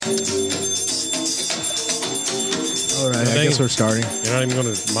All right, I guess we're starting. You're not even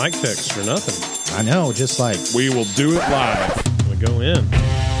going to mic text or nothing. I know, just like We will do it live. We go in.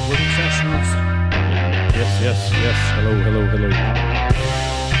 we're professionals. Yes. Hello.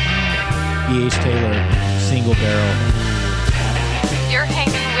 E.H. Taylor, single barrel. You're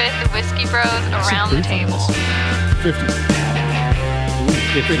hanging with the Whiskey Bros around the table. 50.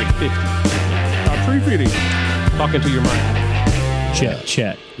 50. About 350. Talking to your mic.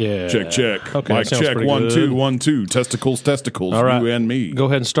 Check. Yeah. Check. Okay, Mic that sounds check. pretty 1, good. 2, 1, 2. Testicles. All right. You and me. Go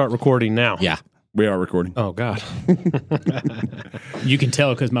ahead and start recording now. Yeah. We are recording. Oh, God. You can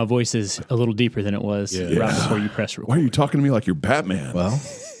tell because my voice is a little deeper than it was right before you press record. Why are you talking to me like you're Batman? Well,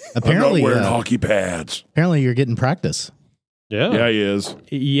 I'm apparently, not wearing hockey pads. apparently you're getting practice. Yeah. Yeah, he is.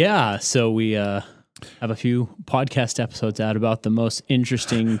 Yeah, so we have a few podcast episodes out about the most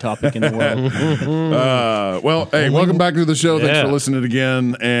interesting topic in the world. Well, hey, welcome back to the show. Thanks Yeah. for listening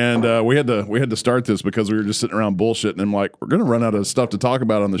again. And we had to start this because we were just sitting around bullshitting. And like, we're going to run out of stuff to talk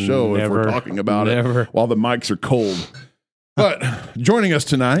about on the show if we're Never. talking about Never. it while the mics are cold. But joining us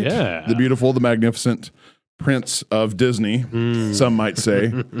tonight, the beautiful, the magnificent Prince of Disney, some might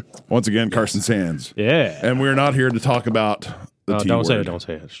say, once again, Carson Sands. Yeah. And we're not here to talk about the T Don't word. say it. Don't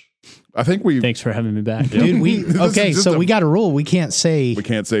say it. I think we Thanks for having me back. Dude, is just we got a rule. We can't say.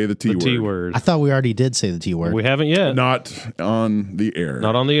 can't say the T The word. T word. I thought we already did say the T word. We haven't yet. Not on the air.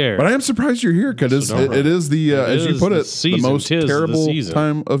 Not on the air. But I am surprised you're here because it is the, as you is put the it, season. the most Tis the terrible season.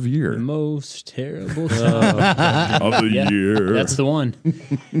 time of year. Most terrible Of the year. That's the one.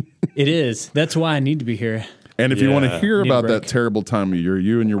 It is. That's why I need to be here. And if you want to hear Need a about that break. terrible time of year,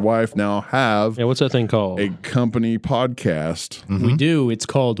 you and your wife now have Yeah, what's that thing called? a company podcast. We do. It's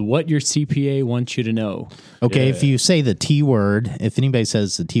called What Your CPA Wants You to Know. Okay, if you say the T word, if anybody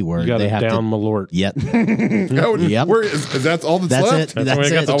says the T word, You got they it have down to. Malort. Yep. Oh, Yep. where is that's all that's That's left? it. That's That's why I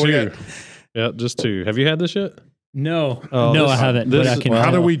got it. the Oh, we two. got- Yeah, just two. Have you had this yet? No. Oh, no, this- I haven't. this But I is- can.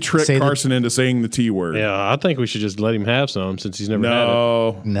 How do we trick Say the- Carson into saying the T word? Yeah, I think we should just let him have some since he's never had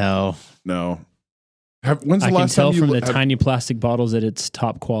it. No. When's the I can last tell time you from the have, tiny plastic bottles that it's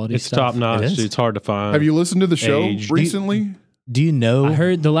top quality It's stuff. top notch. It is. It's hard to find. have you listened to the show Aged. recently? Do you know? I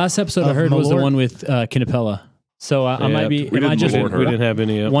heard the last episode I Of heard was the Malort? one with Kinapella. So I might be. we Am I didn't just Malort her. We didn't have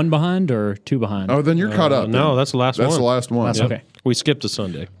any. one behind or two behind? Oh, then you're caught up. No, then. that's the last That's one. the last one. That's Yeah. okay. We skipped a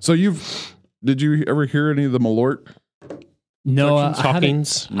Sunday. So did you ever hear any of the Malort? No, I haven't.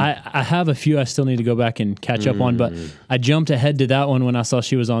 Hawkins. I have a few I still need to go back and catch up on, but I jumped ahead to that one when I saw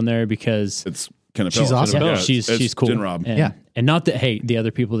she was on there because It's kind of She's awesome. yeah, Yeah, she's it's cool. Jen Robb. And, and not that the other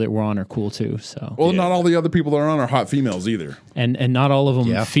people that were on are cool too. So Well, not all the other people that are on are hot females either. and not all of them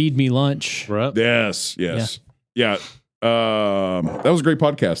Yeah. feed me lunch. Right. Yes. Yeah. That was a great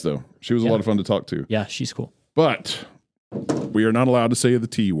podcast, though. She was a lot of fun to talk to. Yeah, she's cool. But we are not allowed to say the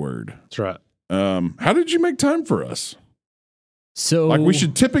T word. That's right. How did you make time for us? So Like, we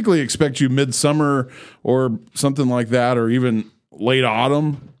should typically expect you midsummer or something like that, or even late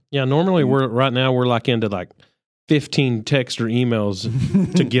autumn. Yeah, normally we're like into like 15 text or emails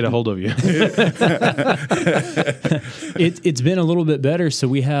to get a hold of you. it's been a little bit better. So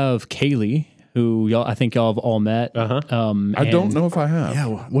we have Kaylee, who I think y'all have all met. Uh-huh. I don't know if I have. Yeah.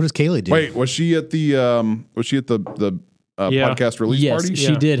 What does Kaylee do? Wait, was she at the Yeah. podcast release Yes, party?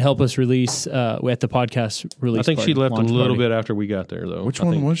 she Yeah. did help us release at the podcast release. I think she party, left a launch little party. bit after we got there, though. Which I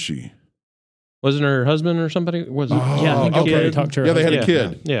one think. was she? Wasn't her husband or somebody? Was it? Yeah, I think okay. y'all already talked to her. Yeah, they had a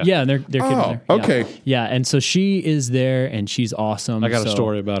husband. kid. Yeah. Yeah, and their kid was there. Yeah. okay. Yeah, and so she is there, and she's awesome. I got a So-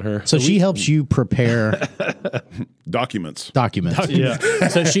 story about her. So she helps you prepare Documents. documents. Yeah.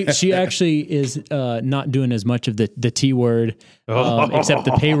 So she actually is not doing as much of the T word, except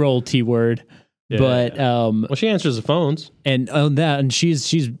the payroll T word. Yeah. But Well, she answers the phones. and on that, and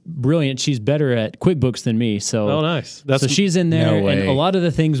she's brilliant. She's better at QuickBooks than me. So Oh, nice. That's so she's in there, No and way. a lot of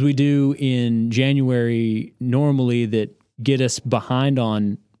the things we do in January normally that get us behind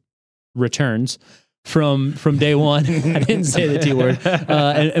on returns from day one. I didn't say the T word,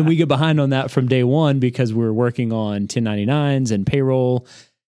 and we get behind on that from day one because we're working on 1099s and payroll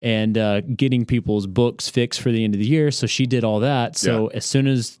and getting people's books fixed for the end of the year. So she did all that. So as soon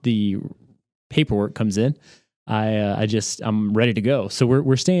as the paperwork comes in, I'm ready to go. So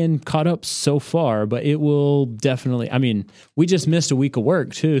we're staying caught up so far, but it will definitely. I mean, we just missed a week of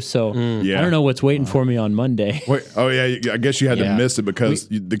work too, so Yeah. I don't know what's waiting for me on Monday. Wait, oh yeah, I guess you had to Yeah. miss it because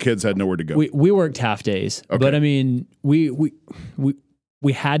the kids had nowhere to go. We worked half days, but I mean, we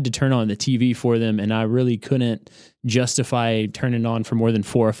had to turn on the TV for them, and I really couldn't justify turning on for more than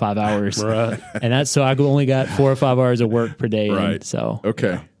 4 or 5 hours. Right. And that's so I only got 4 or 5 hours of work per day. Right. And so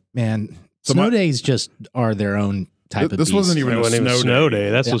Okay. Man, So snow my- days just are their own type of This beast. wasn't even It a wasn't even snow day.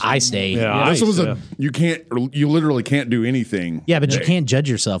 That's Yeah, just ice day. Yeah, This ice, was yeah. you literally can't do anything. Yeah, but you day. can't judge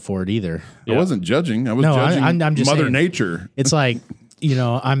yourself for it either. I wasn't judging. I was No, judging I'm just Mother saying. Nature. It's like,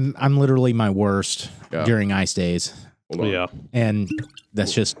 I'm literally my worst Yeah. during ice days. Hold on. Yeah. And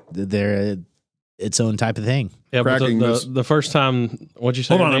that's just its own type of thing. Yeah, but Cracking this- the first time, what'd you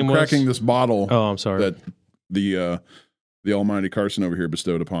say Hold her on, name I'm was? cracking this bottle Oh, I'm sorry. that the almighty Carson over here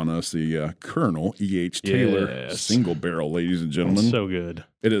bestowed upon us, the Colonel E.H. Taylor Yes. single barrel, ladies and gentlemen. So good.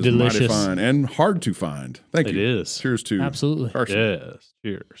 It is Delicious. mighty fine and hard to find. Thank It you. is. Cheers to Absolutely. Carson. Yes.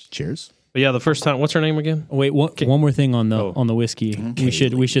 Cheers. Cheers. But yeah, the first time, what's her name again? Wait, one more thing on the whiskey.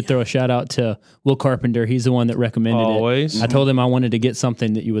 We should throw a shout out to Will Carpenter. He's the one that recommended Always. it. I told him I wanted to get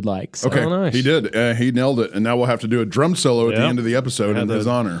something that you would like. So. Okay, Oh, nice. he did. He nailed it. And now we'll have to do a drum solo at the Yep. end of the episode in the- his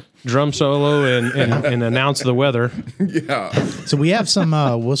honor. Drum solo and announce the weather. Yeah. So we have some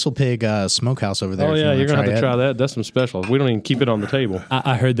Whistle Pig Smokehouse over there. Oh if you yeah, wanna you're gonna have to it. try that. That's some special. We don't even keep it on the table.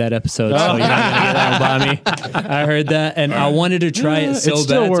 I heard that episode, so you're not gonna get that by me. I heard that, and I wanted to try it so It's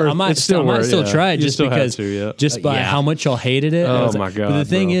still bad. worth- I might it's still I might worth- still yeah. try it You just still have because, to, yeah. just by Yeah. how much y'all hated it. Oh, I was my like- God, But the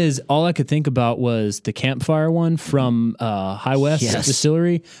thing bro. is, all I could think about was the campfire one from High West Yes.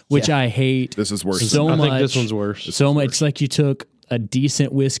 Distillery, which I hate. This is worse. so I much. think this one's worse. So much. It's like you took a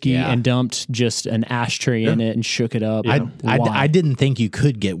decent whiskey Yeah. and dumped just an ashtray in it and shook it up. Why? I didn't think you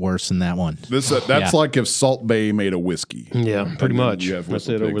could get worse than that one. That's Yeah. like if Salt Bay made a whiskey. Yeah, pretty And then much. You have That's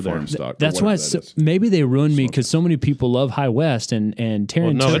Whistle it Pig over there. Farm stock, or That's whatever why that is. maybe they ruined me because so many people love High West and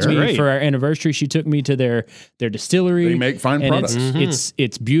Taryn no, took it's me great. for our anniversary. She took me to their distillery. They make fine and products.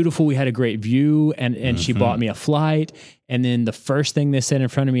 It's beautiful. We had a great view and she bought me a flight. And then the first thing they said in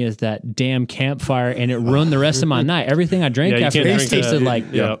front of me is that damn campfire, and it ruined the rest of my night. Everything I drank Yeah, you after can't that drink tasted that. like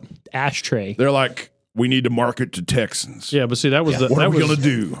Yeah. ashtray. They're like, we need to market to Texans. Yeah, but see, that was the. What that are we was, going to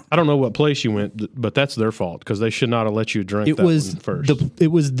do? I don't know what place you went, but that's their fault because they should not have let you drink It that was one first. it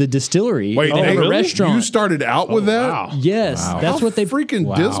was the distillery. Wait, or hey, the really? restaurant. You started out with that? Wow. Yes, that's How what they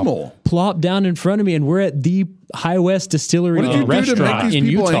freaking dismal. plopped down in front of me, and we're at the High West Distillery What did you do to restaurant make these in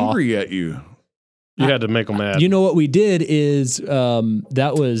people Utah. angry at you? You had to make them mad. You know what we did is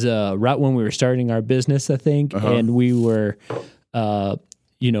that was right when we were starting our business, I think, and we were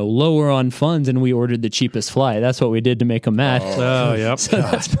lower on funds, and we ordered the cheapest flight. That's what we did to make them mad. Oh, yep. So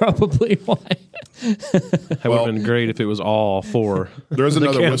that's probably why. That would have been great if it was all four. There's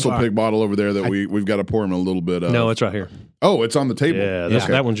another campfire. Whistle Pig bottle over there that we've got to pour him a little bit of. No, it's right here. Oh, it's on the table. Yeah,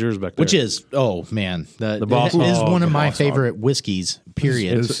 that one's yours back there. Which is, oh man, the Boss it is Hog. one of The my Boss Hog. favorite whiskeys.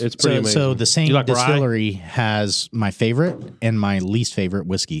 Period. It's pretty amazing. So the same You like rye? distillery has my favorite and my least favorite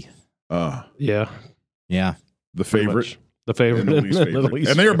whiskey. Yeah, Yeah, The pretty favorite. much. The favorite And the least favorite.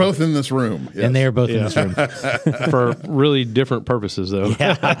 And they are both in this room. Yes. and they are both in Yeah. this room. for really different purposes, though.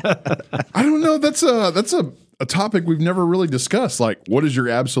 I don't know. That's a topic we've never really discussed. Like, what is your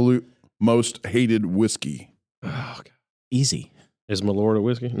absolute most hated whiskey? Oh, God. Easy. Is Malort a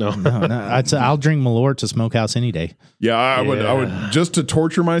whiskey? No. No, I'll drink Malort to Smokehouse any day. Yeah, I would just to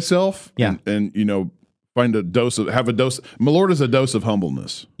torture myself. Yeah. and find a dose. Malort is a dose of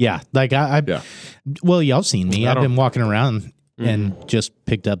humbleness. Yeah, like Yeah. Well, y'all seen me. I I've don't- been walking around and just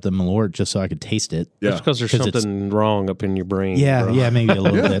picked up the Malort just so I could taste it. Yeah, That's because there's 'Cause it's- something wrong up in your brain. Yeah, bro. yeah, maybe a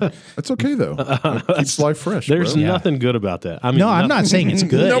little bit. that's okay though. It keeps life fresh. There's bro. nothing good about that. I mean, No, I'm not nothing. saying it's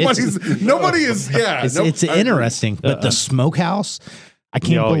good. Nobody is. Yeah, It's, nope, it's I agree. interesting, but the Smokehouse, I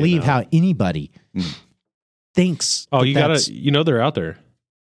can't Oh, you believe know. how anybody thinks. Oh, that you that's- gotta. They're out there.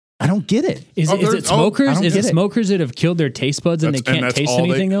 I don't get it. Is Oh, it I smokers? don't Is get it it. smokers that have killed their taste buds and they That's- can't that's taste all they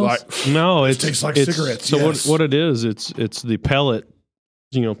anything else? like. No, It tastes like cigarettes, So yes. what it is? It's the pellet.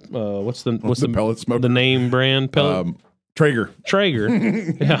 What's the pellet smoker? The name brand pellet Traeger. Traeger.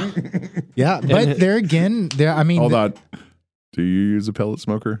 Yeah. Yeah, but there again, I mean, Hold on. Do you use a pellet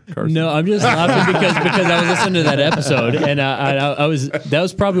smoker, Carson? No, I'm just laughing because I was listening to that episode, and that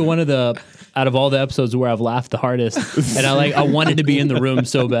was probably one of the out of all the episodes where I've laughed the hardest, and I wanted to be in the room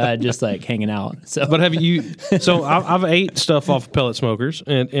so bad, just like hanging out. So, But have you? So I've ate stuff off of pellet smokers,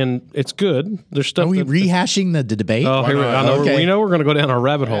 and it's good. There's stuff. are we that- rehashing the debate? Oh, here not? I know. Okay. We know we're going to go down a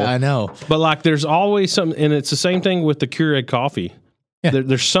rabbit hole. I know. But like, there's always something, and it's the same thing with the Keurig coffee. Yeah.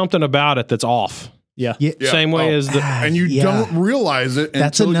 There's something about it that's off. yeah. Yeah, Yeah. Same way Oh. as the. And you Yeah. don't realize it.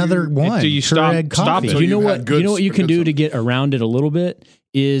 that's until another you, one. until you stop- Keurig stop coffee. it. So You know you've what? had good- you know what you can good do stuff. to get around it a little bit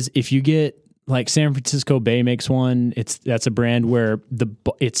is if you get like San Francisco Bay makes one. That's a brand where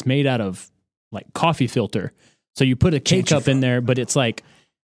it's made out of like coffee filter. So you put a K-cup in there, but it's like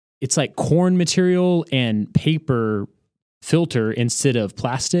corn material and paper filter instead of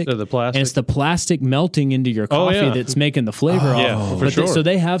plastic. So the plastic. And it's the plastic melting into your coffee that's making the flavor off. Yeah, for sure. So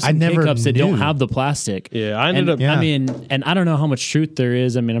they have some K-Cups that don't have the plastic. Yeah, I mean, and I don't know how much truth there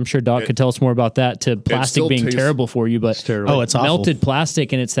is. I mean, I'm sure Doc could tell us more about that, to plastic being terrible for you, but it's melted awful.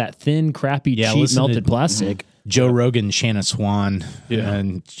 Plastic, and it's that thin, crappy, cheap melted plastic. Joe Rogan, Shanna Swan, Yeah.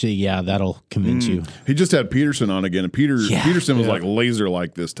 and that'll convince you. He just had Peterson on again, and Peterson was like laser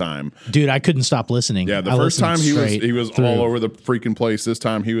like this time. Dude, I couldn't stop listening. Yeah, the I first time he was through. all over the freaking place. This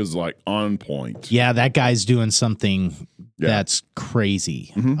time he was like on point. Yeah, that guy's doing something that's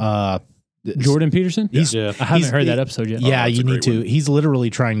crazy. Jordan Peterson? Yeah. I haven't heard that episode yet. Yeah, that's you a need great to. one. He's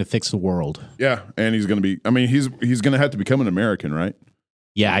literally trying to fix the world. Yeah, and he's going to be. I mean, he's going to have to become an American, right?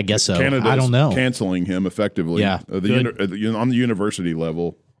 Yeah, I guess so. Canada's I don't know. canceling him effectively. Yeah. On the university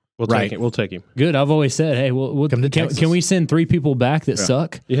level. We'll take him. We'll take him. Good. I've always said, hey, we'll Come to Texas. can we send 3 people back that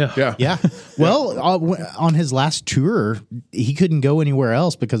suck? Yeah. Yeah. Well, on his last tour, he couldn't go anywhere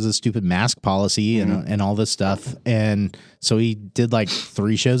else because of the stupid mask policy and all this stuff. And so he did like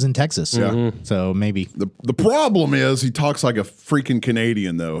 3 shows in Texas. Yeah. So maybe. The problem is he talks like a freaking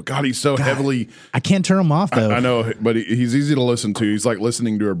Canadian, though. God, he's so heavily. I can't turn him off, though. I know, but he's easy to listen to. He's like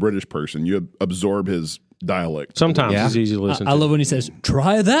listening to a British person. You absorb his dialect. Sometimes it's easy to listen to. I love when he says,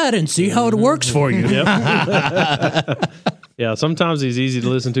 try that and see how it works for you. Yeah, sometimes he's easy to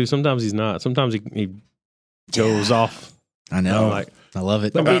listen to. Sometimes he's not. Sometimes he goes off. I know. Like, I love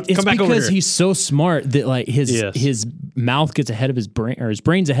it. It's come back over because here. he's so smart that like his mouth gets ahead of his brain, or his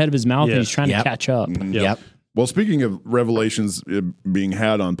brain's ahead of his mouth, and he's trying to catch up. Yep. Well, speaking of revelations being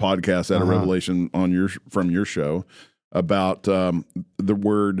had on podcasts, I had a revelation from your show about the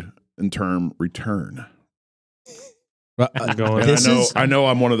word and term return. I know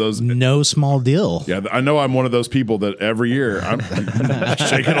I'm one of those. No small deal. Yeah, I know I'm one of those people that every year I'm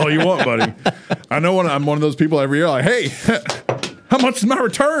shake it all you want, buddy. I know I'm one of those people every year. Like, hey, how much is my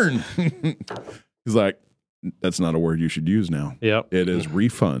return? He's like, that's not a word you should use now. Yep. It is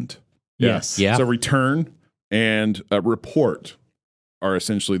refund. Yes. Yeah. So return and report are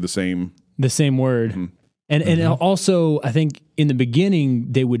essentially the same word. Mm-hmm. And also, I think in the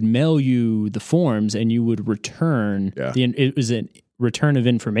beginning they would mail you the forms, and you would return. Yeah. It was a return of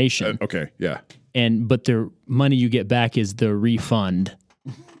information. Okay, yeah. But the money you get back is the refund.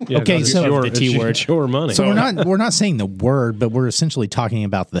 Yeah, Okay, it's so your, the T word. it's your money. So- we're not saying the word, but we're essentially talking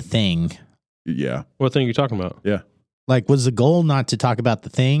about the thing. Yeah. What thing are you talking about? Yeah. Like, was the goal not to talk about the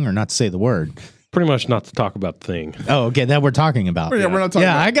thing or not to say the word? Pretty much not to talk about the thing. Oh, okay. That we're talking about. Yeah, we're not talking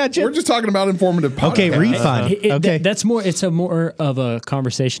about, I got you. We're just talking about informative podcasts. Okay, refund. Okay. That's more. It's a more of a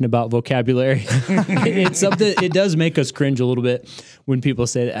conversation about vocabulary. It's something. It does make us cringe a little bit when people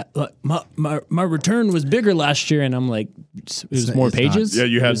say that. Like, my return was bigger last year, and I'm like, it was more it's pages. Yeah,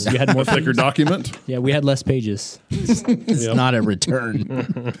 you had more a thicker pages? document. Yeah, we had less pages. It's not a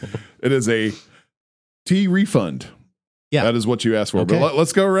return. It is a T refund. Yeah. That is what you asked for. Okay. But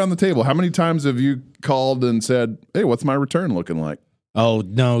let's go around the table. How many times have you called and said, hey, what's my return looking like? Oh,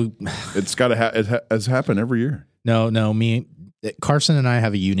 no. It's got to it has happened every year. No. Carson and I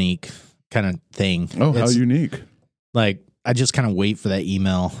have a unique kind of thing. Oh, how unique. Like, I just kind of wait for that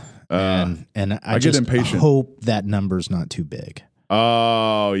email. And I get just impatient. hope that number's not too big.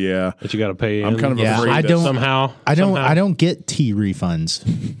 Oh, yeah. That you got to pay in. I'm kind of Yeah, afraid I that don't- somehow. I don't get T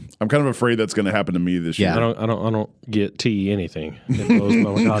refunds. I'm kind of afraid that's going to happen to me this Yeah. year. I don't get tea anything. It blows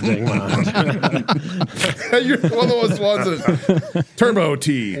my goddamn mind. You're one of those ones that Turbo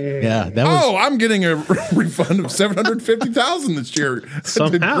T. Yeah, that was Oh, I'm getting a refund of $750,000 this year.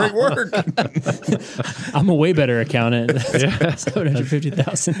 Somehow. Great work. I'm a way better accountant.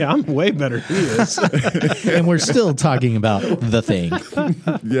 $750,000. Yeah, I'm way better. He is. and we're still talking about the thing.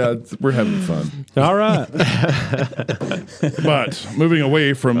 Yeah, we're having fun. All right. But moving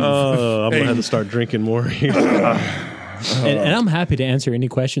away from I'm going to have to start drinking more here. And I'm happy to answer any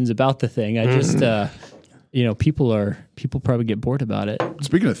questions about the thing. I just, people probably get bored about it.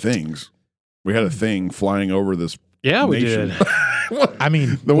 speaking of things, we had a thing flying over this. Yeah, we nation. did. I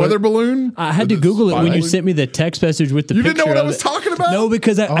mean, The weather balloon? I had to Google it when you sent me the text message with the You picture. didn't know what I of was it. talking about? No,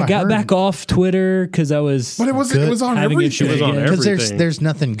 because I I got heard. back off Twitter because I was. But it was on Having everything. issues It was on again. because everything. there's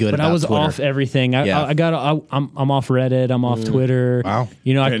nothing good But about I was Twitter. off everything. I'm off Reddit. I'm off Twitter. Wow.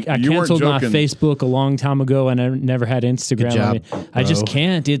 You know, And I you weren't canceled my joking. Facebook a long time ago, and I never had Instagram. Good job, I just bro.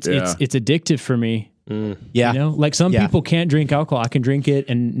 can't. It's Yeah. it's addictive for me. Yeah. You know, like some Yeah. people can't drink alcohol. I can drink it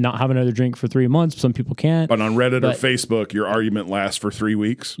and not have another drink for 3 months. Some people can't. But on Reddit But- or Facebook, your argument lasts for 3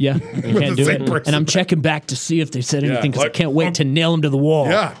 weeks. Yeah, you can't do same it. person. And I'm checking back to see if they said anything because like, I can't wait to nail them to the wall.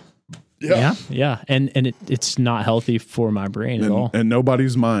 Yeah. Yeah, and it's not healthy for my brain at all. And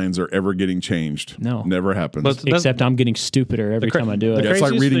nobody's minds are ever getting changed. No. Never happens. But Except I'm getting stupider every time I do it. Yeah, it's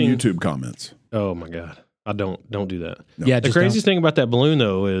like craziest reading thing- YouTube comments. Oh my god, I don't do that. Yeah, The craziest thing about that balloon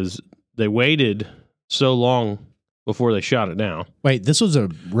though is they waited so long before they shot it down. Wait, this was a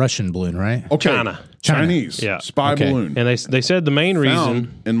Russian balloon, right? Okay. China. Chinese. Yeah. Spy Okay. balloon. And they said the main reason.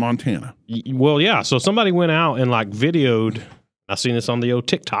 Found in Montana. Well, yeah. So somebody went out and like videoed. I seen this on the old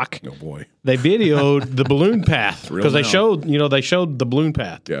TikTok. Oh boy. They videoed the balloon path Real because they now. showed the balloon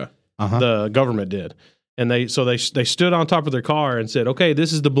path. Yeah. The government did, and they stood on top of their car and said, "Okay,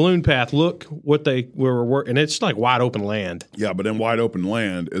 this is the balloon path. Look what they were working." And it's like wide open land. Yeah, but in wide open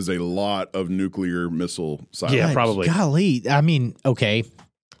land is a lot of nuclear missile sites. Yeah, probably. Golly, I mean, okay.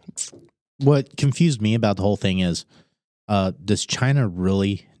 What confused me about the whole thing is, does China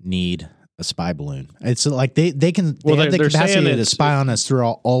really need a spy balloon? It's like they can Well, have the they're saying capacity to it's- spy on us through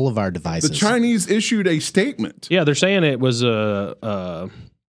all of our devices. The Chinese issued a statement. Yeah, they're saying it was not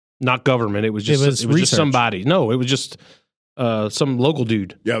government. It was just research. somebody. No, it was just some local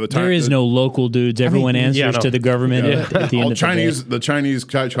dude. Yeah, There is no local dudes. Everyone answers yeah, no. to the government at the end All of Chinese, the day. the Chinese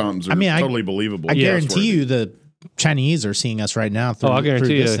Chicoms are totally believable. I Yeah, guarantee you the Chinese are seeing us right now through, I guarantee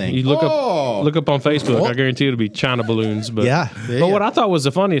through this you. thing. You look up on Facebook. I guarantee it'll be China balloons. But Yeah, But what I thought was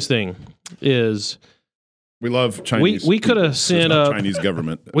the funniest thing is We love Chinese. we could have people. sent It's not up Chinese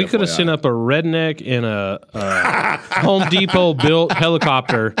government. we could have FYI. sent up a redneck in a Home Depot built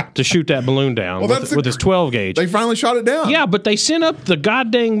helicopter to shoot that balloon down Well, with his 12 gauge. They finally shot it down. Yeah, but they sent up the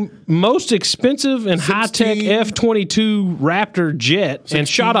goddamn most expensive and high-tech 16 F-22 Raptor jet and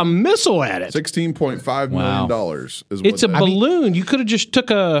shot a missile at it. $16.5 million dollars is what It's a that- balloon. You could have just took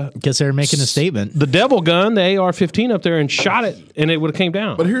Guess they're making a statement. the devil gun, the AR-15 up there and shot it, and it would have came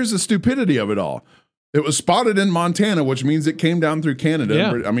down. But here's the stupidity of it all. It was spotted in Montana, which means it came down through Canada.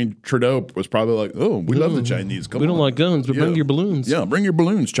 Yeah. I mean, Trudeau was probably like, "Oh, we love the Chinese. Come we don't on. like guns, but bring Yeah. your balloons. Yeah, bring your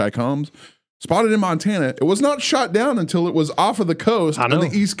balloons, Chicoms." Spotted in Montana. It was not shot down until it was off of the coast I on know.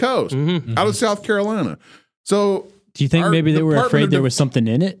 the East Coast, out of South Carolina. So Do you think our maybe they were Department afraid of there Def- was something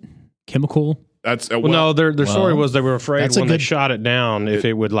in it? Chemical? that's Well, no, their story was they were afraid that's a when they good- shot it down if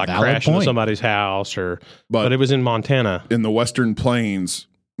it would like valid crash into point. somebody's house but But- it was in Montana. in the Western Plains.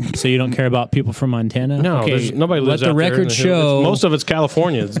 So you don't care about people from Montana? No, there's nobody lives Let the out there in record the hills. show. Most of it's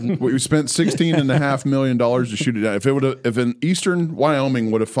California. We spent $16.5 million to shoot it down. If an eastern Wyoming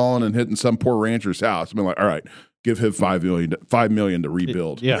would have fallen and hit in some poor rancher's house, I'd be like, all right, give him $5 million to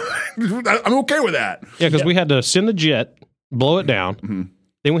rebuild. Yeah. I'm okay with that. Yeah, because we had to send the jet, blow it down.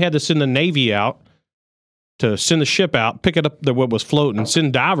 Then we had to send the Navy out to send the ship out, pick it up, what was floating,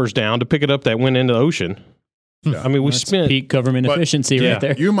 send divers down to pick it up that went into the ocean. I mean, we spent. Peak government But- efficiency Yeah. right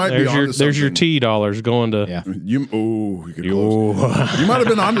there. You might be There's onto your, there's your something. T dollars going to. Yeah. You could close. You might have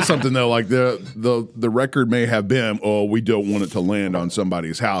been onto something though. Like the record may have been, oh, we don't want it to land on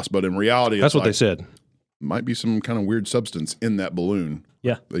somebody's house, but in reality, That's it's what they like, said. Might be some kind of weird substance in that balloon.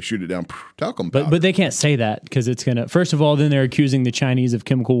 Yeah. They shoot it down. Talcum powder. But they can't say that because it's gonna. First of all, then they're accusing the Chinese of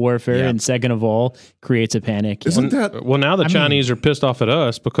chemical warfare, Yeah. and second of all, creates a panic. Isn't that Well, now the Chinese are pissed off at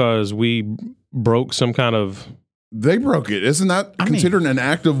us because we broke some kind of. they broke it? Isn't that considered an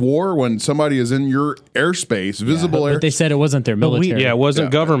act of war when somebody is in your airspace, visible air? But they said it wasn't their we- military. Yeah, it wasn't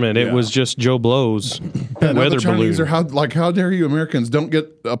Yeah. government. It Yeah. was just Joe Blow's Now weather the Chinese balloon. are how dare you Americans don't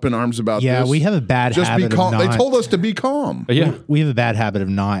get up in arms about Yeah, this. we have a bad Just be habit calm. of They not. told us to be calm. Yeah. We have a bad habit of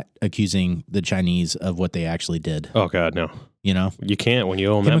not accusing the Chinese of what they actually did. Oh God, no. You know, You can't when you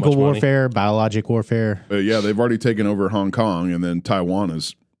own that chemical much money. warfare, biologic warfare. Yeah, they've already taken over Hong Kong, and then Taiwan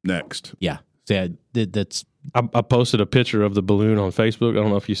is next. Yeah, so yeah, that's I posted a picture of the balloon on Facebook. I don't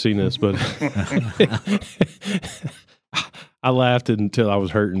know if you've seen this, but I laughed until I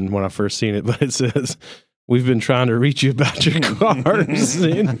was hurting when I first seen it. But it says, "We've been trying to reach you about your cars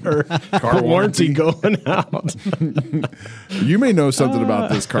and our Car warranty going out." You may know something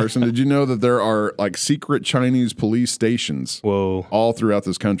about this, Carson. Did you know that there are like secret Chinese police stations Whoa! all throughout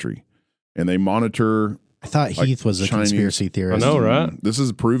this country, and they monitor? I thought Like Heath was a Chinese- conspiracy I theorist. know, right? This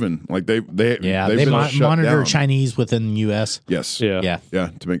is proven. Like they've Yeah, they've they been shut monitor down. Chinese within the U.S. Yes. Yeah. Yeah,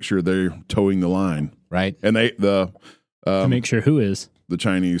 To make sure they're towing the line, right. and to make sure who is the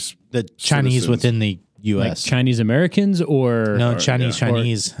Chinese. The Chinese citizens. within the like U.S. Chinese Americans or no, Chinese, yeah.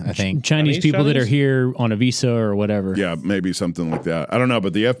 Chinese. I think. Chinese Chinese people that are Chinese? here on a visa or whatever. Yeah, maybe something like that. I don't know,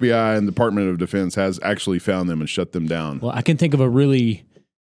 but the FBI and Department of Defense has actually found them and shut them down. Well, I can think of a really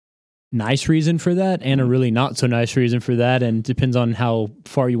nice reason for that and a really not so nice reason for that, and depends on how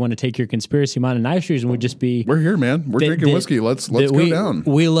far you want to take your conspiracy mind. A nice reason would just be, we're here, man. We're drinking whiskey. Let's go down.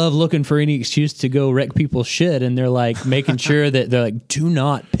 We love looking for any excuse to go wreck people's shit, and they're like making sure that they're like, do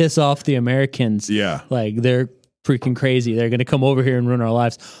not piss off the Americans. Yeah. Like they're freaking crazy. They're going to come over here and ruin our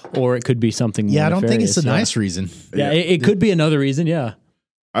lives. Or it could be something more I don't think it's a nefarious, nice reason. Yeah, it could be another reason, yeah.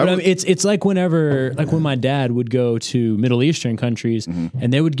 But I mean, it's like whenever, like when my dad would go to Middle Eastern countries,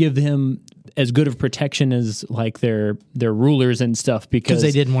 and they would give him as good of protection as like their rulers and stuff, because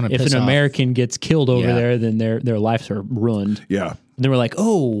they didn't want to if piss an off. American gets killed over there, then their lives are ruined. Yeah. And they were like,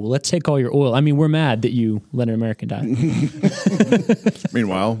 oh, let's take all your oil. I mean, we're mad that you let an American die.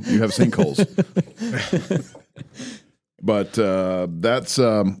 Meanwhile, you have sinkholes. But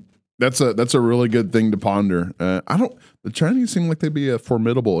that's a really good thing to ponder. The Chinese seem like they'd be a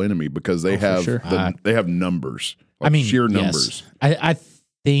formidable enemy because they have they have numbers. Sheer numbers. Yes. I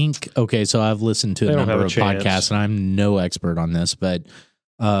think so I've listened to a number of chance. podcasts, and I'm no expert on this, but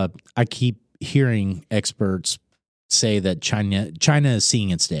I keep hearing experts say that China is seeing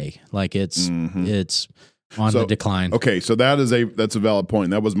its day. Like it's on the decline. Okay, so that's a valid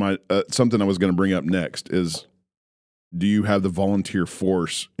point. That was my something I was going to bring up next is, do you have the volunteer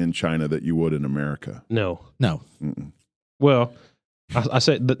force in China that you would in America? No. Mm-mm. Well, I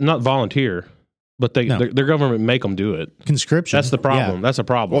said not volunteer, but their government make them do it. Conscription. That's the problem. Yeah. That's a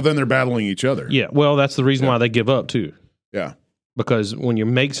problem. Well, then they're battling each other. Yeah. Well, that's the reason why they give up too. Yeah. Because when you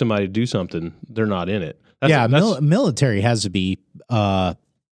make somebody do something, they're not in it. Military has to be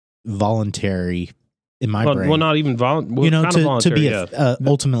voluntary in my brain. Well, not even voluntary. To be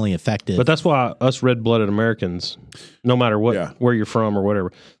ultimately effective. But that's why us red-blooded Americans, no matter where you're from or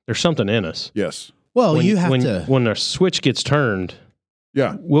whatever, there's something in us. Yes. Well, when the switch gets turned,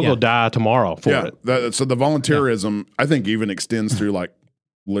 we'll go die tomorrow for it. So the volunteerism, I think, even extends through like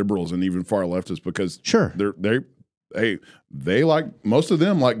liberals and even far leftists, because they like, most of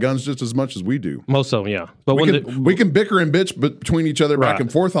them like guns just as much as we do. Most of them, yeah. But we can bicker and bitch between each other back and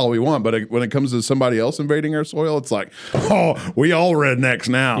forth all we want, but when it comes to somebody else invading our soil, it's like, we all rednecks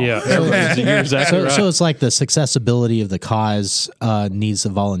now. Yeah, you're exactly right. So it's like the successibility of the cause needs the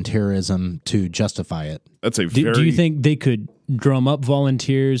volunteerism to justify it. That's do you think they could drum up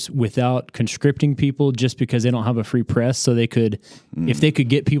volunteers without conscripting people just because they don't have a free press? So they could, if they could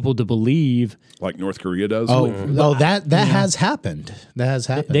get people to believe, like North Korea does. That has happened. That has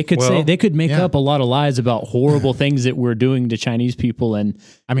happened. They could say, they could make up a lot of lies about horrible things that we're doing to Chinese people, and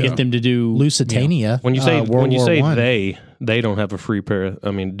get them to do Lusitania. When you say I. they don't have a free press.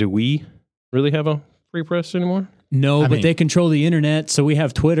 I mean, do we really have a free press anymore? No, but they control the internet, so we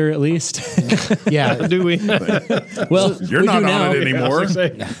have Twitter at least. Do we? Well, you're not on it anymore.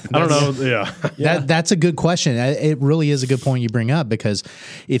 I don't know. Yeah. That's a good question. It really is a good point you bring up, because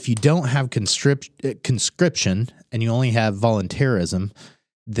if you don't have conscription and you only have volunteerism,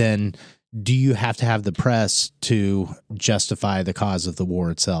 then do you have to have the press to justify the cause of the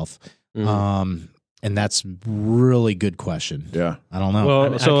war itself? Mm-hmm. And that's really good question. Yeah, I don't know.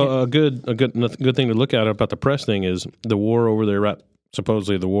 Well, a good thing to look at about the press thing is the war over there.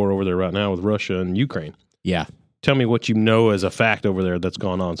 Supposedly the war over there right now with Russia and Ukraine. Yeah. Tell me what you know as a fact over there that's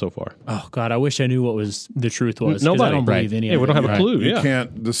gone on so far. Oh God, I wish I knew what was the truth was. Nobody. I don't believe any of it. We don't have a clue. You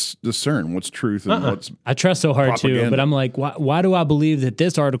can't discern what's truth and what's. I trust so hard propaganda. too, but I'm like, why do I believe that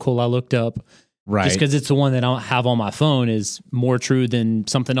this article I looked up? Right. Just because it's the one that I don't have on my phone is more true than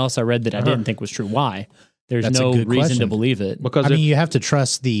something else I read that I didn't think was true. Why? There's no reason to believe it. Because you have to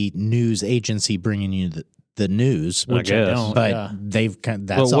trust the news agency bringing you the news, which I don't. But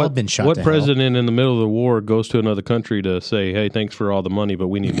that's all been shot. What president in the middle of the war goes to another country to say, "Hey, thanks for all the money, but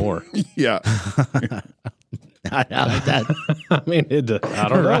we need more"? Yeah. I like that. I mean, I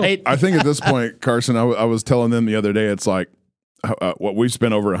don't know. I think at this point, Carson, I was telling them the other day, it's like what we've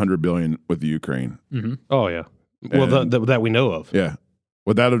spent over $100 billion with the Ukraine. Mm-hmm. Oh yeah. Well, that we know of. Yeah.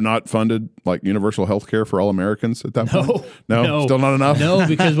 Would that have not funded like universal health care for all Americans at that point? No, still not enough? No,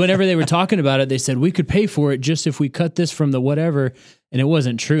 because whenever they were talking about it, they said we could pay for it just if we cut this from the whatever. And it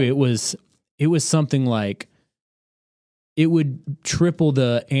wasn't true. It was something like it would triple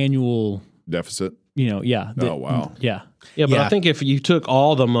the annual deficit. Oh, wow. Yeah. Yeah, but I think if you took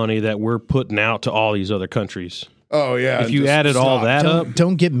all the money that we're putting out to all these other countries. Oh, yeah. If you added all that up.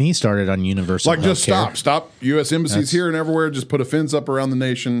 Don't get me started on universal like, just healthcare. Stop U.S. embassies here and everywhere. Just put a fence up around the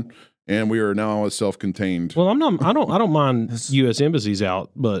nation, and we are now a self-contained. Well, I don't mind U.S. embassies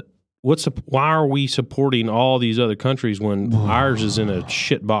out, but why are we supporting all these other countries when ours is in a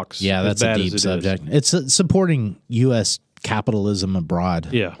shit box? Yeah, that's a deep subject. It's supporting U.S. capitalism abroad.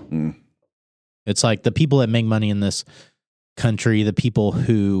 Yeah. It's like the people that make money in this country, the people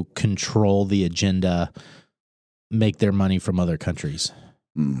who control the agenda, make their money from other countries.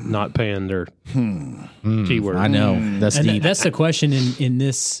 Not paying their keyword. I know. That's deep. That's the question in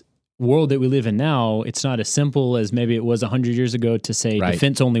this world that we live in now. It's not as simple as maybe it was 100 years ago to say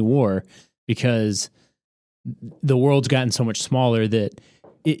defense-only war, because the world's gotten so much smaller that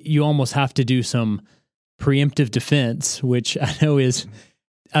you almost have to do some preemptive defense, which I know is,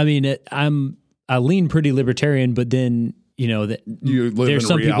 I mean, I lean pretty libertarian, but then, there's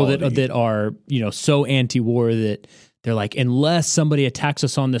some people that are, so anti-war that they're like, unless somebody attacks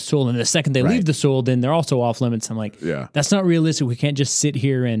us on the soil, and the second they leave the soil, then they're also off limits. I'm like, that's not realistic. We can't just sit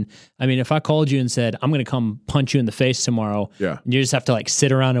here and, I mean, if I called you and said, I'm going to come punch you in the face tomorrow, and you just have to like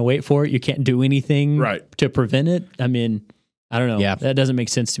sit around and wait for it. You can't do anything to prevent it. I mean, I don't know. Yeah. That doesn't make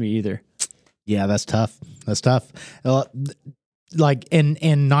sense to me either. Yeah, that's tough. That's tough. Like,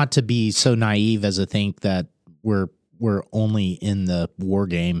 and not to be so naive as to think that we're only in the war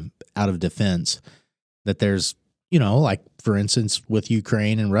game out of defense, that there's, like, for instance, with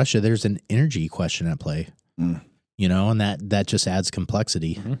Ukraine and Russia, there's an energy question at play, and that just adds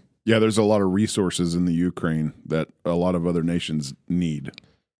complexity. Mm-hmm. Yeah, there's a lot of resources in the Ukraine that a lot of other nations need.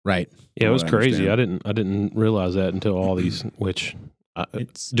 Right. Yeah, it was crazy. I didn't realize that until all these, which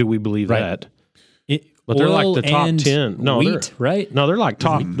do we believe that? But they're like the top 10. No, wheat, right? No, they're like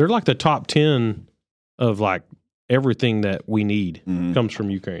top. They're like the top 10 of like everything that we need comes from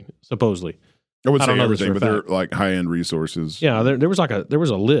Ukraine, supposedly. I would say everything, but they're like high-end resources. Yeah, there was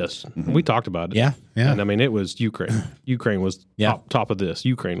a list. We talked about it. Yeah. And I mean, it was Ukraine. Ukraine was top of this.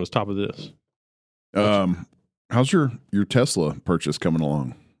 Ukraine was top of this. How's your Tesla purchase coming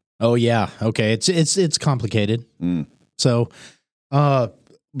along? Oh yeah. Okay. It's complicated. So, so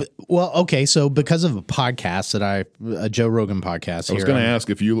because of a podcast a Joe Rogan podcast. I was going to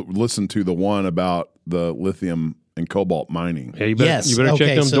ask if you listened to the one about the lithium and cobalt mining. Yeah, you better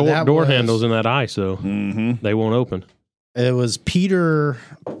check them door handles in that ice, though. They won't open. It was Peter.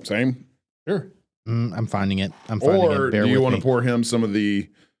 Same? Sure. I'm finding it. Or do you want to pour him some of the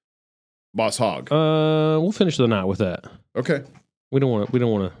Boss Hog? We'll finish the night with that. Okay. We don't want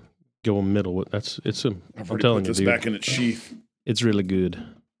to go in the middle. I'm telling you, this back in its sheath. It's really good.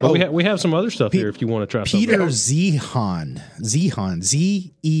 But we have some other stuff here if you want to try Peter something. Zehan, Zeihan,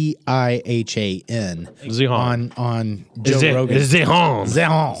 on Joe Rogan. Zehan.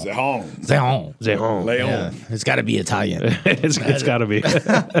 Yeah, it's got to be Italian. it's got to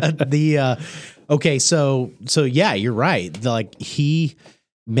be. Okay, so yeah, you're right. Like, he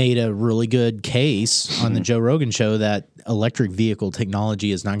made a really good case on the Joe Rogan show that electric vehicle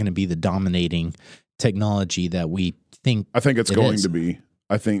technology is not going to be the dominating technology that we think. I think it's going to be.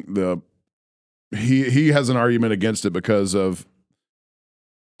 I think he has an argument against it because of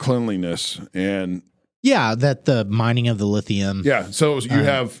cleanliness and that the mining of the lithium. Yeah, so you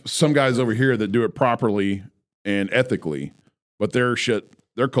have some guys over here that do it properly and ethically, but their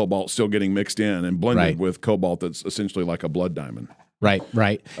cobalt's still getting mixed in and blended with cobalt that's essentially like a blood diamond. Right.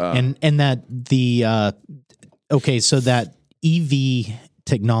 And that so that EV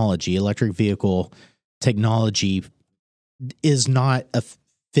technology, electric vehicle technology, is not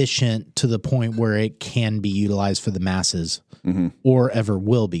efficient to the point where it can be utilized for the masses or ever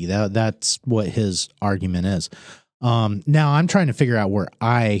will be. That's what his argument is. Now I'm trying to figure out where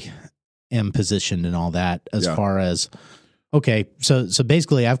I am positioned in all that as far as, so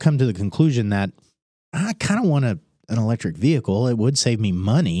basically I've come to the conclusion that I kind of want an electric vehicle. It would save me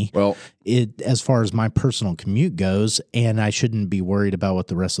money. Well, as far as my personal commute goes, and I shouldn't be worried about what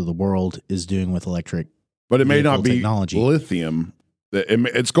the rest of the world is doing with electric. But it may not be lithium.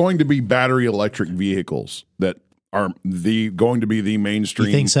 It's going to be battery electric vehicles that are going to be the mainstream.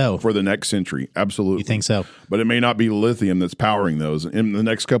 You think so? For the next century. Absolutely. You think so? But it may not be lithium that's powering those. In the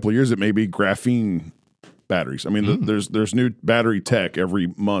next couple of years, it may be graphene batteries. I mean, there's new battery tech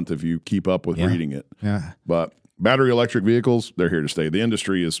every month if you keep up with reading it. Yeah. But battery electric vehicles, they're here to stay. The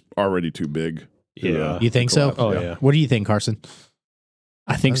industry is already too big. You think so? Oh, yeah. What do you think, Carson?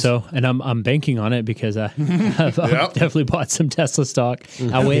 I think so, and I'm banking on it because I've definitely bought some Tesla stock.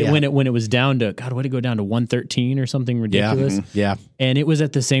 I waited when it was down to what did it go down to 113 or something ridiculous? Yeah, and it was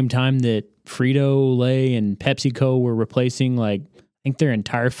at the same time that Frito-Lay and PepsiCo were replacing I think their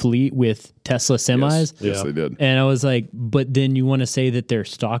entire fleet with Tesla semis. Yes, they did. And I was like, but then you want to say that their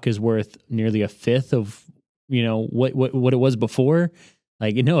stock is worth nearly a fifth of what it was before?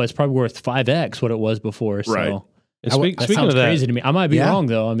 It's probably worth 5x what it was before. So. Right. And that sounds crazy to me. I might be wrong,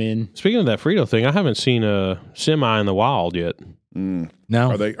 though. I mean, speaking of that Frito thing, I haven't seen a semi in the wild yet. No,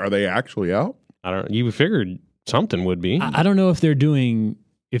 are they actually out? I don't. You figured something would be. I don't know if they're doing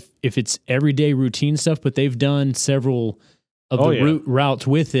if it's everyday routine stuff, but they've done several of the routes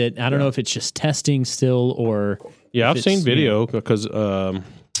with it. I don't know if it's just testing still or. Yeah, I've seen video because what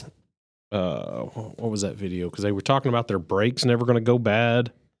was that video? Because they were talking about their brakes never going to go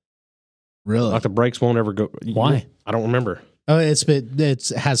bad. Really? Like the brakes won't ever go. Why? I don't remember. Oh, it has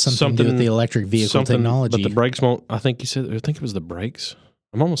something to do with the electric vehicle technology. But the brakes won't. I think it was the brakes.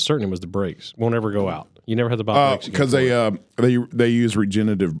 I'm almost certain it was the brakes. Won't ever go out. You never had to buy brakes because they use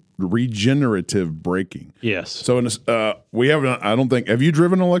regenerative braking. Yes. So we haven't. I don't think. Have you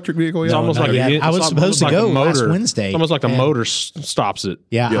driven an electric vehicle yet? It's almost like I was supposed to go last Wednesday. It's almost like a motor stops it.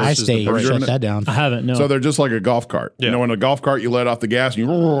 Yeah, I stay shut that down. I haven't. No. So they're just like a golf cart. Yeah. You know, in a golf cart, you let off the gas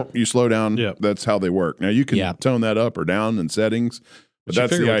and you slow down. Yeah. That's how they work. Now you can tone that up or down in settings, but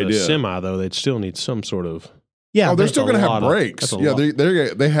that's the idea. With a semi though, they'd still need some sort of. Yeah, they're still going to have brakes. Yeah,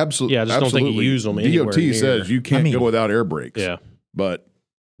 they have. Yeah, I just don't think you use them anywhere DOT says you can't go without air brakes. Yeah, but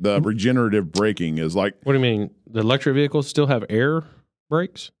the regenerative braking is like. What do you mean? The electric vehicles still have air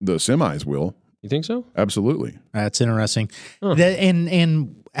brakes? The semis will. You think so? Absolutely. That's interesting. Huh.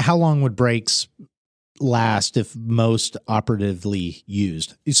 And how long would brakes last if most operatively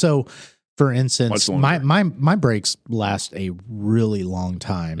used? So, for instance, my brakes last a really long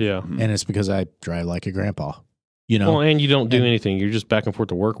time. Yeah, and it's because I drive like a grandpa. You know, well, and you don't do anything. You're just back and forth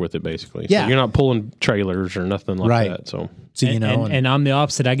to work with it, basically. So you're not pulling trailers or nothing like that. So you know, and I'm the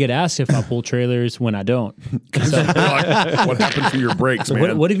opposite. I get asked if I pull trailers when I don't. So, what happened to your brakes,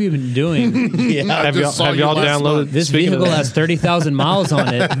 man? What have you been doing? Have y'all downloaded this vehicle? Has 30,000 miles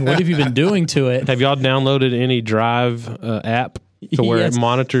on it. What have you been doing to it? Have y'all downloaded any Drive app to where it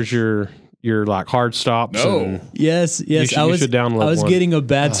monitors your like hard stops? No. Yes. You should download I was one. Getting a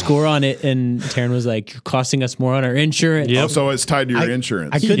bad score on it, and Taryn was like, "You're costing us more on our insurance." Yep. So it's tied to your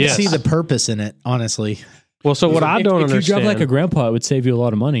insurance. I couldn't see the purpose in it, honestly. Well, so what I don't understand. If you drive like a grandpa, it would save you a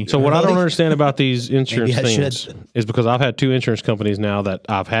lot of money. So what I don't understand about these insurance things is because I've had 2 insurance companies now that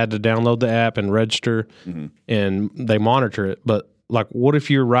I've had to download the app and register, and they monitor it. But like, what if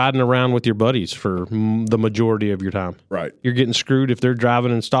you're riding around with your buddies for the majority of your time? Right. You're getting screwed if they're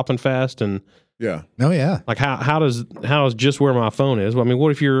driving and stopping fast and. Yeah. Oh yeah. Like how is just where my phone is? Well, I mean,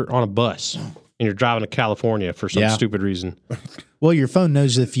 what if you're on a bus and you're driving to California for some stupid reason? Well, your phone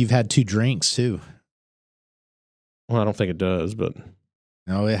knows if you've had 2 drinks too. Well, I don't think it does, but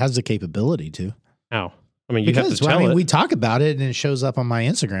no, it has the capability to. How? I mean, you have to tell it. We talk about it and it shows up on my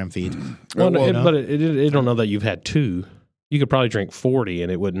Instagram feed. But it don't know that you've had 2. You could probably drink 40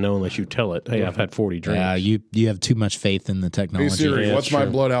 and it wouldn't know unless you tell it, hey, I've had 40 drinks. Yeah, you have too much faith in the technology. Hey Siri, what's my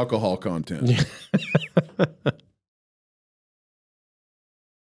blood alcohol content?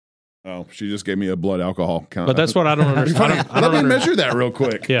 Oh, she just gave me a blood alcohol count. But that's what I don't understand. Let me measure that real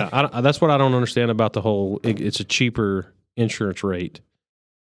quick. Yeah, that's what I don't understand about the whole, it's a cheaper insurance rate.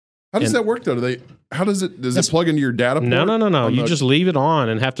 How does that work though? Does it plug into your data port? No. You just leave it on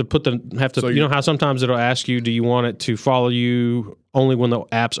and have to you know how sometimes it'll ask you, do you want it to follow you only when the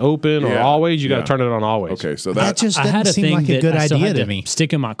app's open or always? You got to turn it on always. Okay, so that just doesn't seem like a good idea to me.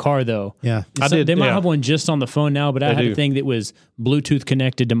 Stick in my car though. Yeah, They might have one just on the phone now, but I had a thing that was Bluetooth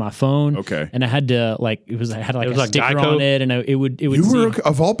connected to my phone. Okay, and I had to I had a sticker Geico on it, and it would.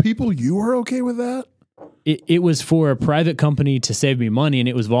 Of all people, you were okay with that? It was for a private company to save me money, and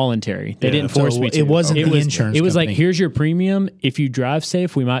it was voluntary. They didn't force me to. It wasn't the insurance. It was company. like, here's your premium. If you drive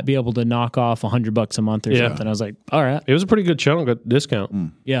safe, we might be able to knock off $100 a month or something. I was like, all right. It was a pretty good chunk of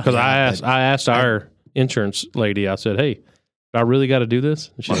discount. Yeah, because I asked our insurance lady. I said, hey, do I really got to do this?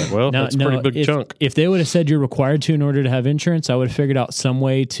 And she's like, well, that's a pretty big chunk. If they would have said you're required to in order to have insurance, I would have figured out some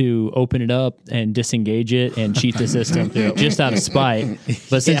way to open it up and disengage it and cheat the system just out of spite.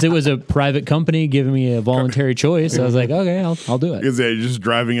 But since it was a private company giving me a voluntary choice, I was like, okay, I'll do it. Is they just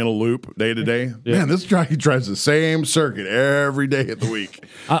driving in a loop day to day? Man, this guy drives the same circuit every day of the week.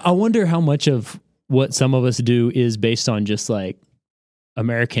 I wonder how much of what some of us do is based on just like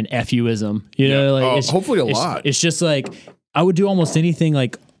American FUism. You know, like hopefully a lot. It's just like, I would do almost anything.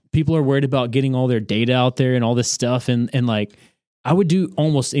 Like, people are worried about getting all their data out there and all this stuff. And like, I would do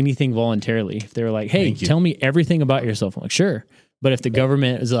almost anything voluntarily. If they were like, hey, tell me everything about yourself. I'm like, sure. But if the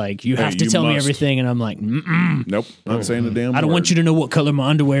government is like, you have to tell me everything. And I'm like, nope, not saying a damn word. I don't want you to know what color my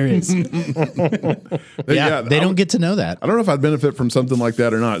underwear is. They don't get to know that. I don't know if I'd benefit from something like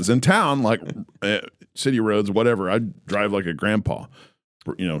that or not. It's in town, like city roads, whatever. I'd drive like a grandpa,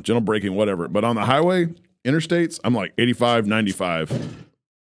 gentle braking, whatever. But on the highway, interstates, I'm like 85, 95,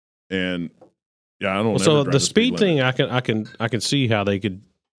 and I don't. So the speed thing, I can see how they could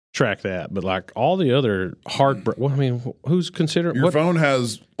track that, but like all the other hard. Well, I mean, who's considered? Your phone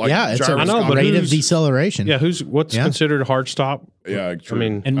has it's a rate of deceleration. Yeah, what's considered hard stop Yeah, true. I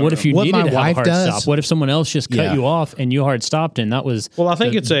mean, And what if you What needed my to have a wife hard does- stop? What if someone else just cut Yeah. you off and you hard stopped and that was Well, I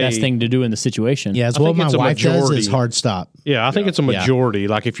think the it's a- best thing to do in the situation? Yeah, it's I what think my it's a wife does majority. is hard stop. yeah, I think it's a majority.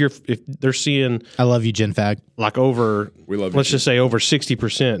 Like if they're seeing I love you, Gen Fag. like over, We love you let's too. just say over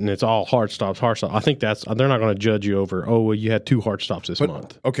 60%, and it's all hard stops. I think they're not going to judge you over. Oh, well, you had 2 hard stops this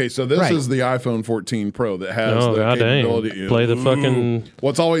month. Okay, so this Right. is the iPhone 14 Pro that has Oh the god dang! capability. Play the fucking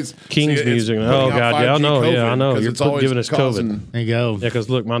What's always King's it's music. putting Oh out god, yeah, I 5G know. Yeah, I COVID, know. 'cause You're it's always giving us causing- COVID. There you go. Yeah, because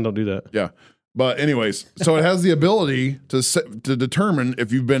look, mine don't do that. Yeah, but anyways, so it has the ability to determine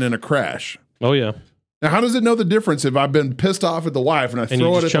if you've been in a crash. Oh yeah. Now, how does it know the difference if I've been pissed off at the wife and I you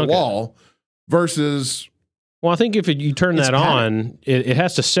throw it just at the chunk it. wall versus Well, I think if you turn It's that pattern. on, it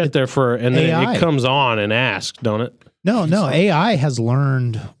has to sit there for, and then AI. it comes on and asks, don't it? No, AI has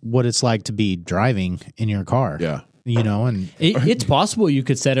learned what it's like to be driving in your car. yeah. You know, and It's possible you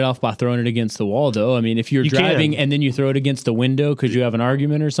could set it off by throwing it against the wall, though. I mean, if you're You driving can. and then you throw it against the window because you have an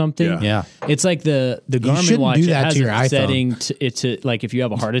argument or something, Yeah. yeah. it's like the Garmin shouldn't watch. do It that has to your a iPhone. setting to like if you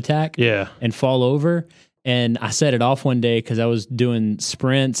have a heart attack, Yeah. and fall over. And I set it off one day because I was doing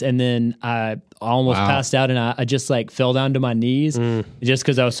sprints, and then I almost Wow. passed out, and I just like fell down to my knees just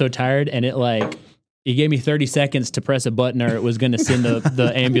because I was so tired, and it gave me 30 seconds to press a button, or it was going to send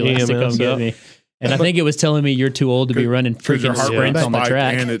the ambulance to come EMS, get yeah. me. And I think it was telling me you're too old to be running Because your freaking heart rate sprints on the spiked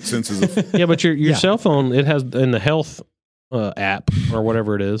track. and it senses a Yeah, but your Yeah. cell phone, it has in the health app or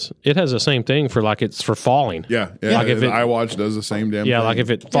whatever it is, it has the same thing for like it's for falling. yeah. Like if the it- iWatch does the same damn Yeah, thing. like if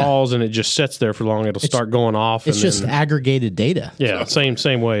it falls and it just sits there for long, it'll start going off. It's and just then, aggregated data. yeah, same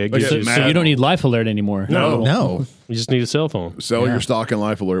way. It Like gives it you, matters. So you don't need Life Alert anymore. No. No. you just need a cell phone. Sell your stock in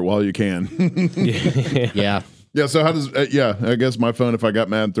Life Alert while you can. Yeah. Yeah, so how does I guess my phone, if I got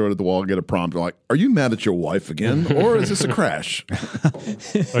mad and throw it at the wall, get a prompt like, are you mad at your wife again? Or is this a crash?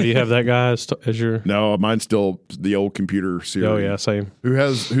 Oh, do you have that guy as your? No, mine's still the old computer Siri. Oh yeah, same.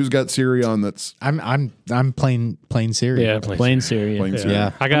 Who's got Siri on that's I'm plain Siri. Yeah, Plain Siri. playing Siri?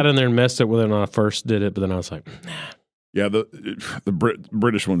 Yeah. I got in there and messed it with it when I first did it, but then I was like, Yeah, the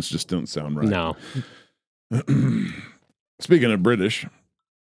British ones just don't sound right. no. Speaking of British,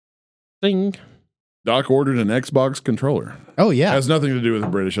 Ding. Doc ordered an Xbox controller. Oh yeah. Has nothing to do with the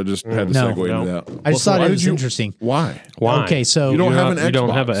British. I just had to No. segue No. into that. I just Well, thought why it did was you- interesting. Why? Why? Okay, so You don't have an You don't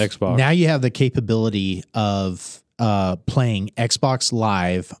have an Xbox. Xbox. now you have the capability of playing Xbox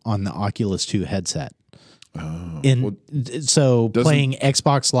Live on the Oculus 2 headset. So doesn't- playing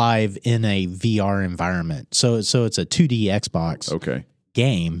Xbox Live in a VR environment. So it's a 2D Xbox Okay.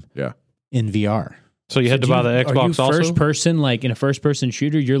 game Yeah. in VR. So you had to buy the Are you Xbox also. first person, like in a first person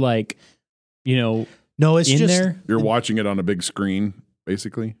shooter, you're like, No, it's in just there? You're watching it on a big screen,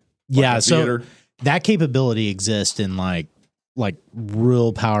 basically. yeah. a So theater. that capability exists in like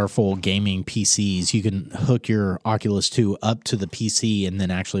real powerful gaming PCs. You can hook your Oculus 2 up to the PC and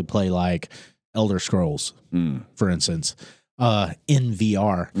then actually play like Elder Scrolls, for instance, in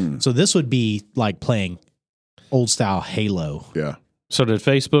VR. So this would be like playing old style Halo. Yeah. So did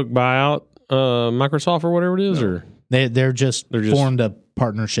Facebook buy out Microsoft or whatever it is, or They're just formed a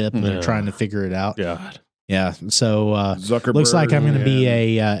partnership and Yeah. they're trying to figure it out. God? Yeah. So Zuckerberg. looks like I'm going to be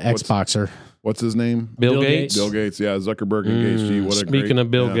and a Xboxer. what's his name? Bill Bill Gates. Bill Gates. Yeah, Zuckerberg and Gates. Gee, what a Speaking great, of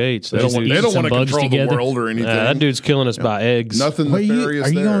Bill yeah. Gates, They don't want, Eat they don't some want to bugs control together. the world or anything. that dude's killing us by eggs. Nothing Are you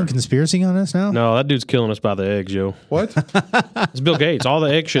nefarious there. going conspiracy on us now? No, that dude's killing us by the eggs, yo. What? It's Bill Gates. All the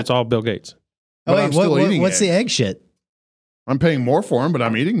egg shit's all Bill Gates. Oh, But wait, I'm still eating what's the eggs. egg shit? I'm paying more for them, but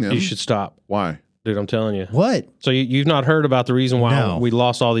I'm eating them. You should stop, Why? dude. I'm telling you. What? So you've not heard about the reason why No. we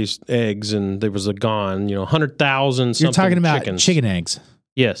lost all these eggs and there was a gone, 100,000 You're talking about chickens. chicken eggs.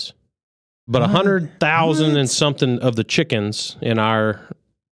 Yes. But 100,000 and something of the chickens in our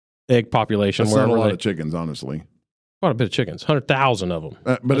egg population, That's not a wherever lot they, of chickens, honestly. quite a bit of chickens, 100,000 of them.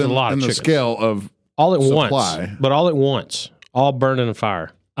 But That's a in, lot of in the chickens. scale of All at supply. once. But all at once. All burned in a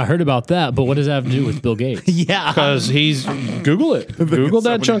fire. I heard about that, but what does that have to do with Bill Gates? Yeah. Because he's Google it. Google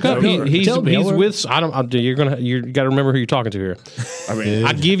that chunk up. He's Tell me, I'll with you got to remember who you're talking to here. I mean,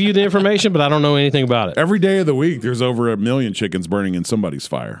 I give you the information, but I don't know anything about it. every day of the week, there's over 1 million chickens burning in somebody's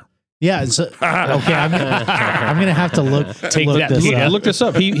fire. Yeah. So, okay. I'm gonna have to look that. this Yeah, up. look this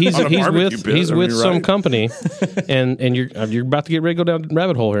up. He's On a barbecue pit, he's I mean, with some right. company, and you're about to get ready to go down the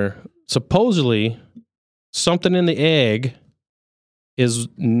rabbit hole here. Supposedly, something in the egg is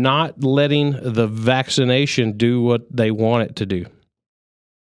not letting the vaccination do what they want it to do.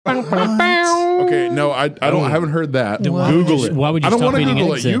 Okay, no, I haven't heard that. What? Google it. Why would you I don't stop want to eating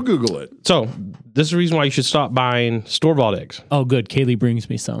Google eggs it. then? You Google it. So this is the reason why you should stop buying store-bought eggs. Oh, good. Kaylee brings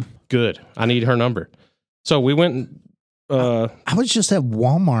me some. Good. I need her number. So we went I was just at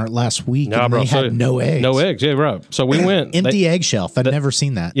Walmart last week Nah, and bro, they had no eggs. No eggs, yeah, bro. So we went Empty egg shelf. I'd never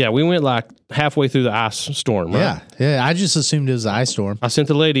seen that. Yeah, we went like halfway through the ice storm. Right? Yeah. I just assumed it was the ice storm. I sent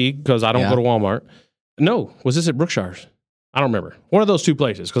the lady because I don't go to Walmart. No, was this at Brookshire's? I don't remember. One of those two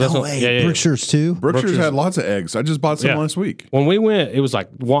places. That's Brookshire's too. Brookshire's had lots of eggs. I just bought some last week. When we went, it was like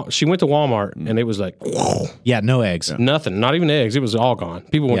she went to Walmart and it was like no eggs. Nothing, not even eggs. It was all gone.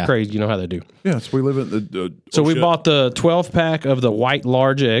 People went crazy. You know how they do. Yes, we live in the. So we bought the 12 pack of the white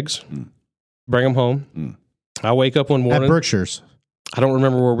large eggs. Bring them home. I wake up one morning At Brookshire's. I don't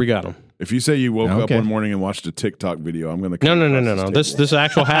remember where we got them. If you say you woke up one morning and watched a TikTok video, I'm going to. No. This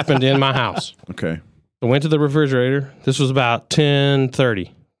actual happened in my house. Okay. I went to the refrigerator. This was about 10:30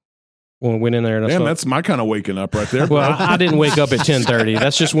 when we went in there. And Damn, that's my kind of waking up right there. Well, I didn't wake up at 10:30.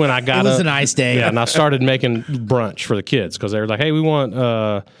 That's just when I got up. It was a nice day. Yeah, and I started making brunch for the kids because they were like, hey, we want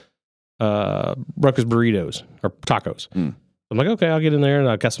breakfast burritos or tacos. I'm like, okay, I'll get in there. And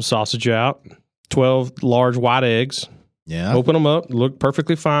I got some sausage out, 12 large white eggs. Yeah. Open them up. Look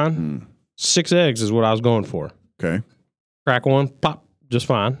perfectly fine. 6 eggs is what I was going for. Okay. Crack one, pop. Just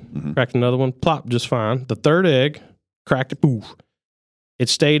fine. Cracked another one, plop, just fine. The third egg, cracked it, poof. It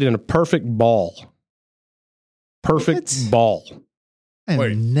stayed in a perfect ball. Perfect ball.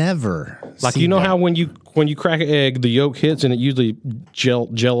 I've never. Like, you know how when you crack an egg, the yolk hits and it usually gel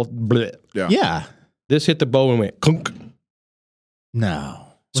bleh. Yeah. This hit the bowl and went clunk. No.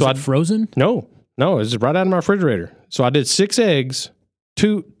 Was it frozen? No, it's right out of my refrigerator. So I did 6 eggs,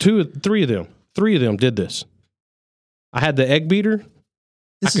 3 of them. 3 of them did this. I had the egg beater.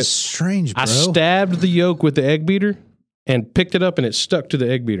 This is strange, bro. I stabbed the yolk with the egg beater and picked it up and it stuck to the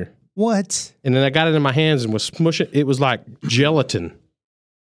egg beater. What? And then I got it in my hands and was smushing. It was like gelatin.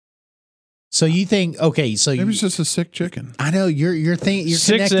 So you think, okay, so maybe it's just a sick chicken. I know you're 6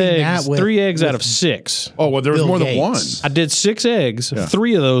 connecting eggs, that with 3 eggs out of 6. Oh, well, there was Bill more than Gates. one. I did 6 eggs.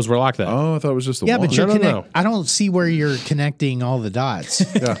 3 of those were like that. Oh, I thought it was just the one. but you're No. I don't see where you're connecting all the dots.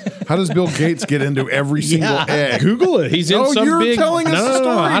 Yeah. How does Bill Gates get into every single egg? Google it. He's in some you're big. telling us the story.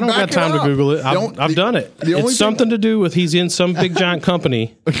 I don't Back got it time to up. Google it. I've done it. It's something to do with he's in some big giant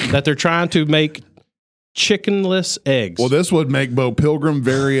company that they're trying to make chickenless eggs. Well, this would make Bo Pilgrim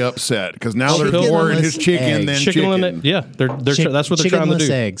very upset because now there's more in his chicken than chicken. Yeah, that's what they're trying to do. Chickenless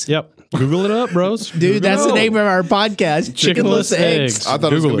eggs. Yep. Google it up, bros. Dude, that's the name of our podcast. Chickenless eggs. I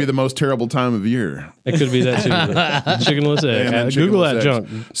thought it was going to Google be the most terrible time of year. It could be that too. Chickenless egg. And Google chickenless that eggs.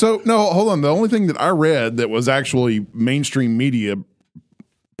 junk. So, no, hold on. The only thing that I read that was actually mainstream media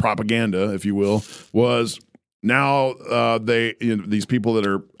propaganda, if you will, was now these people that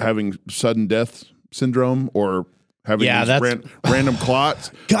are having sudden death syndrome or having these random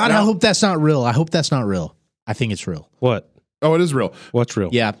clots. God, I hope that's not real. I think it's real. What? Oh, it is real. What's real?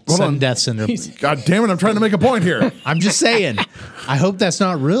 Yeah, sudden death syndrome. God damn it, I'm trying to make a point here. I'm just saying. I hope that's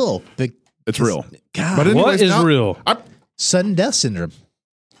not real. It's real. God, But anyways, what is real? sudden death syndrome.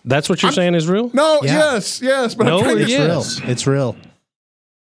 That's what you're saying is real? No, Yeah. yes, but No, I'm trying to yes. It's real.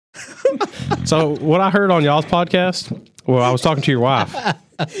 So what I heard on y'all's podcast, well, I was talking to your wife.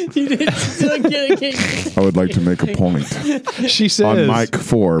 You didn't still get it. I would like to make a point. She says On mic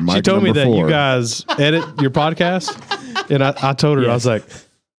 4, she told me that you guys edit your podcast, and I told her I was like,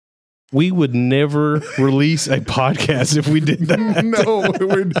 we would never release a podcast if we did that. No,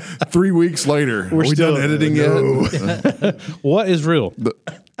 we're 3 weeks later. Are we still done editing yet? What is real?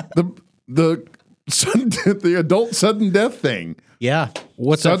 The adult sudden death thing. Yeah.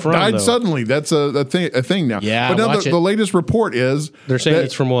 What's that from? Died though? suddenly. That's a thing now. Yeah, but now watch it. the latest report is They're saying that-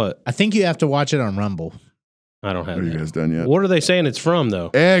 it's from what? I think you have to watch it on Rumble. I don't have Are you that. guys done yet? What are they saying it's from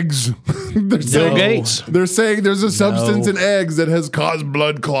though? Eggs. They're saying, Gates. They're saying there's a substance in eggs that has caused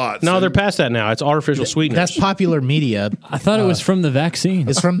blood clots. No, they're past that now. It's artificial sweeteners. That's popular media. I thought it was from the vaccine.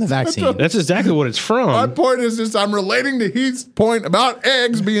 It's from the vaccine. That's exactly what it's My from. point is just I'm relating to Heath's point about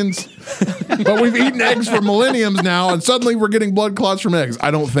eggs being, but we've eaten eggs for millenniums now, and suddenly we're getting blood clots from eggs.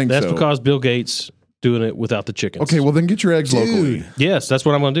 I don't think That's so. because Bill Gates doing it without the chickens. Okay, well then get your eggs locally. Yes, that's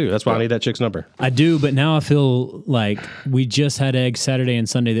what I'm going to do. That's why I need that chick's number. I do, but now I feel like we just had eggs Saturday and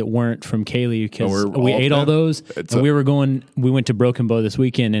Sunday that weren't from Kaylee because we're we all ate all done. those. It's And we went to Broken Bow this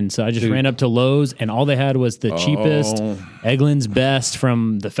weekend, and so I just ran up to Lowe's, and all they had was the cheapest Eggland's Best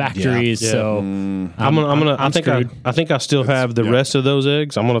from the factories. Yeah. So I think I still have the rest of those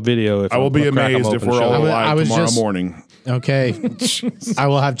eggs. I'm on a video. If I will be I'll crack 'em amazed if open we're and all show you. I alive was tomorrow just- morning. Okay. I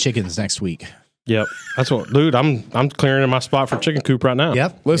will have chickens next week. Yep, that's what, dude. I'm clearing my spot for chicken coop right now.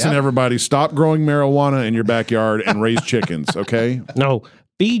 Yep. Listen, Yep. everybody, stop growing marijuana in your backyard and raise chickens, okay? No,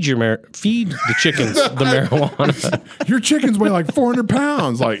 feed the chickens the marijuana. Your chickens weigh like 400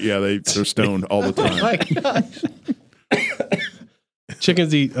 pounds. Like, yeah, they're stoned all the time. My gosh.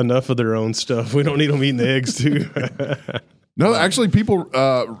 Chickens eat enough of their own stuff. We don't need them eating the eggs too. No, actually, people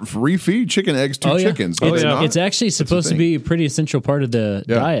refeed chicken eggs to chickens. do they not? It's actually supposed to be a pretty essential part of the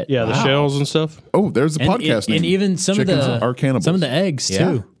diet. Yeah, the shells and stuff. Oh, there's the podcast name. And even some Chickens of are cannibals. the eggs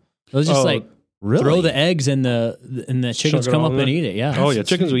too. They'll just throw the eggs and the chickens come up and eat it. Yeah. Oh yeah,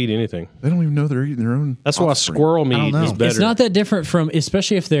 chickens will eat anything. They don't even know they're eating their own. That's why squirrel meat is better. It's not that different from,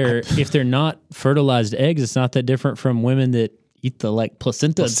 especially if they're not fertilized eggs. It's not that different from women that eat the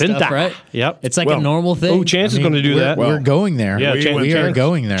placenta and stuff, right? Yep. It's like a normal thing. Oh, Chance is going to do that. We're going there. Yeah, we are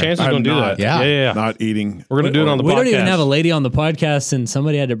going there. Chance is going to do that. Yeah. Not eating. We're going to do it on the podcast. We don't even have a lady on the podcast, and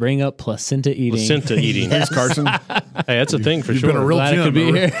somebody had to bring up placenta eating. Placenta eating. Thanks, Carson. Hey, that's a thing for You've sure. been a real Glad I gem. could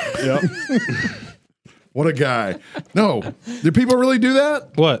be here. Yep. What a guy. No. Do people really do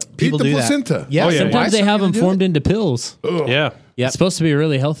that? What? People Eat the do placenta. that. Yeah. Sometimes they have them formed into pills. Yeah. It's supposed to be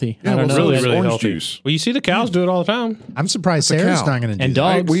really healthy. Yeah, I don't well, know. Really, really orange healthy. juice. Well, you see the cows do it all the time. I'm surprised It's a Sarah's cow. not going to do And that.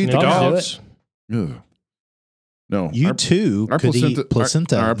 dogs. We eat the Dogs. Ugh. No. You too could eat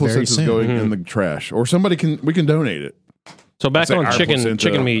placenta Our very placenta's soon. going in the trash. Or we can donate it. So back Say on our chicken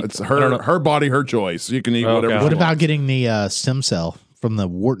placenta. meat. It's I don't know. her body, her choice. You can eat Okay. whatever. What you want. about getting the stem cell from the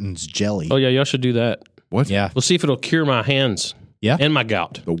Wharton's jelly? Oh yeah, y'all should do that. What? Yeah. We'll see if it'll cure my hands. Yeah. And my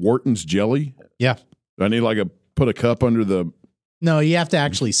gout. The Wharton's jelly? Yeah. Do I need put a cup under the No, you have to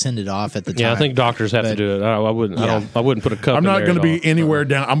actually send it off at the time. Yeah, I think doctors have to But- do it. I wouldn't. Yeah. I wouldn't put a cup. I'm not going to be anywhere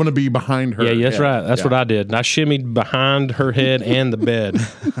down. I'm going to be behind her. Yeah, that's right. That's what I did. And I shimmied behind her head and the bed.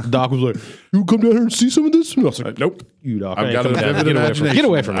 Doc was like, "You come down here and see some of this?" And I was like, Nope. "You doc, I've got a vivid Get away from imagination. Get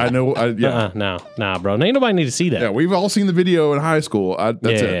away from me." I know. Yeah. Nah, bro. Ain't nobody need to see that. Yeah, we've all seen the video in high school.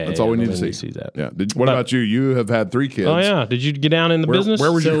 That's it. That's all we need to nobody see. needs to see that. Yeah. What about you? You have had 3 kids. Oh yeah. Did you get down in the business?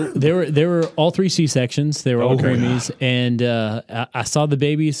 Where was So you? there were all 3 C-sections. They were all Okay. preemies, and I saw the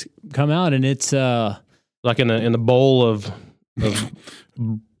babies come out, and it's like in the bowl of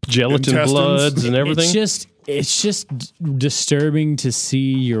gelatin Intestines. bloods and everything? it's just disturbing to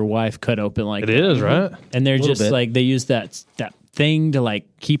see your wife cut open like It that. is, right? And they're just bit. like, they use that thing to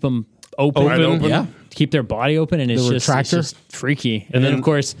keep them open, Open. Yeah. to keep their body open, and it's just retractor? freaky. And then of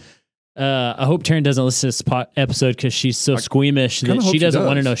course, I hope Taryn doesn't listen to this episode because she's so squeamish that hope she she doesn't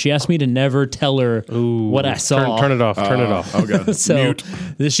want to does. know. She asked me to never tell her what I saw. Turn it off. Turn it off. Okay. So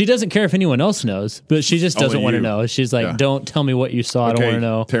she doesn't care if anyone else knows, but she just doesn't Only want to you. know. She's like, "Don't tell me what you saw. I don't want to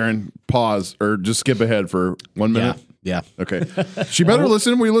know." Taryn, pause or just skip ahead for 1 minute. Yeah. Okay. She better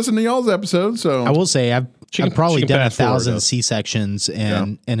listen. We listen to y'all's episode. So I will say I've probably she can done fast forward, 1,000 though. C-sections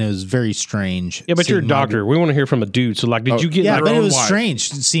and it was very strange. Yeah, but you're a seeing my- doctor. We want to hear from a dude. So, like, did you get? Yeah, your but it own was wife. strange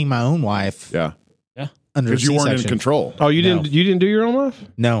seeing my own wife yeah, under a because you weren't in C-section. control. Oh, you didn't do your own wife?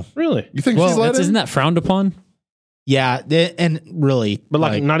 No. Really? You think Well, she's let Isn't that frowned upon? Yeah, and really. But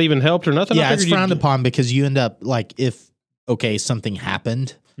like, not even helped or nothing. I yeah, it's figured frowned you'd- upon because you end up like if something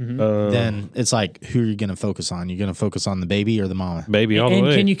happened, then it's like who are you going to focus on? You're going to focus on the baby or the mama? baby all the And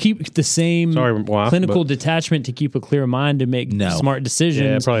way. can you keep the same Sorry, wife, clinical but- detachment to keep a clear mind to make No. smart decisions?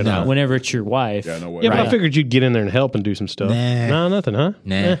 Yeah, probably not. Whenever it's your wife. Yeah, no way. Yeah, but I Right. figured you'd get in there and help and do some stuff. Nah. No, nothing, huh?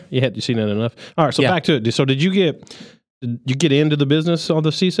 Nah. You had seen that enough. All right, so Yeah. back to it. So did you get into the business on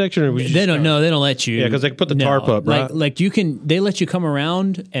the C-section, or was you They don't know. They don't let you. Yeah, 'cause they put the tarp up, right? Like they let you come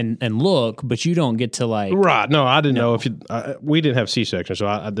around and look, but you don't get to like. Right. No, I didn't know if you. We didn't have C-section,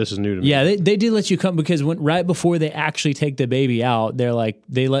 so this is new to me. Yeah, they did let you come because right before they actually take the baby out, they're like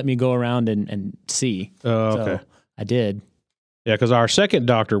they let me go around and see. Oh, So okay. I did. Yeah, because our second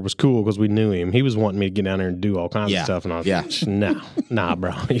doctor was cool because we knew him. He was wanting me to get down there and do all kinds Yeah. of stuff, and I was Yeah. like, nah,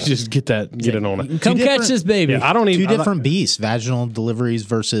 bro. You just get it on it. Come catch different- this baby. Yeah, I don't even. Two different beasts: vaginal deliveries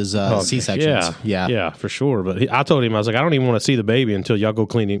versus C-sections. Yeah, for sure. But I told him, I was like, I don't even want to see the baby until y'all go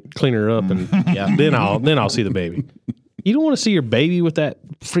clean her up, and then I'll see the baby. You don't want to see your baby with that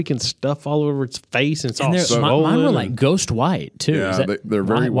freaking stuff all over its face and it's all And swollen. mine were and- like ghost white too. Yeah, Is that- they're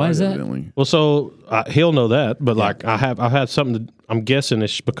very why white, is that? evidently. Well, so he'll know that, but like I've had something. I'm guessing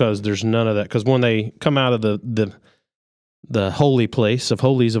it's because there's none of that. Because when they come out of the holy place of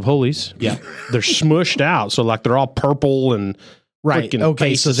holies, they're smushed out. So like they're all purple and Right. freaking Okay,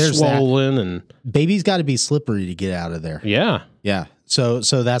 face so is there's that. swollen and Baby's got to be slippery to get out of there. yeah. Yeah. So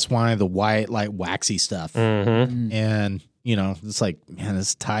that's why the white, like waxy stuff. Mm-hmm. And it's like, man,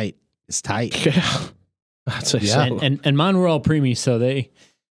 it's tight. It's tight. I'd say Yeah. so. And mine were all preemies, so they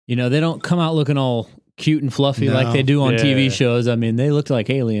don't come out looking all cute and fluffy No. like they do on Yeah. TV shows. I mean, they looked like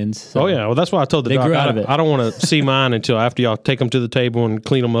aliens. So. Oh yeah, well that's why I told the They doc grew out of it. I don't want to see mine until after y'all take them to the table and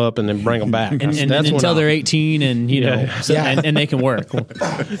clean them up and then bring them back. And That's when until they're 18 and, you know, so, Yeah. and they can work.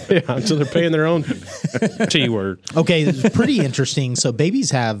 yeah, until they're paying their own T word. Okay, it's pretty interesting. So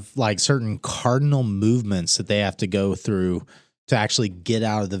babies have like certain cardinal movements that they have to go through to actually get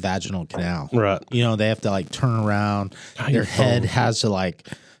out of the vaginal canal. Right. You know, they have to like turn around. Their head has to like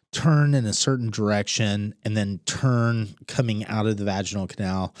turn in a certain direction and then turn coming out of the vaginal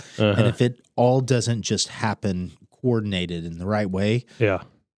canal. And if it all doesn't just happen coordinated in the right way, Yeah.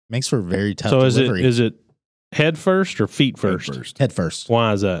 makes for a very tough So delivery. is it head first or feet first? Head first.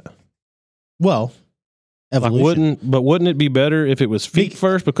 Why is that? Well, Like evolution. wouldn't it be better if it was feet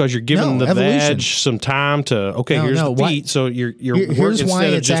first because you're giving No, the evolution. vag some time to here's the why- feet, so you're Here's why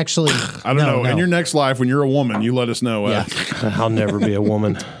it's actually. I don't know. In your next life, when you're a woman, you let us know. Yeah. I'll never be a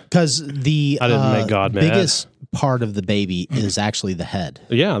woman. Because the I didn't make God mad. biggest part of the baby is actually the head.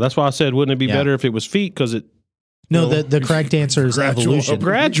 Yeah, that's why I said wouldn't it be Yeah. better if it was feet because it No, the correct answer is evolution.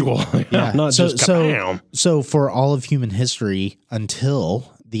 gradual, Yeah. not just kabam. So for all of human history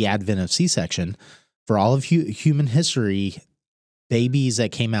until the advent of C-section, for all of human history, babies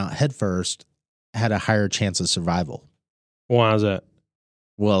that came out head first had a higher chance of survival. Why is that?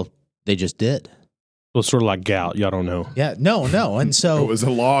 Well, they just did. Well, sort of like gout. Y'all don't know. Yeah, no. And It so was a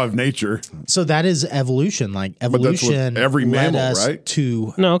law of nature. so that is evolution. Like that's with evolution every led mammal, us right?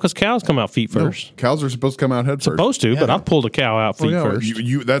 to No, because cows come out feet first. Cows are supposed to come out head first. Supposed to, but Yeah. I pulled a cow out feet Well, yeah, first.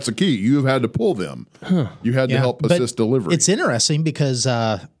 You that's a key. You had to pull them. You had to help but assist delivery. It's interesting because,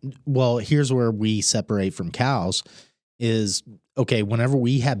 well, here's where we separate from cows is, okay, whenever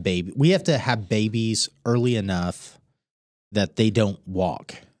we have we have to have babies early enough that they don't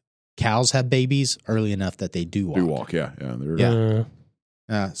walk. Cows have babies early enough that they do walk. Do walk, yeah. They're-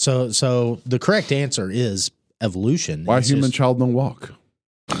 Yeah. So the correct answer is evolution. Why It's human just- child don't walk?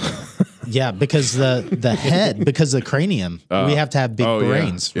 Yeah, because the head, because the cranium, we have to have big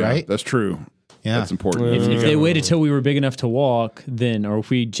brains, yeah, right? That's true. Yeah. That's important. If they waited till we were big enough to walk, then, or if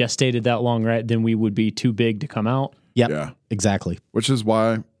we gestated that long, right, then we would be too big to come out. Yep. Yeah. Exactly. Which is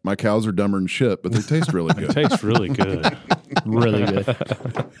why my cows are dumber than shit, but they taste really good. Tastes really good. Really good.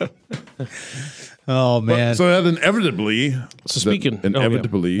 Oh man. So that inevitably, So speaking,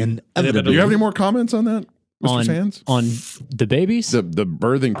 inevitably, And do you have any more comments on that, Mr. Sands? On the babies? The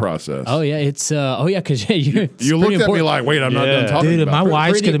birthing process. Oh yeah, it's because You looked at me like, wait, I'm not done talking dude, about my it.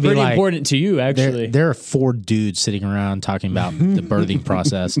 wife's going to be pretty like, important to you, actually. there are 4 dudes sitting around talking about the birthing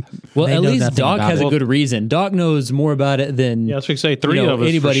process. Well, They at know least nothing Doc about has it. a good reason. Doc knows more about it than Yeah, I was going to say 3 of us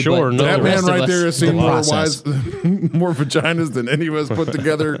anybody for sure. but know That the man rest of right us. there has seen The more process. more vaginas than any of us put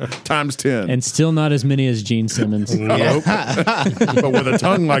together times 10. and still not as many as Gene Simmons. Nope. But with a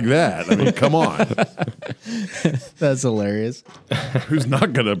tongue like that, I mean, come on. That's hilarious. Who's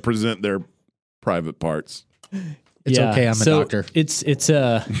not going to present their private parts? It's okay, I'm a doctor. It's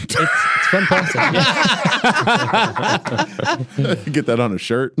fun process. Yeah. Get that on a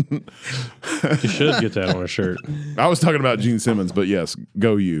shirt. You should get that on a shirt. I was talking about Gene Simmons, but yes,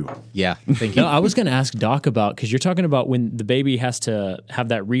 go you. Yeah, thank you. No, I was going to ask Doc about, because you're talking about when the baby has to have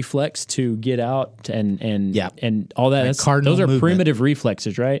that reflex to get out and Yeah. and all that. Like That's- cardinal those are movement. primitive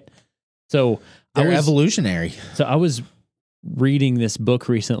reflexes, right? So They're evolutionary. So I was reading this book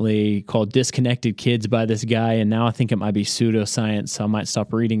recently called Disconnected Kids by this guy, and now I think it might be pseudoscience, so I might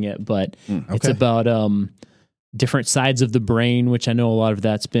stop reading it. But it's okay. about different sides of the brain, which I know a lot of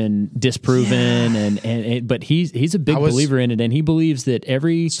that's been disproven, but he's a big believer in it, and he believes that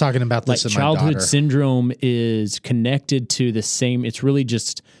every He's talking about this in my childhood daughter. syndrome is connected to the same. It's really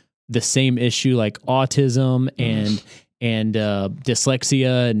just the same issue, like autism and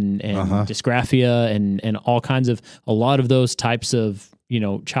dyslexia and dysgraphia and all kinds of, a lot of those types of,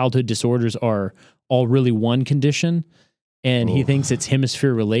 childhood disorders are all really one condition. And he thinks it's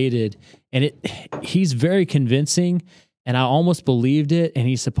hemisphere related, and he's very convincing, and I almost believed it. And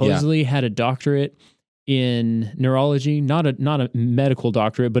he supposedly had a doctorate in neurology, not a medical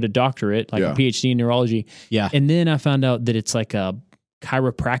doctorate, but a doctorate, like a PhD in neurology. Yeah. And then I found out that it's like a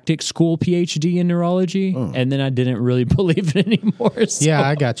chiropractic school PhD in neurology, and then I didn't really believe it anymore. So, Yeah,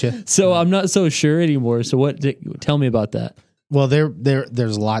 I got you. So I'm not so sure anymore. So tell me about that. Well,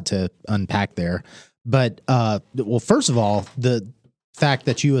 there's a lot to unpack there, but well, first of all, the fact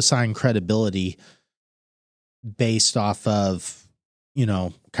that you assign credibility based off of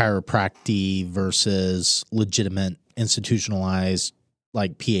chiropractic versus legitimate institutionalized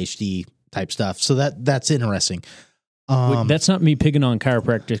like PhD type stuff, so that's interesting. That's not me picking on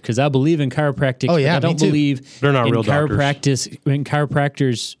chiropractors, because I believe in chiropractic. Oh, yeah, I don't me too. believe They're not in real doctors. chiropractors. When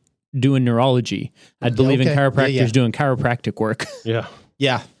chiropractors doing neurology. I'd believe in okay. chiropractors doing chiropractic work. Yeah.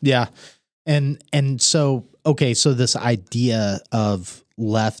 Yeah. And so, okay, so this idea of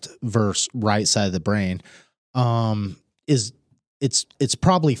left versus right side of the brain, it's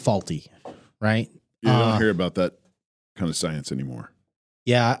probably faulty, right? You don't hear about that kind of science anymore.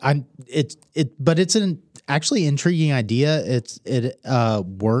 Yeah, but it's an actually intriguing idea. It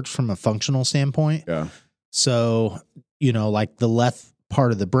works from a functional standpoint. Yeah. So, like the left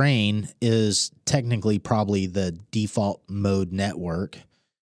part of the brain is technically probably the default mode network,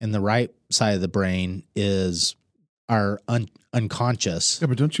 and the right side of the brain is our unconscious. Yeah,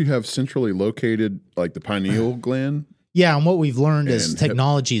 but don't you have centrally located, like the pineal gland? Yeah, and what we've learned as And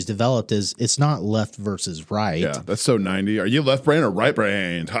technology is developed is it's not left versus right. Yeah, that's so 90. Are you left brain or right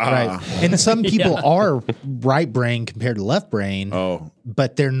brain? Right. And some people are right brain compared to left brain,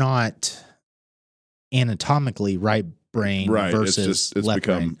 but they're not anatomically right brain versus it's left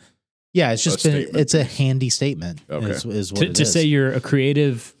become brain. Yeah, it's just it's a handy statement. Okay. Is what it To is. say you're a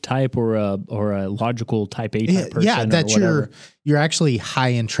creative type or a logical type A type person. Yeah, that or whatever. you're actually high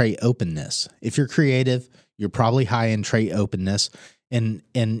in trait openness. If you're creative, you're probably high in trait openness, and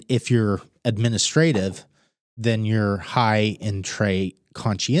if you're administrative, then you're high in trait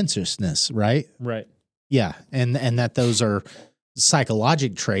conscientiousness, right? Right. Yeah, and that those are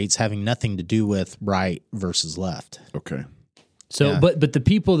psychologic traits having nothing to do with right versus left. Okay. So, Yeah. but the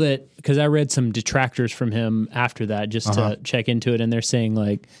people that, because I read some detractors from him after that, just to check into it, and they're saying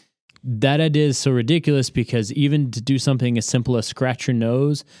like that idea is so ridiculous because even to do something as simple as scratch your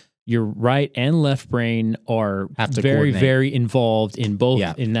nose, your right and left brain are very, coordinate. very involved in both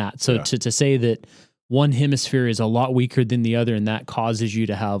in that. So to say that one hemisphere is a lot weaker than the other and that causes you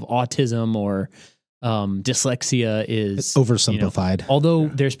to have autism or dyslexia is Oversimplified. Although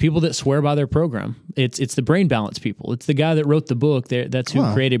there's people that swear by their program. It's the brain balance people. It's the guy that wrote the book. That's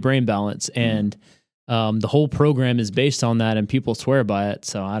who created Brain Balance. And the whole program is based on that and people swear by it.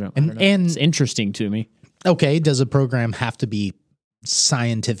 So I don't know. And it's interesting to me. Okay, does a program have to be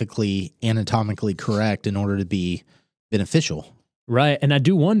scientifically, anatomically correct in order to be beneficial? Right. And I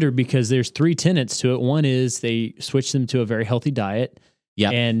do wonder because there's 3 tenets to it. One is they switch them to a very healthy diet. Yeah.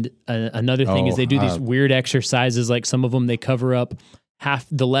 And another thing is they do these weird exercises. Like some of them, they cover up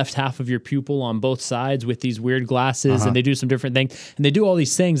the left half of your pupil on both sides with these weird glasses and they do some different things and they do all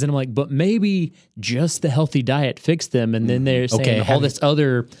these things. And I'm like, but maybe just the healthy diet fixed them. And then they're saying all this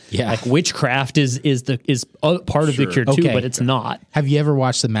other like witchcraft is part of the cure too, but it's not. Have you ever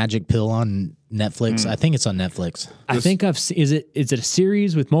watched The Magic Pill on Netflix? I think it's on Netflix. I think I've seen, is it a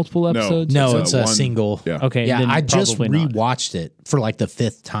series with multiple episodes? No, it's a single. Yeah. Okay. Yeah, then I just probably not. rewatched it for like the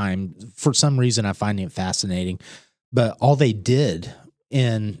 5th time. For some reason, I find it fascinating. But all they did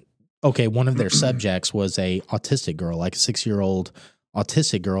one of their subjects was a autistic girl, like a 6-year-old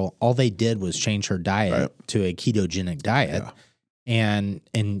autistic girl. All they did was change her diet to a ketogenic diet. Yeah.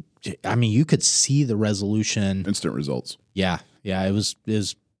 And I mean, you could see the resolution. Instant results. Yeah. Yeah. It was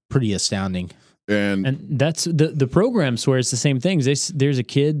pretty astounding. And that's the program where it's the same things. There's a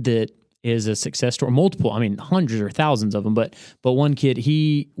kid that is a success story, multiple, I mean, hundreds or thousands of them, but one kid,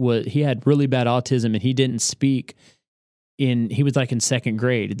 he had really bad autism and he didn't speak. He was like in 2nd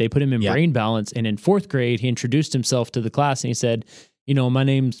grade. They put him in Brain Balance, and in 4th grade, he introduced himself to the class and he said, my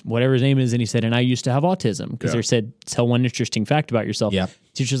name's whatever his name is, and he said, and I used to have autism because they said, tell one interesting fact about yourself. Yeah.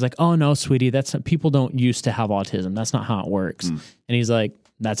 Teacher's like, oh no, sweetie, that's not, people don't used to have autism. That's not how it works. And he's like,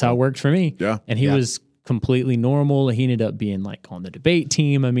 that's how it worked for me. Yeah. And he was completely normal. He ended up being like on the debate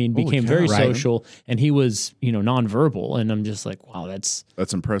team. I mean, became very social, and he was nonverbal. And I'm just like, wow,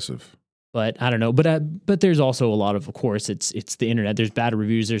 that's impressive. But I don't know. But there's also a lot of course, it's the internet. There's bad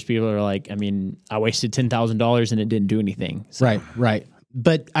reviews. There's people that are like, I mean, I wasted $10,000 and it didn't do anything. So. Right.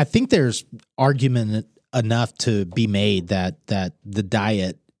 But I think there's argument enough to be made that the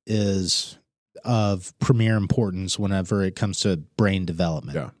diet is of premier importance whenever it comes to brain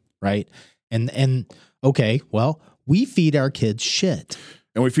development. Yeah. Right. And okay, well, we feed our kids shit.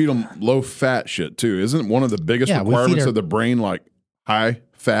 And we feed them low fat shit too. Isn't one of the biggest requirements of the brain like high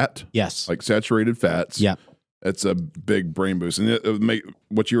fat? Yes. Like saturated fats. Yeah. It's a big brain boost. And it would make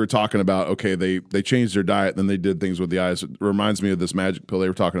what you were talking about, okay, they changed their diet, then they did things with the eyes. It reminds me of this magic pill they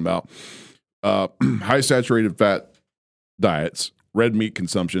were talking about. High saturated fat diets, red meat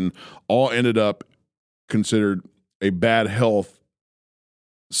consumption, all ended up considered a bad health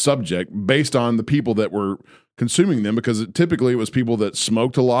subject based on the people that were consuming them because typically it was people that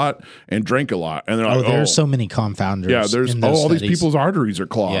smoked a lot and drank a lot. And they're like, there's so many confounders. Yeah, there's in those all these studies. people's arteries are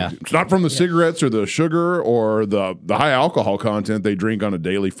clogged. Yeah. It's not from the cigarettes or the sugar or the high alcohol content they drink on a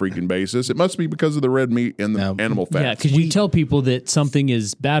daily freaking basis. It must be because of the red meat and the animal fat. Yeah, because you tell people that something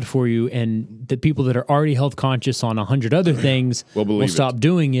is bad for you, and the people that are already health conscious on 100 other things will stop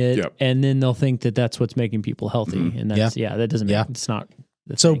doing it, and then they'll think that that's what's making people healthy. And that's that doesn't make it's not.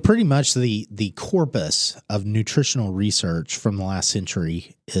 So pretty much the corpus of nutritional research from the last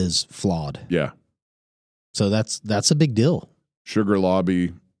century is flawed. Yeah. So that's a big deal. Sugar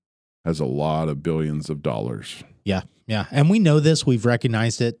lobby has a lot of billions of dollars. Yeah. Yeah. And we know this. We've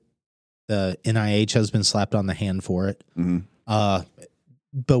recognized it. The NIH has been slapped on the hand for it.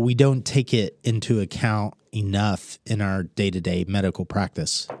 But we don't take it into account enough in our day-to-day medical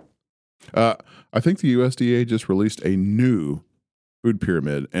practice. I think the USDA just released a new food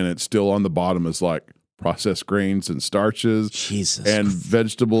pyramid, and it's still on the bottom as like processed grains and starches and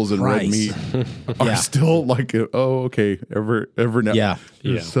vegetables and red meat are still like, okay, ever now. Yeah.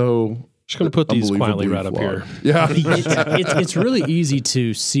 So just going to put these quietly right up here. Yeah. It's really easy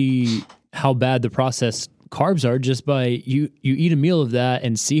to see how bad the processed carbs are just by you eat a meal of that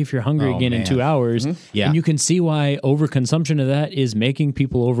and see if you're hungry again in 2 hours. Yeah. And you can see why overconsumption of that is making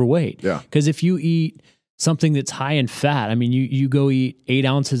people overweight. Yeah. Because if you eat something that's high in fat, I mean, you go eat 8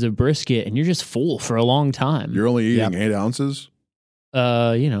 ounces of brisket and you're just full for a long time. You're only eating 8 ounces?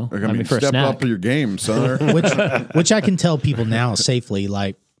 I mean, for a step snack. up your game, son. which I can tell people now safely,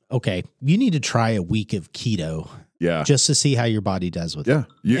 like, okay, you need to try a week of keto. Yeah. Just to see how your body does with it.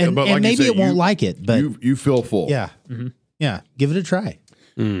 Yeah. And, But and like maybe you say, it won't like it, but you feel full. yeah. Yeah. Give it a try.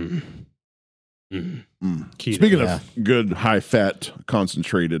 Speaking of good high fat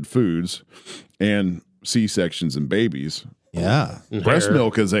concentrated foods and C-sections and babies. Yeah. Breast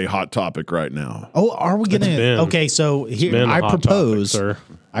milk is a hot topic right now. Oh, are we going to? Okay, so here I propose.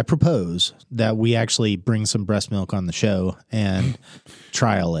 I propose that we actually bring some breast milk on the show and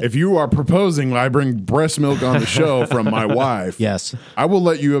trial it. If you are proposing I bring breast milk on the show from my wife, yes, I will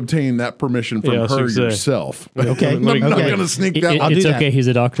let you obtain that permission from her yourself. Okay, I'm not going to sneak that. It's okay. He's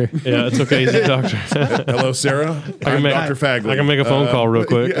a doctor. Yeah, it's okay. He's a doctor. Hello, Sarah. I'm Dr. Fagley. I can make a phone call real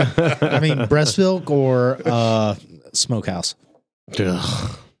quick. I mean, breast milk or smokehouse.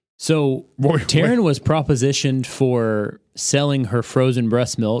 So Taryn was propositioned for selling her frozen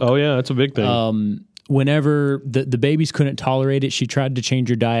breast milk. Oh yeah, that's a big thing. Whenever the babies couldn't tolerate it, she tried to change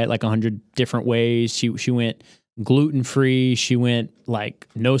her diet like 100 different ways. She went gluten-free. She went like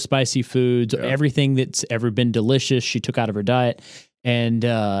no spicy foods. Everything that's ever been delicious, she took out of her diet. And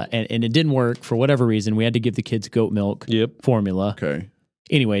it didn't work for whatever reason. We had to give the kids goat milk formula. Okay.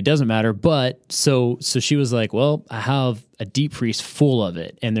 Anyway, it doesn't matter. But so she was like, well, I have a deep freeze full of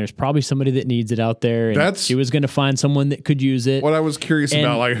it, and there's probably somebody that needs it out there. And she was going to find someone that could use it. What I was curious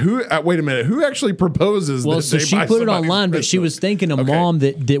about, like, who? Wait a minute, who actually proposes? Well, so she put it online, but she was thinking a mom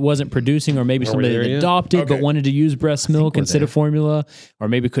that wasn't producing, or maybe somebody that adopted but wanted to use breast milk instead of formula, or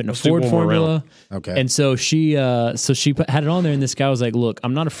maybe couldn't afford formula. Okay, and so she had it on there, and this guy was like, "Look,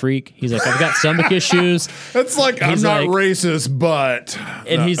 I'm not a freak." He's like, "I've got stomach issues." That's like I'm not racist, but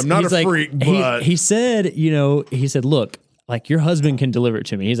I'm not a freak. But he said, look. Like, your husband can deliver it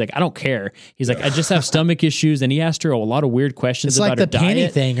to me. He's like, I don't care. He's like, I just have stomach issues. And he asked her a lot of weird questions about her diet. It's like the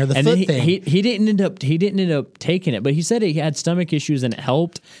panty thing or the foot thing. He didn't end up taking it, but he said he had stomach issues and it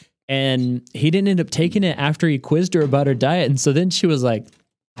helped. And he didn't end up taking it after he quizzed her about her diet. And so then she was like,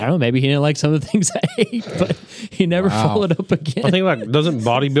 I don't know, maybe he didn't like some of the things I ate, but he never followed up again. I think, like, doesn't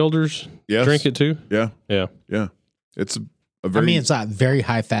bodybuilders drink it too? Yeah. Yeah. It's it's a very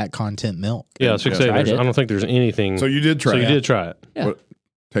high fat content milk. Yeah, so I don't think there's anything. So you did try it. You did try it. Yeah. What,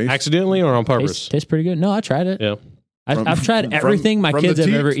 taste? Accidentally or on purpose? Tastes pretty good. No, I tried it. Yeah. I've tried everything my kids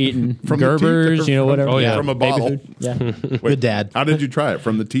have ever eaten. From Gerbers, whatever. From a bottle. Yeah. Good dad. How did you try it?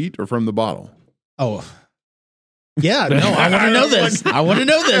 From the teat or from the bottle? Oh. Yeah, no, I want to know this. I want to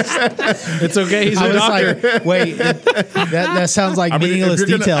know this. It's okay. He's a doctor. Like, wait, that sounds like meaningless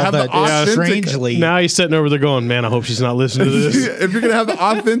detail, but strangely. Now he's sitting over there going, man, I hope she's not listening to this. If you're going to have the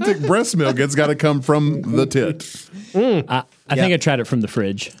authentic breast milk, it's got to come from the tit. I think I tried it from the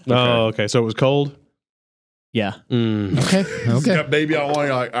fridge. Oh, okay. So it was cold? Yeah. Okay. Got baby on one.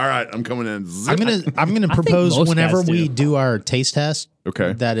 You're like, all right, I'm coming in. I'm gonna propose whenever we do our taste test.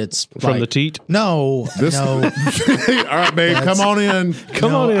 Okay. That it's from the teat. No. All right, babe, come on in.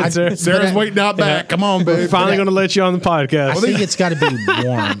 Come on in, Sarah. Sarah's waiting out back. Come on, babe. We're finally going to let you on the podcast. I think it's got to be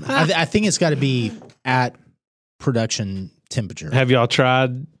warm. I think it's got to be at production temperature. Have y'all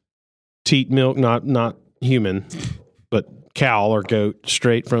tried teat milk? Not human, but cow or goat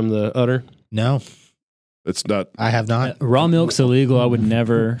straight from the udder? No. It's not. I have not. Raw milk's illegal. I would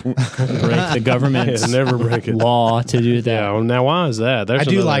never break the government's never break it. law to do that. Yeah, well, now why is that? There's I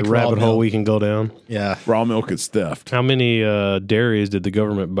do another like raw rabbit hole milk. we can go down. Yeah. Raw milk is theft. How many dairies did the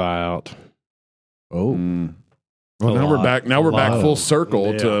government buy out? Oh. Well, now we're back. Now we're back lot. full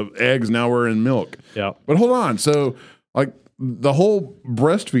circle to eggs. Now we're in milk. Yeah. But hold on. So, like, the whole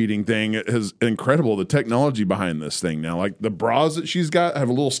breastfeeding thing is incredible. The technology behind this thing now, like the bras that she's got have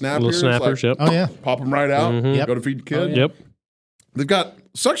a little snap Little here. It's snappers, like, yep. Oh, yeah. Pop them right out. Mhm. Go to feed the kid. Yep. They've got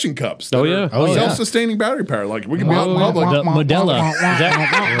suction cups. that Oh, are yeah. Oh, yeah. self-sustaining battery power. Like we can be out in public. The Modella.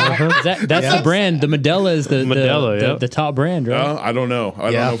 That's the brand. The Modella is the Modella, the, yeah. the top brand, right? I don't know. I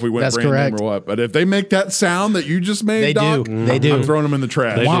don't Yeah, know if we went that's brand correct. name or what. But if they make that sound that you just made, They Doc, do. They do. I'm throwing them in the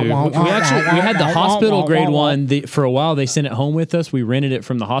trash. They do. We had the hospital grade one. For a while, they sent it home with us. We rented it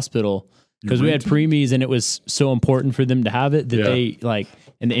from the hospital because we had preemies, and it was so important for them to have it that they like.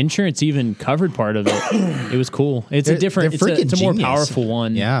 And the insurance even covered part of it. It was cool. It's a different. they're It's a more freaking powerful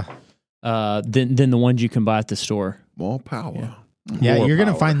one. Yeah. Than the ones you can buy at the store. More power. Yeah. More You're going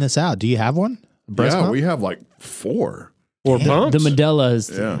to power. find this out. Do you have one? Breast Yeah, pump? we have like 4. Or pumps? The Modella is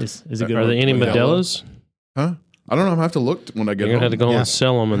a good Are one. there any Modella. Modellas? Huh? I don't know. I'm gonna have to look when I get You're going to home. have to go home Yeah. and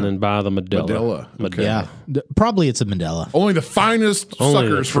sell them and then buy the Modella. Modella. Okay. Yeah. Probably it's a Mandela. Only the finest Only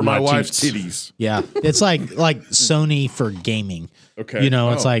suckers for for my my wife's teats. titties. Yeah. It's like Sony for gaming. Okay. You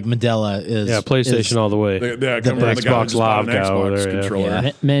know, it's Oh. like Mandela is. Yeah, PlayStation is- all the way. They come around the guy who Xbox just bought an Live guy over Xbox there, yeah. controller.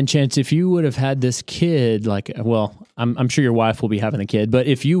 Yeah. Man, Chance, if you would have had this kid, like, well, I'm sure your wife will be having the kid, but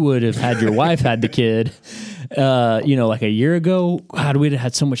if you would have had your wife had the kid, like a year ago, God, we'd have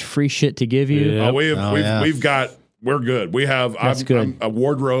had so much free shit to give you. Yeah. We've got. We're good. We have. That's good. I'm a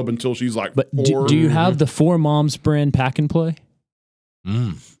wardrobe until she's like But 4. do you have the 4 Moms brand pack and play?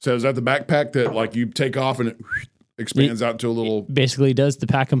 So is that the backpack that like you take off and it expands out to a little? Basically does the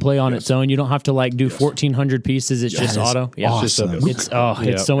pack and play on its own. You don't have to like do 1,400 pieces. It's just That is auto. Yeah. awesome.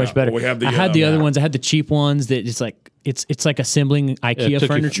 It's so much better. Well, we have the, I had the other ones. I had the cheap ones that it's like it's like assembling IKEA It took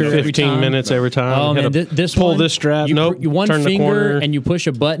furniture you every 15 time. minutes every time. Oh You had man, to this pull one, this strap. You, Nope. you one turn the finger corner. and you push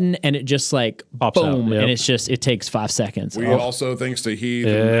a button and it just like Pops out, boom, yep. and it takes 5 seconds. We Oh, also, thanks to Heath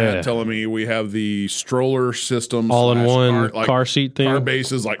and Yeah. Matt telling me, we have the stroller system, All-in-one /car, car seat thing. Car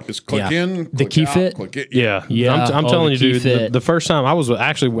bases, like just click Yeah. in, The click key out, fit? click it. Yeah, Yeah. I'm Oh, telling you, the key dude. fit. The first time I was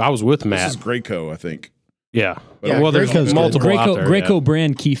with This Matt. is Graco, I think. Yeah. Yeah, Well, there's Graco's good. multiple out there. Graco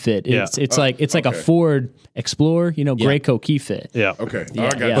brand key fit. It's like a okay. Ford Explorer, Graco key fit. Yeah. Okay. Yeah, I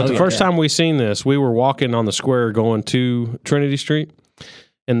got yeah. you. But the Yeah. first time we seen this, we were walking on the square going to Trinity Street,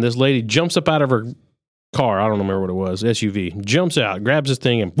 and this lady jumps up out of her car. I don't remember what it was, SUV. Jumps out, grabs this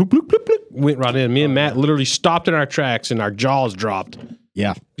thing, and bloop, bloop, bloop, bloop, went right in. Me and Matt literally stopped in our tracks, and our jaws dropped.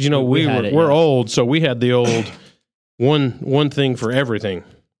 Yeah. We had it, we're yeah. old, so we had the old one thing for everything.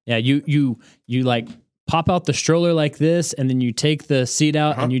 Yeah, you like pop out the stroller like this, and then you take the seat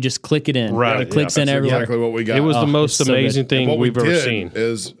out and you just click it in. Right, And it clicks That's in everywhere. exactly what we got. It was the most it's so good. amazing And thing what we we've ever did seen.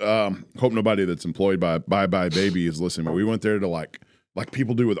 is hope nobody that's employed by Bye Bye Baby is listening, but we went there to like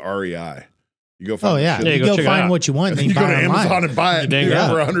people do with REI. You go find Oh, yeah. shit. Yeah, You go go check it find out. what you want and then You you go buy to it online. Amazon and buy it Dang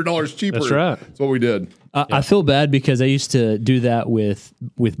for right. $100 cheaper. That's right. That's what we did. I feel bad because I used to do that with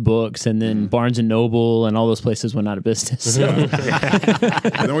books, and then Barnes and Noble and all those places went out of business. So. And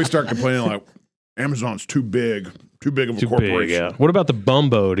then we start complaining like Amazon's too big of a Too corporation. big, yeah. What about the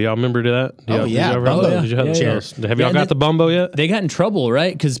Bumbo? Do y'all remember that? Oh, yeah, Did you ever Bumbo. have, did you have, Yeah, those? yeah. Have y'all Yeah, got the Bumbo yet? They got in trouble,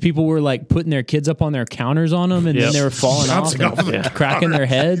 right? Because people were like putting their kids up on their counters on them, and Yep. then they were falling off Bouncing and off the cracking their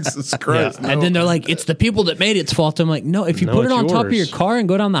heads. Jesus Christ. Yeah. no. And then they're like, "It's the people that made it's fault." I'm like, "No, if you No, put it it's on top of your yours. car and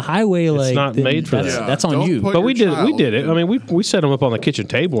go down the highway, like not then made for that's, that. That's on Don't you." put- But your we did child it. I mean, we set them up on the kitchen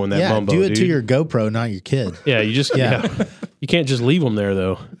table in that Yeah. Bumbo. Do it dude. to your GoPro, not your kid. Yeah, you just Yeah. you can't just leave them there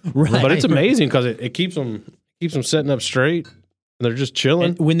though. Right. But it's amazing because it keeps them setting up straight. And they're just chilling.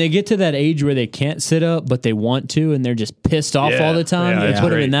 And when they get to that age where they can't sit up, but they want to, and they're just pissed off Yeah. all the time, Yeah, you it's put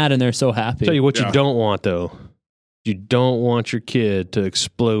them great. in that, and they're so happy. Tell you what Yeah. you don't want though. You don't want your kid to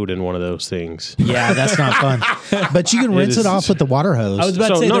explode in one of those things. Yeah, that's not fun. But you can rinse it is- off with the water hose. I was about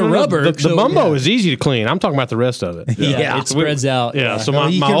to say they're rubber. The so- Bumbo is easy to clean. I'm talking about the rest of it. yeah, it spreads out. Yeah. So Well, my,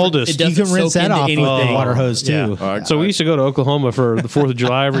 you my can- oldest. it does- you can doesn't rinse soak that into off with anything. the water hose too. Yeah. All right. So we used to go to Oklahoma for the 4th of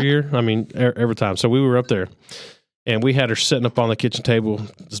July every year. I mean, every time. So we were up there. And we had her sitting up on the kitchen table.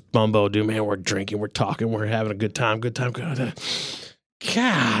 This Bumbo, dude, man, we're drinking, we're talking, we're having a good time. God,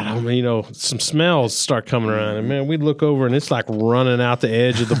 I mean, some smells start coming around. And, man, we'd look over, and it's like running out the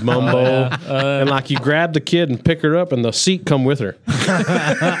edge of the Bumbo. And, like, you grab the kid and pick her up, and the seat come with her. You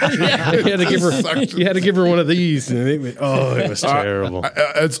had to give her one of these. And it was terrible.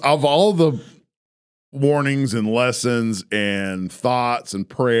 It's of all the warnings and lessons and thoughts and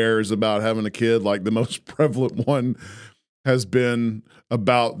prayers about having a kid. Like the most prevalent one has been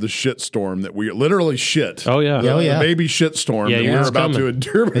about the shit storm that we literally shit. Oh yeah. The baby shit storm that we're about to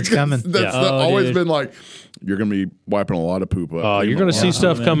endure. It's coming. That's always been like, you're going to be wiping a lot of poop up. You're going to see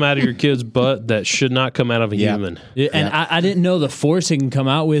stuff come out of your kid's butt that should not come out of a human. And I didn't know the force it can come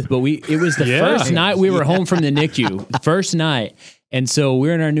out with, but it was the first night we were home from the NICU, first night. And so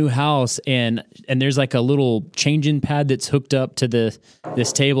we're in our new house, and there's like a little changing pad that's hooked up to this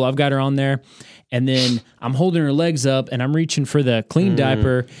table. I've got her on there. And then I'm holding her legs up and I'm reaching for the clean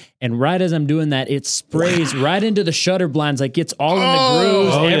diaper. And right as I'm doing that, it sprays right into the shutter blinds. Like it's all in the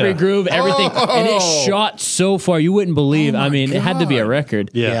grooves, every groove, everything. And it shot so far. You wouldn't believe. I mean, it had to be a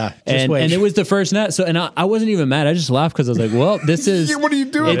record. Yeah. And it was the first night. So, and I wasn't even mad. I just laughed because I was like, well, this is. What are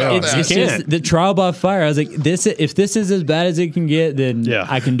you doing about that? It's just the trial by fire. I was like, if this is as bad as it can get, then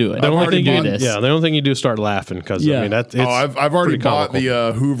I can do it. The only thing you do is start laughing because I mean, that's I've already bought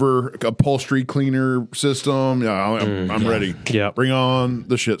the Hoover upholstery cleaner system. Yeah, I'm ready. Yeah. Bring on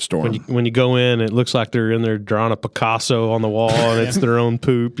the shit storm. When you go in, it looks like they're in there drawing a Picasso on the wall, and it's their own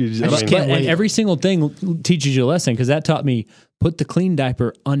poop. And every single thing teaches you a lesson because that taught me put the clean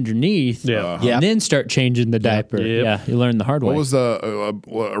diaper underneath, and then start changing the diaper. Yeah, you learn the hard way. What was the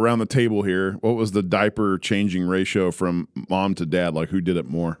around the table here? What was the diaper changing ratio from mom to dad? Like who did it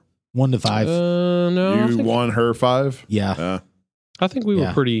more? 1 to 5. No, you won her 5. Yeah. I think we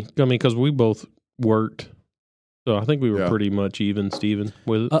were pretty. I mean, because we both worked, so I think we were pretty much even, Steven,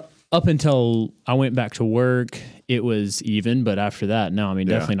 with it. Up until I went back to work, it was even. But after that, no, I mean,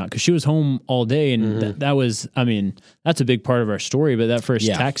 definitely not. Because she was home all day. And that was, I mean, that's a big part of our story. But that first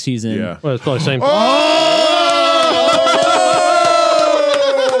tax season. Yeah. Well, it's probably the same.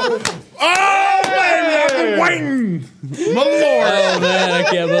 Malort. Oh, man, I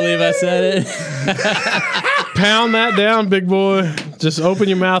can't believe I said it. Pound that down, big boy. Just open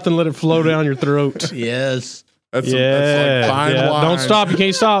your mouth and let it flow down your throat. Yes. That's like fine wine. Don't stop. You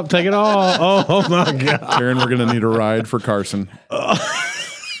can't stop. Take it all. Oh my God. Aaron, we're going to need a ride for Carson. Oh,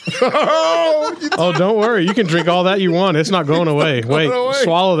 don't worry. You can drink all that you want. It's not going away. Wait,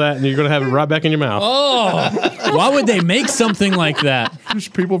 swallow that and you're going to have it right back in your mouth. Oh, why would they make something like that? There's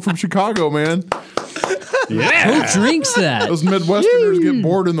people from Chicago, man. Yeah. Who drinks that? Those Midwesterners get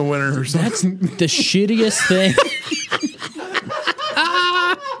bored in the winter or something. That's the shittiest thing.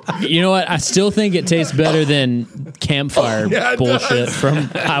 You know what? I still think it tastes better than campfire bullshit from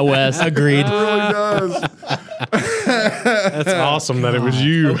High West. Agreed. It really does. That's awesome that it was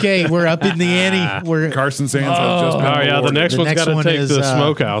you. Okay, we're up in the ante. We're Carson Sands has just been the next one's got to take is, the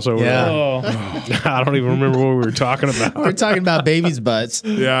smokehouse over there. I don't even remember what we were talking about. We're talking about babies' butts.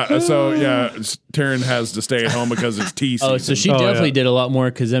 Yeah, so Taryn has to stay at home because it's tea season. Oh, so she definitely did a lot more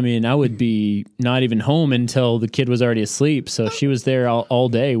because, I mean, I would be not even home until the kid was already asleep. So she was there all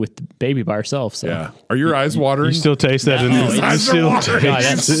day with the baby by herself. So. Yeah. Are your eyes watering? You still taste that in his eyes? God,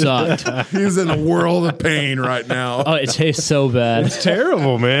 that sucked. He's in a world of pain right now. Oh, it tastes so bad. It's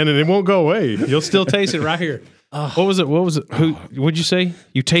terrible, man, and it won't go away. You'll still taste it right here. What was it? What'd you say?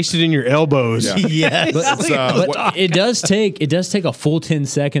 You tasted in your elbows. Yeah. Yes. But it does take a full 10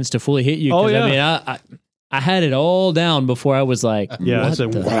 seconds to fully hit you. I mean, I had it all down before I was like, what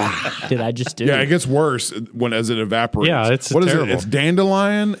did I just do? Yeah, it gets worse as it evaporates. Yeah, it's terrible. Is it? It's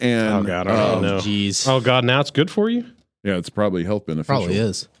dandelion and oh God, I don't know. Jeez. Oh God, now it's good for you. Yeah, it's probably health beneficial. Probably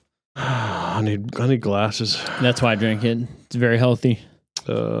is. I need glasses. That's why I drink it. It's very healthy.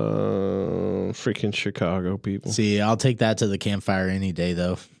 Freaking Chicago people. See, I'll take that to the campfire any day,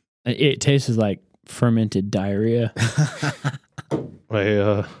 though. It tastes like fermented diarrhea.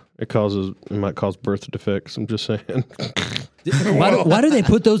 It might cause birth defects. I'm just saying. Why do they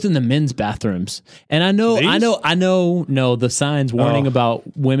put those in the men's bathrooms? And I know, the signs warning about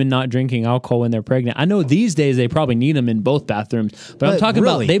women not drinking alcohol when they're pregnant. I know these days they probably need them in both bathrooms, but I'm talking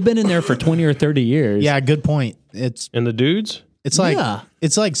about they've been in there for 20 or 30 years. Yeah, good point. And the dudes? It's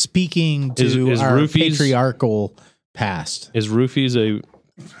like speaking to our patriarchal past. Is roofies a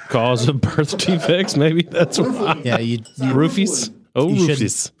cause of birth defects? Maybe that's why. Yeah, roofies. Oh,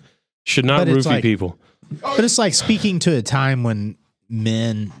 roofies should not roofie people. But it's like speaking to a time when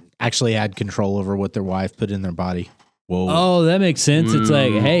men actually had control over what their wife put in their body. Whoa. Oh, that makes sense. It's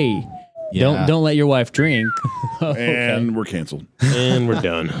like, hey, don't let your wife drink. And we're canceled. And we're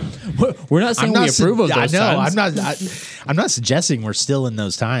done. We're not saying we approve of those times. I'm not suggesting we're still in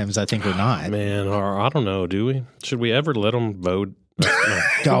those times. I think we're not. Man, or I don't know. Do we? Should we ever let them vote?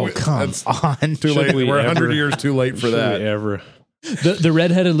 Oh, come on. Too late. We're 100 years too late for that. Ever. The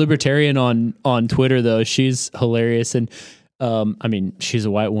redheaded libertarian on Twitter, though, she's hilarious. And I mean, she's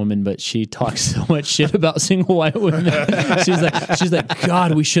a white woman, but she talks so much shit about single white women. she's like,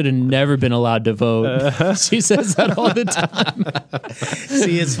 God, we should have never been allowed to vote. She says that all the time.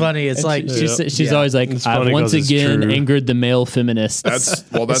 See, it's funny. It's like she's always like, I've once again angered the male feminists. That's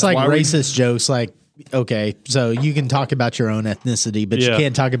it's like racist jokes. Like, okay, so you can talk about your own ethnicity, but you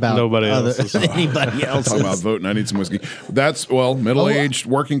can't talk about anybody else. Talking about voting, I need some whiskey. That's middle-aged,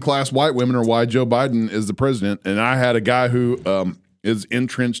 working-class white women are why Joe Biden is the president. And I had a guy who is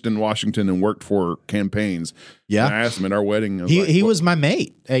entrenched in Washington and worked for campaigns. Yeah, and I asked him at our wedding. He was my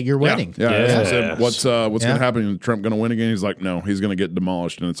mate at your wedding. Yeah. I said, what's going to happen? Is Trump going to win again? He's like, no, he's going to get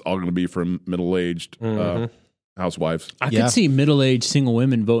demolished, and it's all going to be from middle-aged. Housewives. I could see middle-aged single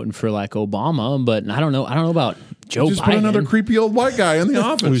women voting for like Obama, but I don't know about Joe Just Biden. put another creepy old white guy in the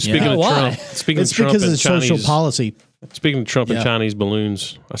office. Speaking of Trump, It's because of social policy. Speaking of Trump and Chinese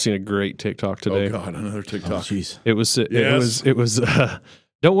balloons, I seen a great TikTok today. Oh God, another TikTok. Jeez. It was.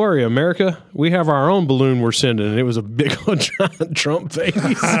 Don't worry, America. We have our own balloon we're sending, and it was a big old giant Trump face. Oh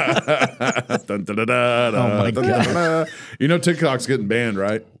my God. You know TikTok's getting banned,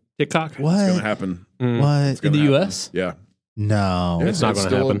 right? TikTok. What? It's going to happen. What? In the U.S.? Yeah. No. It's not going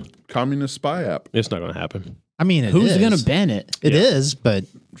to happen. A communist spy app. It's not going to happen. I mean, who's going to ban it? It is, but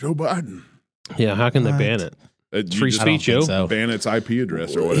Joe Biden. Yeah, how can they ban it? It's free speech, yo. so. Ban its IP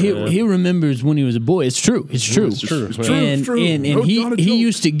address or whatever. He remembers when he was a boy. It's true. It's true. It's true. And he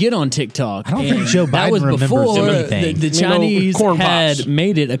used to get on TikTok. I don't think Joe Biden that was before anything. the Chinese corn had pops.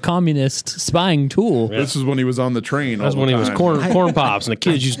 made it a communist spying tool. This is when he was on the train. That's when he was corn pops, and the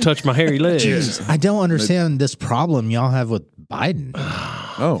kids used to touch my hairy legs. I don't understand this problem y'all have with Biden.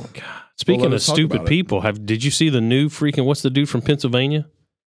 Oh, God. Speaking let of us talk stupid about it. people, did you see the new freaking? What's the dude from Pennsylvania?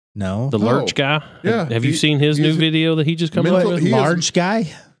 No. The Lurch guy? Yeah. Have you seen his new video that he just come out with? he is- Large guy?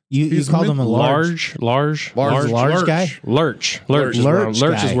 You called him a large Large guy? Lurch. Lurch is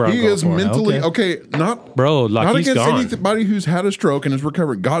guy. where I'm He going is for. mentally okay. Not Bro, like not he's against gone. anybody who's had a stroke and is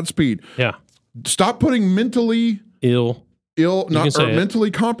recovered. Godspeed. Yeah. Stop putting mentally Ill. ill, can not say or it.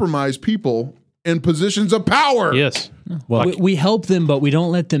 mentally compromised people in positions of power. Yes. Well, we help them, but we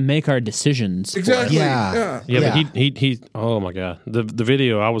don't let them make our decisions. Exactly. Yeah. Yeah. Yeah, but he oh my God. The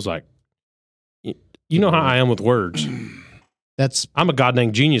video, I was like, you know how I am with words. I'm a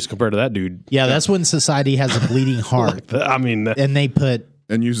goddamn genius compared to that dude. Yeah, that's when society has a bleeding heart. I mean, And they put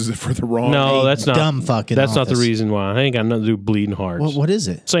And uses it for the wrong. no, a that's not dumb fucking That's not the office. reason why. I ain't got nothing to do with bleeding hearts. What is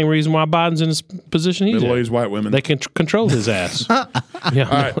it? Same reason why Biden's in his position he's in. Middle-aged white women. They can control his ass. Yeah, All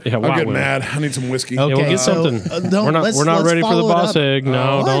right. yeah, I'm white getting women. mad. I need some whiskey. Okay. Yeah, we'll get so, something. don't- We're not let's ready for the follow it boss up. egg.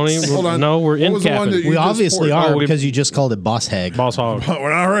 No, What? don't even. Hold on. No, we're What in was the one that capping. you We just obviously poured? are Oh, because you just called it boss hag. Boss hog.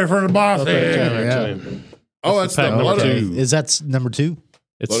 We're not ready for the boss. Yeah. Oh, that's the pack number Blood Oath. two. Is that number 2?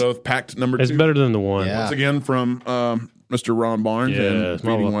 Blood Oath Pact number 2. It's better than the one. Yeah. Once again from Mr. Ron Barnes Yeah, and it's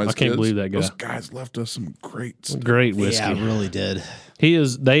my Feeding love. Wise I can't Kids. believe that guy. Those guys left us some great stuff. Great whiskey. Yeah, it really did. He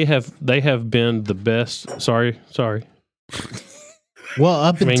is. They have been the best. Sorry. Well,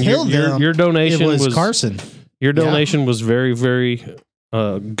 up I mean, until then, your donation it was was Carson. Your donation was very, very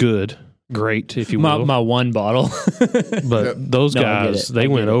good, great, if you will. My one bottle. But those No, I get guys, it. they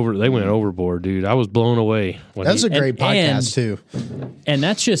went overboard, dude. I was blown away. When That's he- a great podcast too. And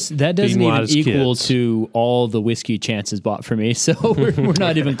that doesn't Feeding even Wise equal Kids. to all the whiskey Chance has bought for me. So we're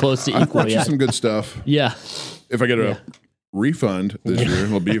not even close to I equal brought you yet. some good stuff. Yeah. If I get a refund this year,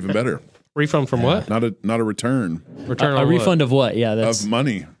 it'll be even better. refund from what? Not a return Return A on what? refund of what? Yeah, that's of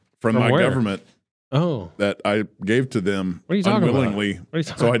money from From my where? government Oh, that I gave to them What are you talking about? unwillingly, What are you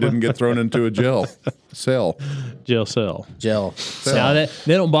talking so I didn't get thrown into a jail cell. jail cell. Gel. now they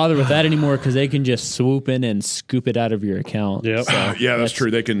don't bother with that anymore because they can just swoop in and scoop it out of your account. Yep. So Yeah, that's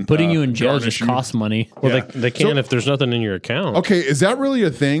true. They can putting you in jail garnish just you. costs money. Well, Yeah. they can So- if there's nothing in your account. Okay, is that really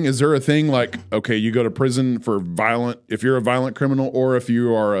a thing? Is there a thing like, okay, you go to prison for if you're a violent criminal, or if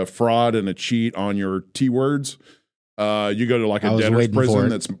you are a fraud and a cheat on your T words, you go to like I a was debtor's waiting for prison it.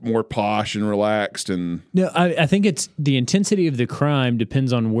 that's more posh and relaxed and No, I think it's the intensity of the crime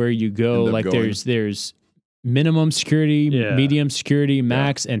depends on where you go. End up Like going. there's minimum security, Yeah. medium security,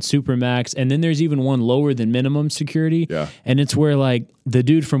 max, and super max, and then there's even one lower than minimum security. Yeah. And it's where like the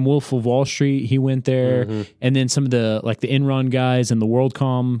dude from Wolf of Wall Street, he went there, and then some of the like the Enron guys and the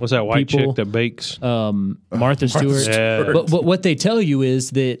WorldCom. What's that white people, chick that bakes? Martha Stewart. Yeah. But what they tell you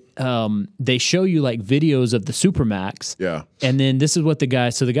is that they show you like videos of the Supermax. yeah. And then this is what the guy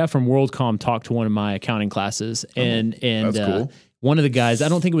from WorldCom talked to one of my accounting classes, and that's cool. one of the guys, I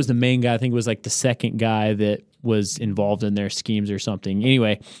don't think it was the main guy, I think it was like the second guy that was involved in their schemes or something.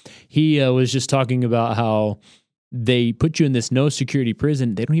 Anyway, he was just talking about how they put you in this no security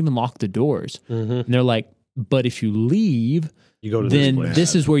prison. They don't even lock the doors. And they're like, but if you leave, You go to then this place.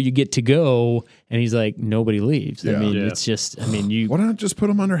 this is where you get to go. And he's like, nobody leaves. I Yeah. mean, Yeah. it's just, I mean, you. Why not just put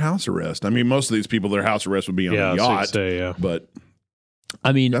them under house arrest? I mean, most of these people, their house arrest would be on Yeah, a yacht. yeah. But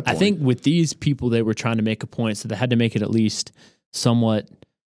I mean, that I point. think with these people, they were trying to make a point, so they had to make it at least somewhat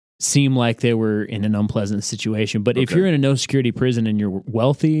seem like they were in an unpleasant situation. But if Okay. you're in a no security prison and you're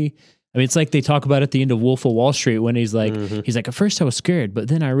wealthy, I mean, it's like they talk about at the end of Wolf of Wall Street when he's like, at first I was scared, but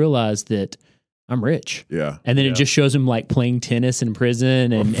then I realized that I'm rich. yeah. And then it just shows him like playing tennis in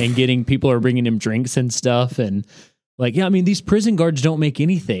prison and getting people are bringing him drinks and stuff. And like, yeah, I mean, these prison guards don't make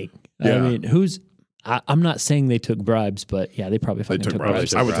anything. Yeah. I mean, I'm not saying they took bribes, but yeah, they probably They fucking took took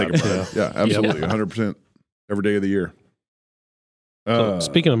bribes. bribes. I would take a bribe. Yeah, absolutely. 100% every day of the year. So,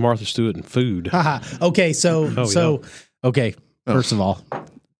 speaking of Martha Stewart and food, Okay, okay. First of all,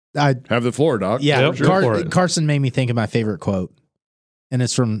 I Have the floor, Doc. yeah, Yep, go for it. Carson made me think of my favorite quote, and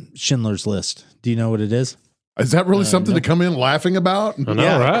it's from Schindler's List. Do you know what it is? Is that really something to come in laughing about? I know,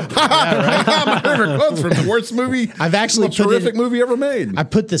 Yeah. right? My favorite quote's from the worst movie. I've actually most terrific movie ever made. I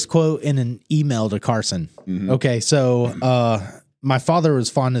put this quote in an email to Carson. Okay, so my father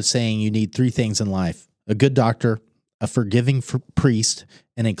was fond of saying you need 3 things in life: a good doctor, a forgiving priest,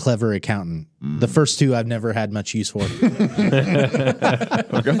 and a clever accountant. The first 2 I've never had much use for.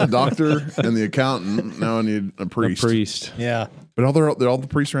 I've got the doctor and the accountant. Now I need a priest. A priest. Yeah. But all the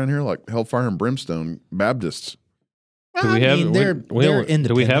priests around here, like Hellfire and Brimstone Baptists. Do we have? they're do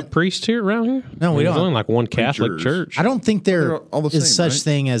independent. we have priests here around here? No, we There's don't. only like one Catholic Preachers. church. I don't think there They're all the is same, such right?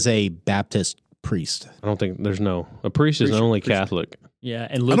 thing as a Baptist priest. I don't think there's no. A priest is only Catholic. Yeah,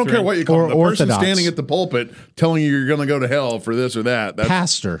 and I Lutheran. don't care what you call Or them. The person Orthodox. standing at the pulpit telling you you're going to go to hell for this or that. That's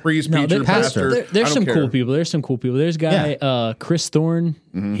Pastor. priest, No, preacher, there- pastor. There's I don't some care. cool people. There's some cool people. There's a guy, Chris Thorne.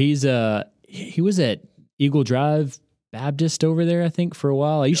 Mm-hmm. He was at Eagle Drive Baptist over there, I think, for a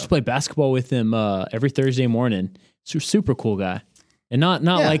while. I used to play basketball with him every Thursday morning. Super cool guy, and not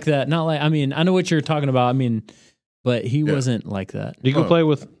Yeah. like that. Not like I mean, I know what you're talking about. I mean, but he wasn't like that. You can Oh, play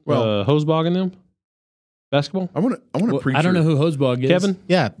with well- Hosebog and them basketball. I want to Well, preach. I don't know who Hosebog is. Kevin,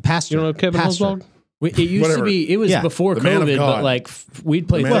 Yeah, pastor. you don't know Kevin pastor. Hosebog? It used Whatever. to be. It was Yeah. before The man of COVID, God. but like we'd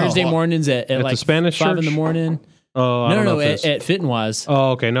play The man of Thursday God. mornings at the like Spanish 5 in the church? morning. Oh, I No, don't know if at it's- Fit and Wise.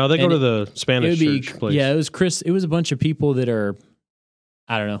 Oh, okay. No, they go And to the It Spanish would be, church place. yeah, it was Chris. It was a bunch of people that are,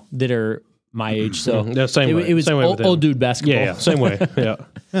 I don't know, that are my age. So Yeah, same way. it was Same way with them. old dude basketball. Yeah, same way. Yeah.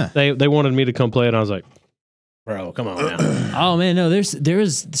 Huh. They wanted me to come play, and I was like, bro, come on now. Oh man, no, there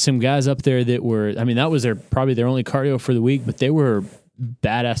was some guys up there that were. I mean, that was probably their only cardio for the week, but they were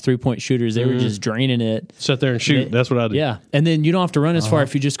badass 3-point shooters. They were just draining it. Sit there and shoot. That's what I do. Yeah, and then you don't have to run as far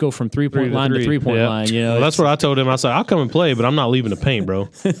if you just go from 3-point line to 3-point Yeah. line. You know, Well, that's what I told him. I said, I'll come and play, but I'm not leaving the paint, bro.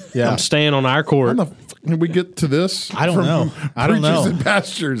 Yeah. I'm staying on our court. How the fuck did we get to this? I don't From know. I don't preachers know. and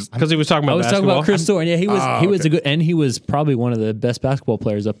pastors. Because he was talking about I was talking basketball. about Chris Thorne. Yeah, he was he was okay. a good, and he was probably one of the best basketball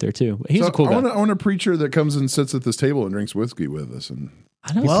players up there too. He's a cool guy. I want a preacher that comes and sits at this table and drinks whiskey with us. And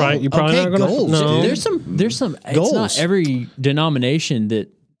I know. Well, You probably okay, not gonna- goals, no. dude. There's some. It's Goals. not every denomination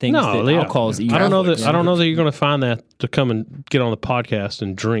that thinks No, that yeah. alcohol is evil. I don't know that. Catholics. I don't know that you're going to find that to come and get on the podcast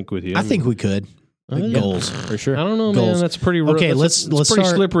and drink with you. I think we could. Like goals. for sure. I don't know, man. Goals. That's pretty. Okay, that's let's a pretty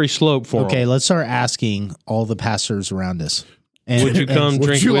start- slippery slope for Okay, 'em. let's start asking all the pastors around us. And, Would you come Would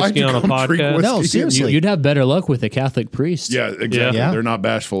drink you like whiskey to on a come drink podcast? whiskey? No, seriously. You'd have better luck with a Catholic priest. yeah, exactly. Yeah. They're not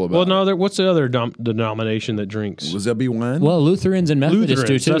bashful about Well, it. no. What's the other denomination that drinks? Was that be wine? Well, Lutherans and Methodists Lutherans.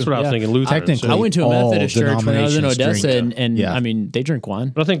 do too. That's what I was yeah. thinking. Lutherans. Technically, I went to a all Methodist church when I was in denominations Odessa, drink. and Yeah. I mean, they drink wine.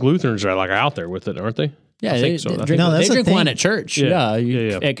 But I think Lutherans are like out there with it, aren't they? Yeah, I they, think so. they I drink, No, that's they the drink wine thing. at church. Yeah.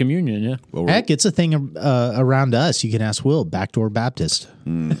 Yeah, Yeah. at communion. Yeah. Well, Heck, it's a thing around us. You can ask Will, Backdoor Baptist.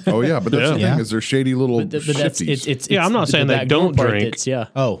 oh yeah, but that's the Yeah. thing is they're shady little But that's shifties. it's Yeah, I'm not the saying they back door don't part drink. that's- Yeah.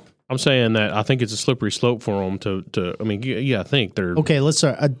 Oh, I'm saying that I think it's a slippery slope for them to. I mean, yeah, I think they're okay. Let's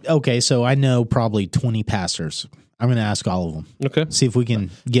start. Okay, so I know probably 20 pastors. I'm going to ask all of them. okay. See if we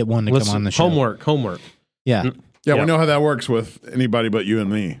can get one to Let's come on the show. homework. Yeah. yeah, yeah. we know how that works with anybody but you and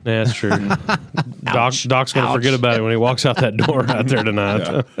me. Yeah, that's true. Doc's gonna forget about it when he walks out that door out there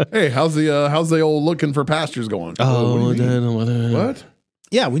tonight. Yeah. Hey, how's the old looking for pastors going? what do you mean? What?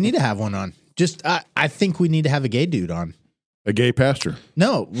 Yeah, we need to have one on. Just, I think we need to have a gay dude on. A gay pastor.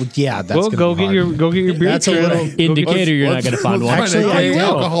 No, yeah, that's Well, gonna go be get hard. your beer. That's a can. little Go get- Indicator you're not going to find one. Actually, I did.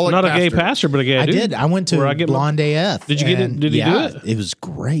 alcoholic Not a gay pastor. pastor, but a gay I dude. did. I went to Where I get my- Blonde AF. Did you get it? and Did he do yeah, it? It was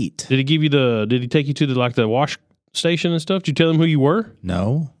great. Did he give you Did he take you to the wash station and stuff? Did you tell him who you were?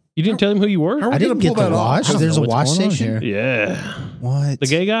 No, You didn't tell him who you were? How are we I didn't gonna get pull the that off? wash. I don't There's know a what's wash going on station. here. Yeah. What? The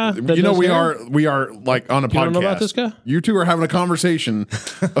gay guy? that You know, does hair? we are like on a podcast. don't know about this guy? You two are having a conversation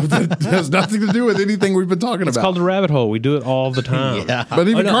that has nothing to do with anything we've been talking It's about. called the rabbit hole. We do it all the time. Yeah. But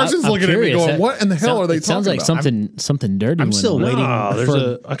even Oh, no, Carson's I'm looking at me curious. going, "What in the hell are they It sounds talking like about?" something dirty. I'm went still on. waiting. No, there's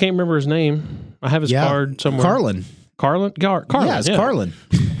for- I can't remember his name. I have his card somewhere. Carlin. Carlin? Carlin. Yeah, it's Carlin.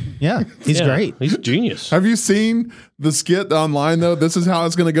 Yeah, he's Yeah, great. He's a genius. Have you seen the skit online though? This is how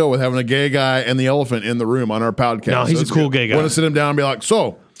it's going to go with having a gay guy and the elephant in the room on our podcast. No, he's a cool gay guy. Want to sit him down and be like,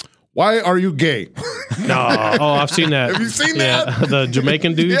 "So, why are you gay?" No, I've seen that. Have you seen Yeah, that? the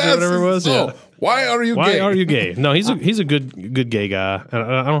Jamaican dude Yes, or whatever it was. So, Yeah. why are you Why gay? are you gay? No, he's a good gay guy. I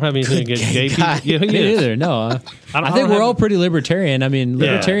don't have anything Good against gay gay guy. people. Yeah, he Me is. neither. No, I don't think we're have- all pretty libertarian. I mean, Yeah.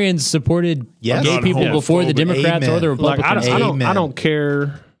 libertarians supported Yes. gay Not people before the homophobic. Democrats or the Amen. Like Republicans. I Amen. don't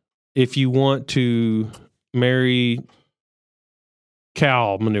care if you want to marry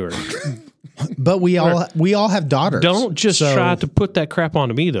cow manure. But we all have daughters. Don't just So- try to put that crap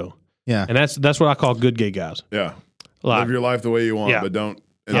onto me though. Yeah. And that's what I call good gay guys. Yeah, Like, live your life the way you want, Yeah. but don't.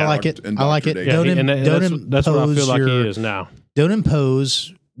 I like it. I like it. indoctrinate. yeah, Don't and don't that's what I feel impose like he your- is now. Don't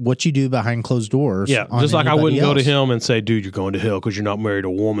impose what you do behind closed doors. Yeah, on just like I anybody wouldn't go to else. him and say, "Dude, you're going to hell because you're not married a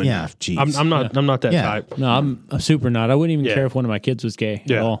woman." Yeah, jeez. I'm not that Yeah. type. No, I'm super not. I wouldn't even Yeah. care if one of my kids was gay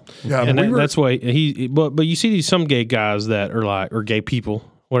Yeah. at all. Yeah, And but we were- that's why but you see these some gay guys that are like, or gay people,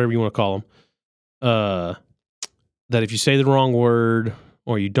 whatever you want to call them, that if you say the wrong word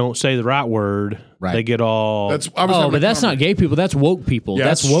or you don't say the right word, Right. they get all. I was Oh, having a but that's not gay people. That's woke people. Yeah,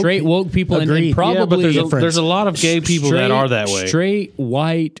 that's that's woke straight woke people, and Agreed. probably yeah, but different. there's a lot of gay people that are that way. Straight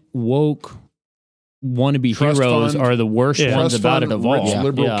white woke wannabe Trust heroes fund. are the worst Yeah. ones trust about fund it of all. rich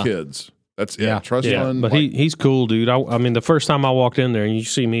liberal Yeah. kids. That's Yeah. Trust Yeah, fund. but like, he's cool, dude. I mean, the first time I walked in there and you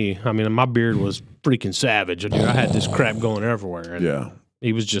see me, I mean, my beard was freaking savage. Dude, I had this crap going everywhere. And yeah.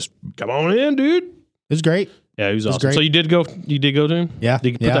 he was just, come on in, dude. It was great. Yeah, he was That's awesome. great. So you did go to him? Yeah,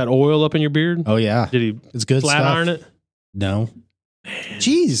 Did you put yeah. that oil up in your beard? Oh yeah, Did he it's good flat stuff. iron it? No.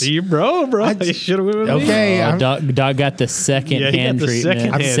 Jeez. See, you bro. You should have went with me. Okay, I'm Dog got the second Yeah, he got hand the treatment.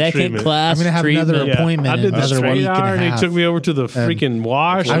 second-hand Second treatment. class I'm gonna have treatment. another appointment I did in the another straight week and a iron. He half. took me over to the freaking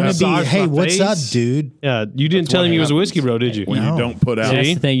wash. I'm gonna be. massaged Hey, my what's face. up, dude? Yeah, you didn't tell him he was a whiskey bro, did you? When No. you don't put out. That's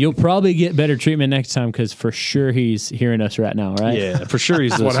See? the thing. You'll probably get better treatment next time because for sure he's hearing us right now, right? Yeah, for sure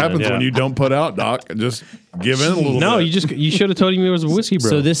he's That's what listening, happens yeah. when you don't put out, Doc. Just give in a little No, bit. you should have told him he was a whiskey bro.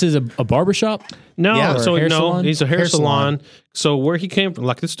 So this is a barbershop? No, Yeah, so or hair no, salon? he's a hair Hair salon. salon. So where he came from,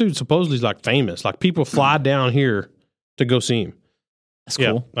 like this dude supposedly is like famous. Like people fly down here to go see him. That's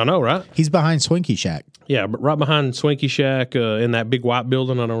Yeah, cool. I know, right? He's behind Swinky Shack. Yeah, but right behind Swanky Shack in that big white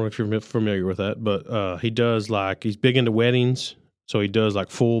building. I don't know if you're familiar with that, but he does like he's big into weddings. So he does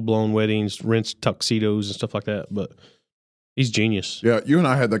like full blown weddings, rents tuxedos and stuff like that. But he's genius. Yeah, you and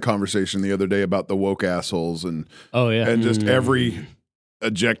I had that conversation the other day about the woke assholes and Oh, yeah. just every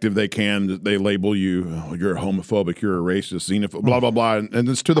adjective they can, they label you. Oh, you're homophobic. You're a racist, xenophobe, blah blah blah. And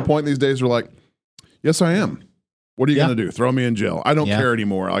it's to the point these days. We're like, yes, I am. What are you Yeah. going to do? Throw me in jail? I don't Yeah. care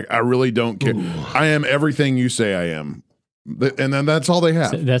anymore. Like I really don't care. I am everything you say I am. And then that's all they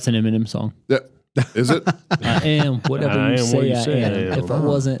have. That's an Eminem song. Is it? I am whatever I you am say what you I say am. I am. If I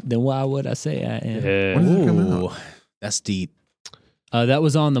wasn't, then why would I say I am? Yeah. When did it come Ooh, out? that's deep. That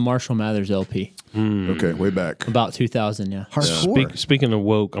was on the Marshall Mathers LP Okay, way back. about 2000. Yeah. Hardcore. Speaking of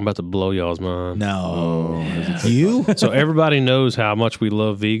woke, I'm about to blow y'all's mind. No, you. So everybody knows how much we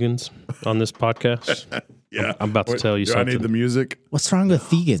love vegans on this podcast. Yeah, I'm about to tell you do I something. need the music. What's wrong with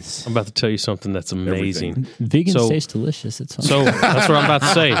vegans? I'm about to tell you something that's amazing. Vegans So- taste delicious. It's fine. So that's what I'm about to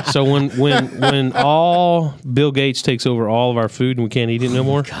say. So when all Bill Gates takes over all of our food and we can't eat it no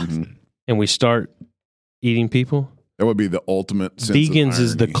more, and we start eating people, That would be the ultimate. Sense vegans of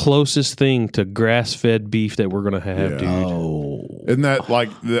is the irony. closest thing to grass-fed beef that we're gonna have, Yeah. dude. Oh, Isn't that like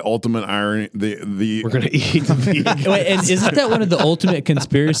the ultimate irony? The We're gonna eat the vegan. Wait, and isn't that one of the ultimate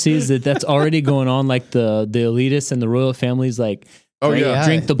conspiracies that's already going on? Like the elitists and the royal families, like Oh, yeah.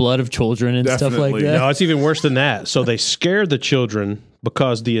 drink the blood of children and stuff like Definitely. that. No, it's even worse than that. So they scare the children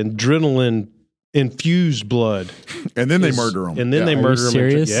because the adrenaline infused blood, and then they is- murder them. and then they Are you murder them.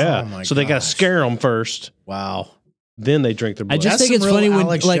 serious? Yeah, Oh my so they got to gosh. scare them first, wow. then they drink their blood. I just That's think it's some real funny when,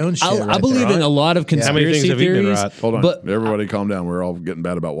 Alex like, Jones shit I right believe there, in right? a lot of How many things conspiracy have you been theories. right? Hold on, But everybody, calm down. We're all getting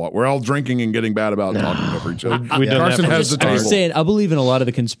bad about what we're all drinking and getting bad about talking over each other. We done Carson that for- has the I'm table. just saying, I believe in a lot of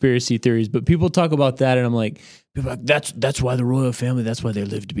the conspiracy theories, but people talk about that, and I'm like, people are like, that's why the royal family, that's why they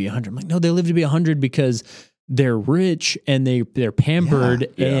live to be 100. I'm like, no, they live to be 100 because they're rich and they're pampered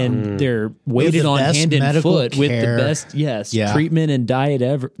and they're waited the on best hand and medical foot with care. the best treatment and diet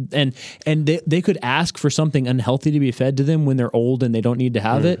ever. And they could ask for something unhealthy to be fed to them when they're old and they don't need to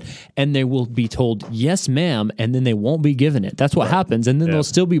have it, and they will be told yes ma'am, and then they won't be given it. That's what happens, and then they'll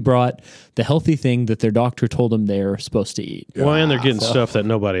still be brought the healthy thing that their doctor told them they're supposed to eat. Well, and they're getting stuff that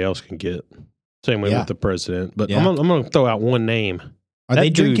nobody else can get. Same way with the president. But Yeah. I'm going to throw out one name. Are That they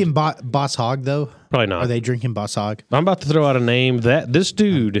dude- drinking Boss Hog though? Probably not. Are they drinking Boss Hog? I'm about to throw out a name that this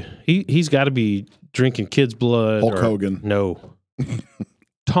dude, he's got to be drinking kids' blood. Hulk Hogan. No.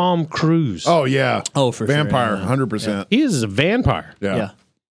 Tom Cruise. Oh yeah. Oh, for Vampire, sure. 100%. He is a vampire. Yeah. Yeah.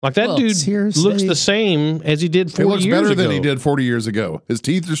 Like that Well, dude seriously? looks the same as he did 40 He looks years better ago. than he did 40 years ago. His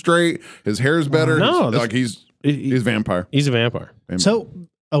teeth are straight. His hair's better. No, like he's a vampire. He's a vampire. So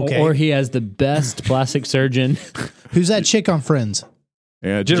okay, Or he has the best plastic surgeon. who's that chick on Friends?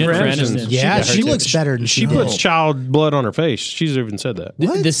 Yeah, Jennifer Jennifer Aniston. Aniston. Yeah, got her she too. looks better than She did. puts child blood on her face. She's even said that.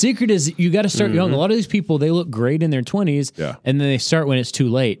 The secret is you got to start young. A lot of these people, they look great in their 20s, Yeah. and then they start when it's too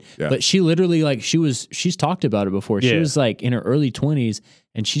late. Yeah. But she literally, like, she's talked about it before. She Yeah. was like in her early 20s,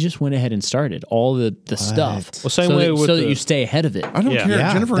 and she just went ahead and started all the stuff. Well, same so way that, with so that the- you stay ahead of it. I don't Yeah. care.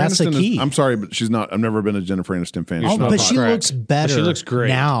 Yeah, Jennifer that's the Aniston key. I'm sorry, but she's not. I've never been a Jennifer Aniston fan. Oh, She's not but she hot. looks better. She looks great.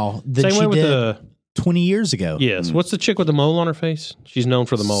 now than Same she way with did the 20 years ago. yes. What's the chick with the mole on her face? She's known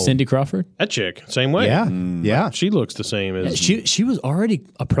for the mole. Cindy Crawford. That chick, same way. Yeah, yeah. She looks the same as She was already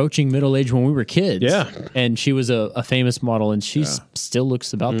approaching middle age when we were kids. Yeah. And she was a famous model, and she still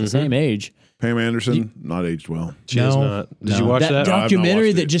looks about the same age. Pam Anderson, not aged well. she is No, not. Did no. you watch That that? documentary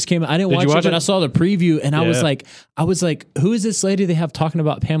watched that it. just came out. I didn't Did watch you it, watch but it? I saw the preview, and I was Yeah. like, who is this lady they have talking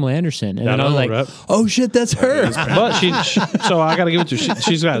about Pamela Anderson? And I then I was know, like, right? oh shit, that's her. But she so I got to give it to her.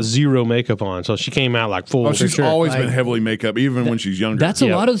 She's got zero makeup on, so she came out like full. Oh, she's sure. always Like- been heavily makeup, even when she's younger. That's a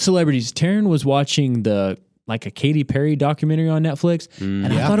Yeah. lot of the celebrities. Taryn was watching a Katy Perry documentary on Netflix,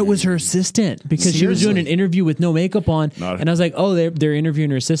 and I thought it was her assistant because she was doing an interview with no makeup on, and I was like, oh, they're interviewing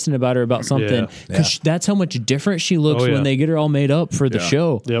her assistant about her about something because that's how much different she looks Oh, yeah. when they get her all made up for the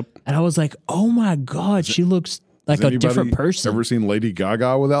show. Yep. And I was like, oh my god, she looks like Has a anybody different person. Ever seen Lady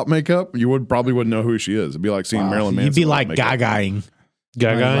Gaga without makeup? You probably wouldn't know who she is. It'd be like seeing Marilyn Manson. You'd be without like makeup. gagaing,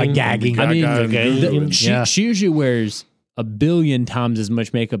 Gaga. like gagging. I mean, Gaga, she usually wears a billion times as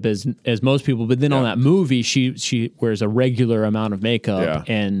much makeup as most people, but then on that movie, she wears a regular amount of makeup,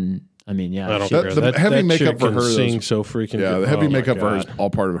 Yeah. and I mean, I don't That- care. the heavy that makeup chick for can her is- sing so freaking. Yeah, good. the heavy Oh, my makeup for her is God. all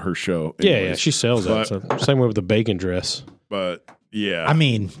part of her show. Yeah, anyways. yeah, she sells that. So same way with the bacon dress. But yeah, I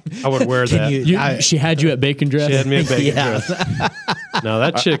mean, I would wear can that. you? she had you at bacon dress. She had me a bacon Yeah. dress. No,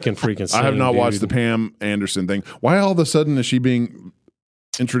 that chick can freaking sing. I have not dude. watched the Pam Anderson thing. Why all of a sudden is she being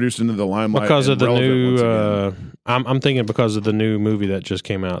introduced into the limelight? because of and the relevant new. once again? I'm thinking because of the new movie that just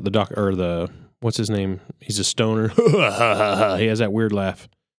came out. The what's his name? He's a stoner. He has that weird laugh.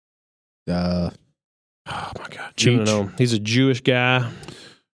 Oh my god! You don't Cheech. know. He's a Jewish guy.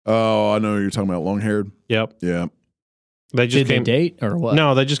 Oh, I know who you're talking about. Long haired. Yep. Yeah. They just Did they came. date or what?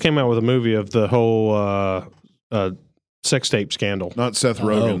 No, they just came out with a movie of the whole sex tape scandal. Not Seth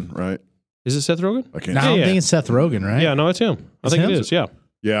Rogen, right? Is it Seth Rogen? I can't. No, I Yeah, don't yeah. think it's Seth Rogen, right? Yeah, no, it's him. I It's think him? it is. Yeah.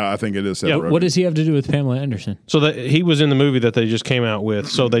 Yeah, I think it is Seth Yeah, Rogen. What does he have to do with Pamela Anderson? So that he was in the movie that they just came out with.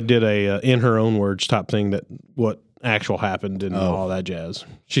 So they did a in her own words type thing that what actual happened and all that jazz.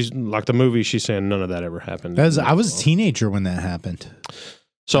 She's like the movie. She's saying none of that ever happened. Because I was a teenager when that happened.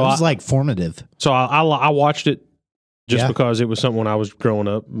 So It was like formative. So I watched it just Yeah. because it was something when I was growing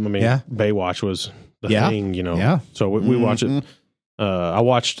up. I mean, Yeah. Baywatch was the Yeah. thing, you know. Yeah. So we watched it. I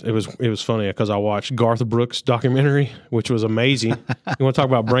watched it was funny because I watched Garth Brooks' documentary, which was amazing. You want to talk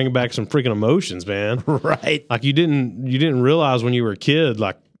about bringing back some freaking emotions, man? Right. Like you didn't realize when you were a kid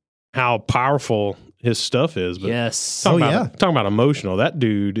like how powerful his stuff is. But Yes. talking Oh, about, yeah. talking about emotional. That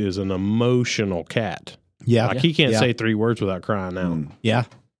dude is an emotional cat. Yeah. Like he can't Yeah. say 3 words without crying out, Yeah.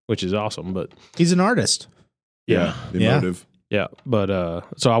 which is awesome. But He's an artist. Yeah, Yeah. emotive. yeah, but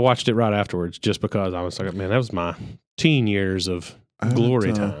so I watched it right afterwards just because I was like, man, that was my teen years of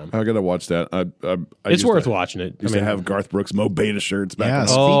glory time. I gotta watch that. I It's used worth to, watching it. Used to have Garth Brooks Mo Beta shirts back. Yeah, in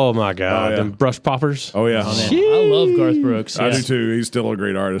the Oh my god, Oh, yeah. them brush poppers. Oh yeah, Oh, man. I love Garth Brooks. I yeah. do too. He's still a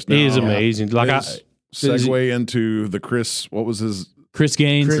great artist. Now. He is amazing. Like Segue into the Chris. What was his? Chris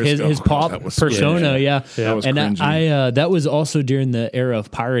Gaines, Chris- his oh, pop that was persona, cringy. yeah. That was and cringy. I that was also during the era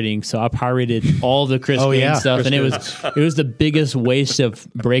of pirating, so I pirated all the Chris Oh, Gaines yeah. stuff, Chris and it was the biggest waste of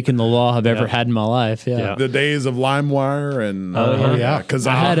breaking the law I've ever had in my life. Yeah. Yeah. The days of LimeWire and yeah. because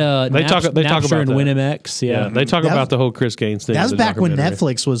I had They talk Napster about and that. WinMX. Yeah. Yeah, they talk That about was- the whole Chris Gaines thing. That was in the back when documentary.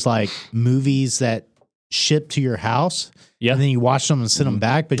 Netflix was like movies that shipped to your house. Yeah. And then you watched them and sent them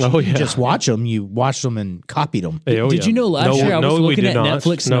back, but you didn't just watch them. You watched them and copied them. Did you know last year I was looking at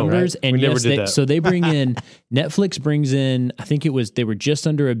Netflix numbers and we never did that. So they bring in, Netflix brings in, I think they were just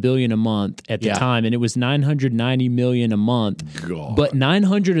under $1 billion a month at the time, and it was $990 million a month. God. But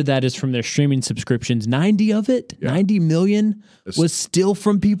 900 of that is from their streaming subscriptions. 90 of it, 90 million was still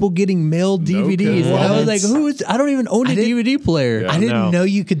from people getting mailed DVDs. And I was like, I don't even own a DVD player. I didn't know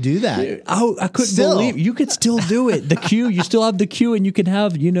you could do that. I couldn't believe you could still do it. The queue, you still have the queue, and you can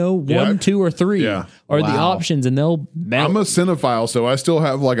have 1, 2, or 3 are the options, and they'll. I'm a cinephile, so I still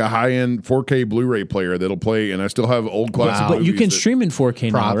have like a high-end 4K Blu-ray player that'll play, and I still have old classic. But you can stream in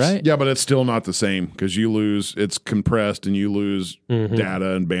 4K now, right? Yeah, but it's still not the same because you lose. It's compressed, and you lose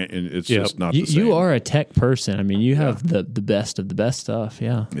data and it's just not the same. You are a tech person. I mean, you have the best of the best stuff.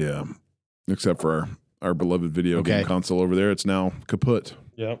 Yeah. Yeah, except for our beloved video game console over there. It's now kaput.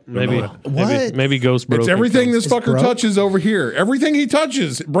 Yep. Maybe Ghost broke. It's everything this fucker touches over here. Everything he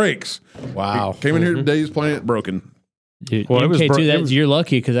touches breaks. Wow. Came in here today, he's playing it broken. Dude, MK2, you're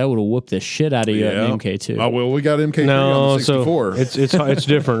lucky because I would have whooped the shit out of you at MK2. Oh, well, we got MK3 on the 64. So it's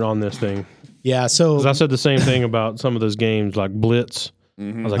different on this thing. Yeah, so 'cause I said the same thing about some of those games like Blitz.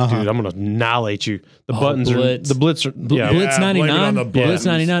 I was like, dude, I'm gonna annihilate you. The buttons Blitz. are the Blitz are Blitz 99. Blitz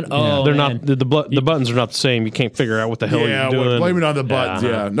 99. Oh, they're not the buttons are not the same. You can't figure out what the hell you're doing. Blame it on the buttons.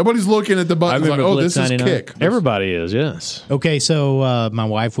 Yeah, nobody's looking at the buttons like, oh, Blitz this 99. is kick. Everybody is, yes. okay, so my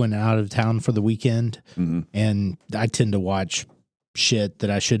wife went out of town for the weekend, and I tend to watch shit that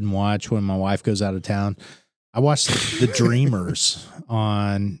I shouldn't watch when my wife goes out of town. I watched The Dreamers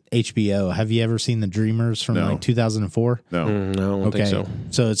on HBO. Have you ever seen The Dreamers from like 2004? No. No, I don't think so.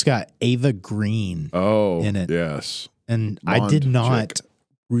 So it's got Ava Green in it. Yes. And I did not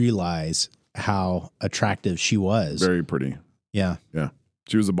realize how attractive she was. Very pretty. Yeah. Yeah.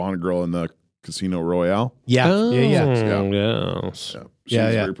 She was a Bond girl in the Casino Royale. Yeah. Yes. She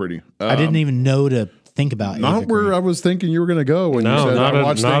was very pretty. I didn't even know to think about not Ava where Green. I was thinking you were going to go when you said I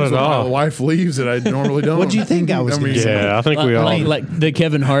watch things when my wife leaves that I normally don't. What do you think I was going to say? Yeah, I think we all like the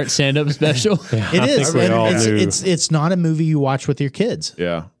Kevin Hart stand-up special. It is. we all And knew. it's not a movie you watch with your kids.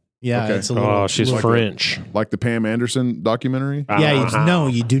 Yeah. Yeah. Okay. It's a little. she's little- French. Like the Pam Anderson documentary? Yeah.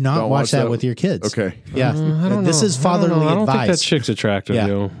 You do not Don't watch watch that that. with your kids. Okay. Yeah. This is fatherly I don't advice. think that chick's attractive, Yeah.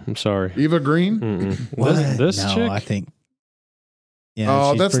 yo. I'm sorry. Eva Green? What? This no, chick? I think. Yeah,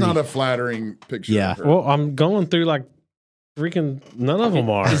 Oh, she's that's pretty- not a flattering picture. Yeah. Of her. Well, I'm going through like freaking none of them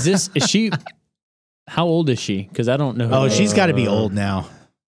are. Is she? How old is she? Because I don't know. Oh, she's got to be old now.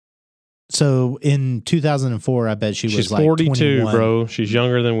 So in 2004, I bet she's She's like 42, 21. bro. She's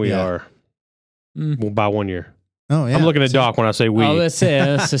younger than we Yeah. are. Well, by 1 year. Oh, yeah. I'm looking at Doc when I say we. Oh, let's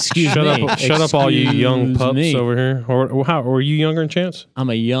say, excuse me. Shut up, all you young Excuse pups me. over here. Or how? Were you younger in Chance? I'm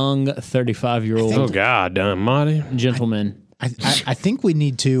a young 35-year-old Oh God, damn, Marty. gentleman. I think we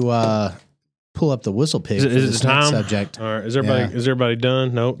need to pull up the whistle pig Is for it this next time? subject. All right, is everybody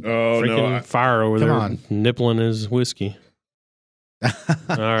done? Nope. Oh, no, Freaking fire over Come there, on. nippling his whiskey. All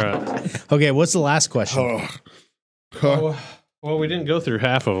right. Okay, what's the last question? Well, we didn't go through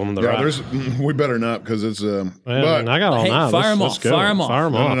half of them. We better not because it's Man, I got all Hey, night. fire 'em Let's off, go. fire 'em off. Fire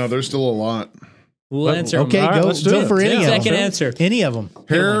 'em no, off. no, there's still a lot. We'll answer. Okay, All right, go let's do it. for any of them. Second answer. Any of them.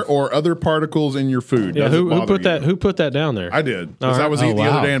 Hair or other particles in your food. Yeah, Does it who bother put you? that? Who put that down there? I did. Because All I was right. eating the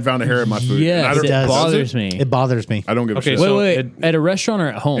other day and found a hair in my food. Yes, And it does bothers me. It bothers me. I don't give a Okay, shit. so Wait. At a restaurant or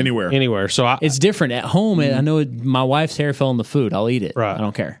at home? Anywhere. Anywhere. So It's different. At home, I know my wife's hair fell on the food. I'll eat it. Right. I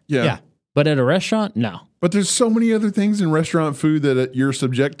don't care. Yeah. But at a restaurant, no. But there's so many other things in restaurant food that you're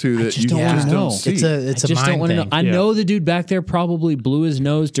subject to that you don't just wanna know. don't see. It's a I just mind don't want to know. thing. I know the dude back there probably blew his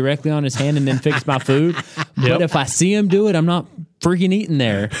nose directly on his hand and then fixed my food. But if I see him do it, I'm not freaking eating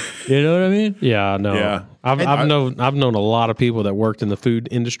there. You know what I mean? yeah, no. Yeah. I've known a lot of people that worked in the food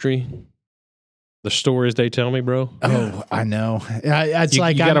industry. The stories they tell me, bro. Oh, I know. It's You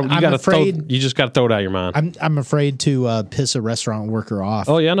like gotta, I'm afraid. you just got to throw it out of your mind. I'm afraid to piss a restaurant worker off.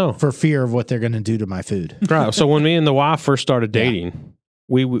 Oh yeah, no. For fear of what they're going to do to my food. Right. So when me and the wife first started dating,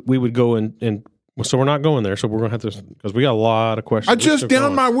 we would go and so we're not going there. So we're gonna have to because we got a lot of questions. I just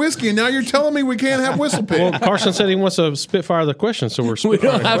downed my whiskey and now you're telling me we can't have whistle pig. Well, Carson said he wants to spitfire the questions, so we're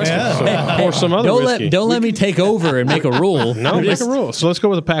spitfiring have to. questions. So pour some other whiskey. Don't let me take over and make a rule. No, make a rule. So let's go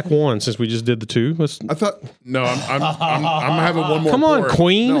with a pack one since we just did the two. Let's. I thought I'm having one more. Come on, pour.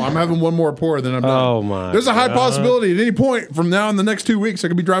 Queen. No, I'm having one more pour. Then I'm done. Oh my! There's a high possibility at any point from now in the next 2 weeks I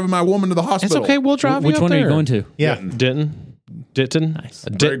could be driving my woman to the It's hospital. okay. We'll drive. Which you up one are you there. going to? Yeah. Denton. Nice.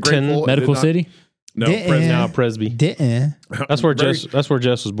 Very Denton. grateful. Medical Did not- City? No, Now Presby. Didn't. That's where Very-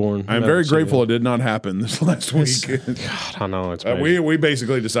 Jess was born. I'm very grateful it did not happen this last week. God, I know it's bad. we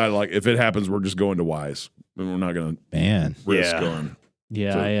basically decided like if it happens, we're just going to Wise. we're not going to Man, risk Yeah. going.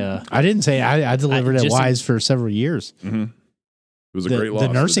 Yeah, I didn't say I delivered at just- Wise for several years. Mm-hmm. It was a The, great loss. the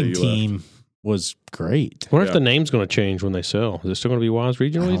the nursing day you team was great. I wonder if Yeah. the name's going to change when they sell. Is it still going to be Wise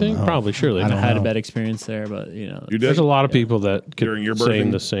Regional, you think? know. Probably, surely. I I don't had know. a bad experience there, but You did? There's a lot of people that could During your say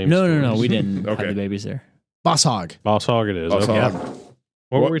birthing? the same no, stories. we didn't Okay. have the babies there. Boss Hog. Boss Hog it is. Boss Okay. Hog.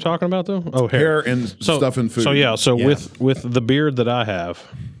 What were we talking about, though? Oh, Hair and stuff and food. So, yeah. So, Yeah. with the beard that I have,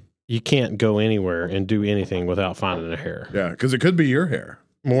 you can't go anywhere and do anything without finding a hair. Yeah, because it could be your hair.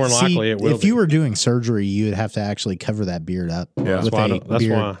 More than likely, it will if be. you were doing surgery, you would have to actually cover that beard up Yeah. with That's why I a don't- that's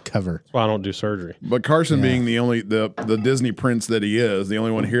beard why- cover. That's why I don't do surgery. But Carson Yeah. being the Disney prince that he is, the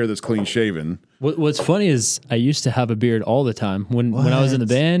only one here that's clean shaven. What's funny is I used to have a beard all the time. When I was in the What?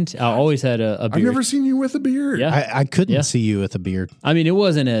 band, I always had a beard. I've never seen you with a beard. Yeah. I couldn't Yeah. see you with a beard. I mean, it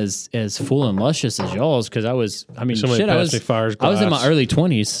wasn't as full and luscious as y'all's because I was. I mean, Somebody shit, I passed was. me Fire's I was in my glass. early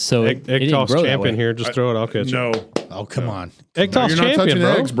 20s, so Egg it didn't toss grow that champion way. here. Just throw it. I'll catch No. Oh, come on. it. Egg No, toss you're not champion, touching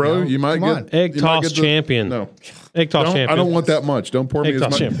bro. eggs, bro. No, You might come get on. Egg you might toss get the- champion. No, Egg toss don't, champion. I don't want that much. Don't pour me Egg as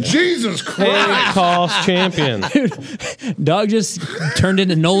toss much. champion. Jesus Christ! Egg toss champion. Dog just turned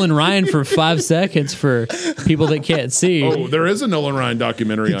into Nolan Ryan for 5 seconds for people that can't see. Oh, there is a Nolan Ryan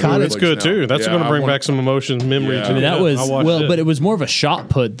documentary on caught it. Netflix It's good now. too. That's Yeah, going to I bring want- back some emotions, memory. Yeah. to I mean, me. that was I watched well, it. but it was more of a shot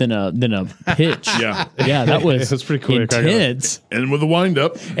put than a pitch. Yeah, Yeah, that was That's pretty quick. I got it. intense, and with the wind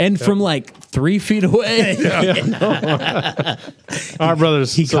up. and from like 3 feet away. All right,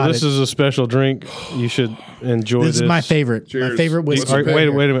 brothers. He So caught this it. is a special drink. You should enjoy This is my favorite. My Cheers. favorite What's whiskey. All right, Okay.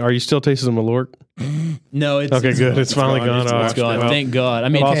 wait a minute. Are you still tasting the Malort? No, it's Okay, good. It's finally gone. gone. It's Oh, washed gone. out. Thank God. I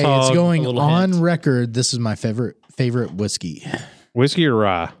mean, Boss Okay, Hog, it's going a little on hint. record. This is my favorite whiskey. Whiskey or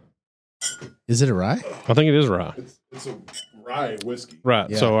rye? Is it a rye? I think it is rye. It's a rye whiskey. Right.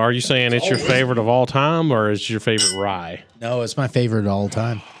 Yeah. So are you saying it's your whiskey. favorite of all time or is your favorite rye? No, it's my favorite all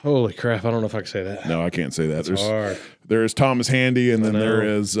time. Holy crap. I don't know if I can say that. No, I can't say that. Hard. There's Thomas Handy, and then know. there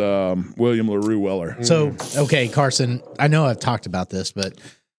is William LaRue Weller. So, okay, Carson, I know I've talked about this, but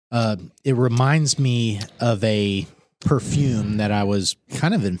it reminds me of a perfume that I was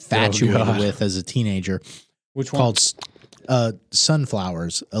kind of infatuated God. with as a teenager. which one? Called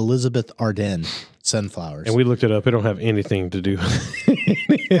Sunflowers, Elizabeth Arden Sunflowers. And we looked it up. It don't have anything to do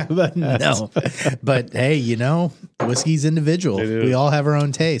with no, but hey, you know, whiskey's individual. It is. We all have our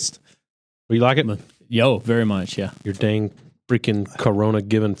own taste. You like it? Yo, very much. Yeah. Your dang freaking Corona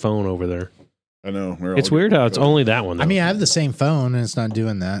given phone over there. I know. It's weird how it's only that one. Though. I mean, I have the same phone and it's not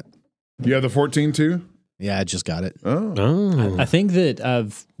doing that. You have the 14 too? Yeah, I just got it. Oh. oh, I think that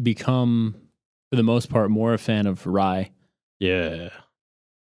I've become, for the most part, more a fan of rye. yeah.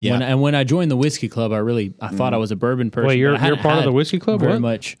 Yeah. When I joined the whiskey club, I thought I was a bourbon person. Wait, but you're I hadn't part of had the whiskey club? very What?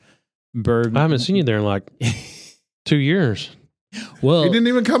 much bourbon. I haven't seen you there in like 2 years. Well, He didn't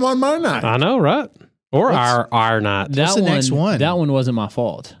even come on my night. I know, right? Or our night. What's the next one? That one wasn't my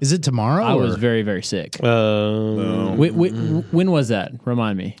fault. Is it tomorrow? I was or- very, very sick. No. When was that?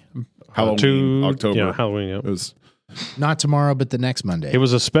 Remind me. Halloween, October. Yeah, Halloween. Yeah. It was. not tomorrow, but the next Monday. It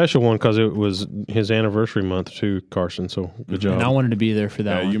was a special one because it was his anniversary month too, Carson. So good job. And I wanted to be there for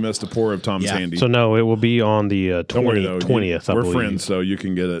that Yeah, one. you missed a pour of Tom's Yeah. Handy. So no, it will be on the Don't worry, though. 20th. I We're believe. friends, so you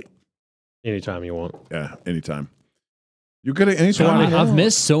can get it. Anytime you want. Yeah, anytime. You could anytime. you I've want.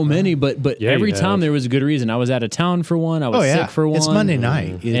 missed so many, but Yeah, every you time have. there was a good reason. I was out of town for one. I was oh yeah, sick for one. it's Monday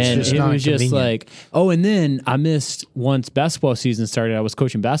night. It's and just it not was just convenient. like, oh, and then I missed once basketball season started. I was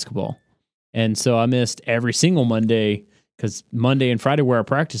coaching basketball, and so I missed every single Monday because Monday and Friday were our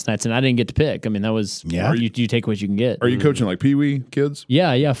practice nights, and I didn't get to pick. I mean, that was Yeah. You take what you can get. Are you coaching like Pee Wee kids?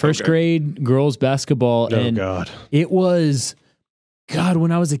 Yeah, first Okay. grade girls basketball, Oh and God. it was. God,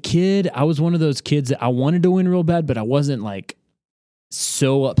 when I was a kid, I was one of those kids that I wanted to win real bad, but I wasn't like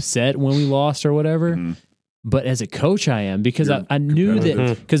so upset when we lost or whatever. Mhm. But as a coach, I am because You're I knew that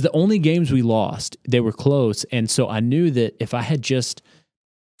competitive. because the only games we lost, they were close. And so I knew that if I had just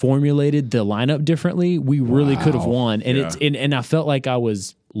formulated the lineup differently, we really could have Wow. won. And Yeah. and I felt like I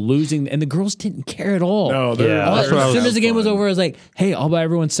was losing, and the girls didn't care at all. No, they're, Yeah, All- that's what I as was- soon as the game was fun. over, I was like, "Hey, I'll buy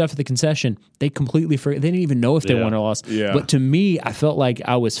everyone stuff at the concession." They completely forgot. They didn't even know if they Yeah. won or lost. Yeah. But to me, I felt like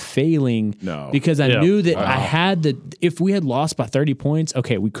I was failing No. because I Yeah. knew that Wow. I had the. If we had lost by 30 points,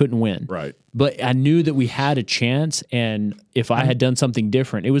 okay, we couldn't win. Right. But I knew that we had a chance, and if I had done something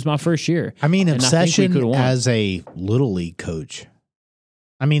different, it was my first year. I mean, And I think we obsession could've won. as a little league coach.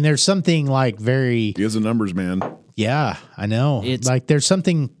 I mean, there's something like very, He is a numbers man. yeah, I know. It's- like there's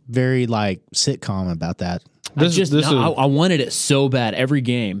something very like sitcom about that. I wanted it so bad. Every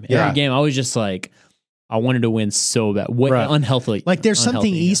game, Yeah. I was just like, I wanted to win so bad, unhealthily. Like there's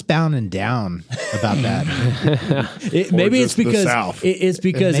something unhealthy, eastbound and down about that. Maybe just it's the because South. it's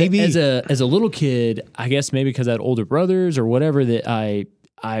because Maybe. as a little kid, I guess maybe because I had older brothers or whatever, that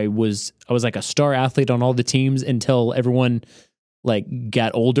I was like a star athlete on all the teams until everyone like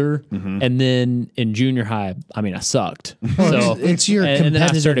got older, and then in junior high, I mean, I sucked. So it's your and then I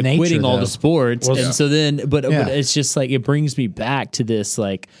competitive started nature, quitting all though. the sports, and so then, but it's just like it brings me back to this,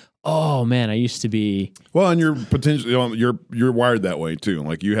 like, oh man, I used to be. Well, and you're potentially you're wired that way too.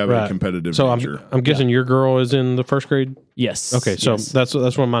 Like you have a competitive nature. I'm guessing your girl is in the first grade. Yes. Okay, so that's one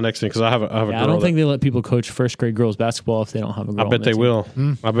of my next things because I have a girl. I don't think they let people coach first grade girls basketball if they don't have a girl. I bet they will.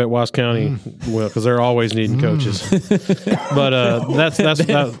 I bet Wise County will because they're always needing coaches. But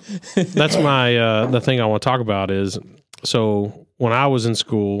that's my the thing I want to talk about is so when I was in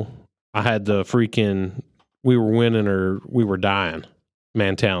school, I had the freaking we were winning or we were dying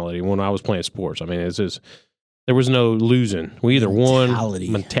mentality when I was playing sports. I mean, it's just there was no losing. We either won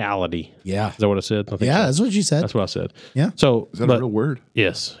mentality. Yeah. Is that what I said? I think Yeah, so. that's what you said. That's what I said. Yeah. So Is that a real word?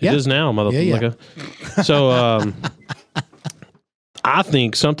 Yes, Yeah. it is now, motherfucker. Yeah. So I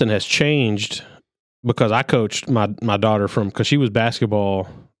think something has changed because I coached my daughter because she was basketball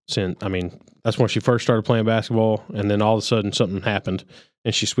since, I mean, that's when she first started playing basketball, and then all of a sudden something happened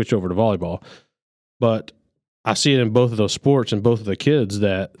and she switched over to volleyball. But I see it in both of those sports and both of the kids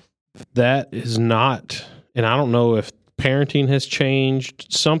that is not, and I don't know if parenting has changed,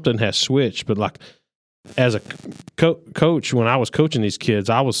 something has switched, but like as a coach, when I was coaching these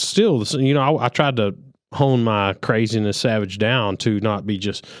kids, I was still, I tried to hone my craziness savage down to not be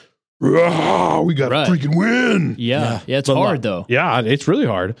just, we got to freaking win. Yeah, it's But hard though. Yeah, it's really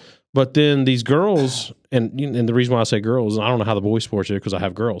hard. But then these girls, and the reason why I say girls, I don't know how the boy sports are because I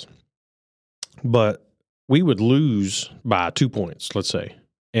have girls, but we would lose by 2 points, let's say,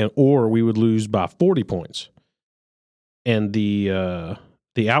 or we would lose by 40 points, and the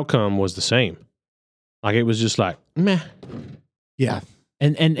outcome was the same. Like it was just like meh. Yeah.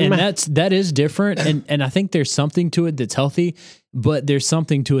 And that is different, and I think there's something to it that's healthy, but there's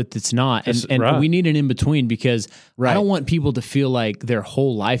something to it that's not, and right. we need an in between because I don't want people to feel like their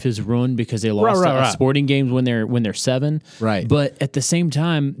whole life is ruined because they lost a sporting games when they're 7. Right. But at the same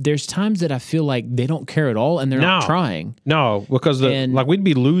time, there's times that I feel like they don't care at all and they're not trying. No, because like we'd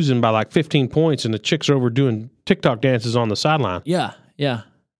be losing by like 15 points, and the chicks are over doing TikTok dances on the sideline. Yeah.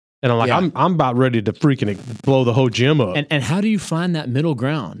 And I'm like, I'm about ready to freaking blow the whole gym up. And how do you find that middle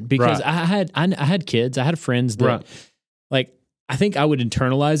ground? Because I had kids, I had friends that like I think I would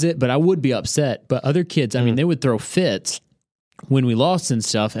internalize it, but I would be upset. But other kids, I mean, they would throw fits when we lost and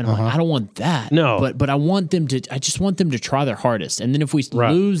stuff, and I'm like, I don't want that. No, but I want them to. I just want them to try their hardest, and then if we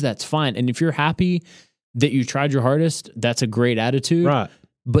lose, that's fine. And if you're happy that you tried your hardest, that's a great attitude. Right.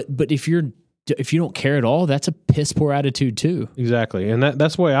 But if you don't care at all, that's a piss poor attitude too. Exactly. And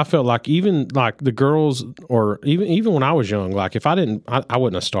that's the way I felt like even like the girls or even when I was young, like if I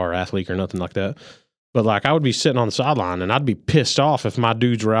wasn't a star athlete or nothing like that, but like I would be sitting on the sideline and I'd be pissed off if my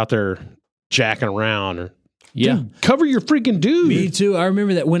dudes were out there jacking around or dude, cover your freaking dude. Me too. I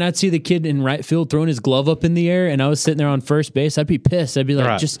remember that when I'd see the kid in right field throwing his glove up in the air and I was sitting there on first base, I'd be pissed. I'd be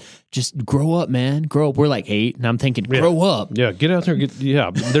like, just grow up, man. Grow up. We're like 8 and I'm thinking, grow up. Yeah, get out there.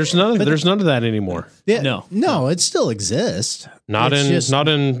 There's none of that anymore. Yeah, no, it still exists. Not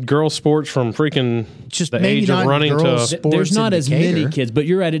in girl sports from freaking just the age of running to. There's not as many kids, but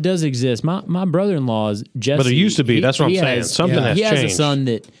you're right. It does exist. My brother-in-law is Jesse. But it used to be. That's what I'm saying. Something has changed. He has a son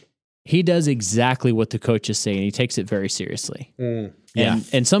that he does exactly what the coaches say, and he takes it very seriously.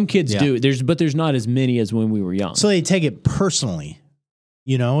 And some kids do. There's not as many as when we were young. So they take it personally.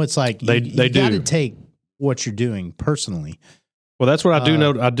 It's like they got to take what you're doing personally. Well, that's what I do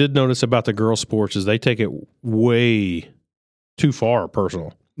know. I did notice about the girl sports is they take it way too far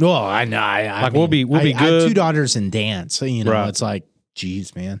personal. Well, I know. I we'll be good. I have 2 daughters in dance, so it's like,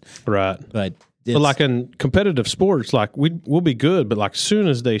 geez, man. Right. But like in competitive sports, like we'll be good, but like as soon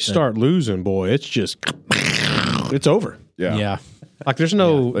as they start losing, boy, it's just it's over. Yeah. Like there's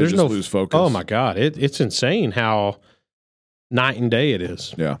no lose focus. Oh my God, it's insane how night and day it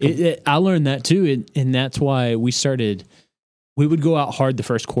is. Yeah. I learned that too, and that's why we would go out hard the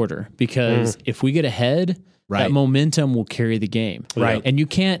first quarter because if we get ahead, that momentum will carry the game. Right. And you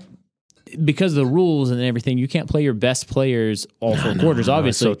can't, because of the rules and everything, you can't play your best players all 4 quarters,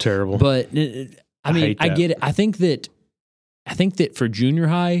 obviously. It's so terrible. But I mean, I get it. I think that for junior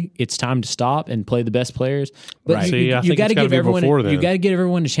high, it's time to stop and play the best players. But you got to give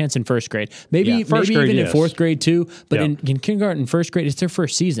everyone a chance in first grade. Maybe even in fourth grade too. But in kindergarten, first grade, it's their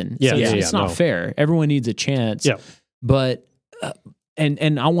first season. So it's not fair. Everyone needs a chance. Yeah. But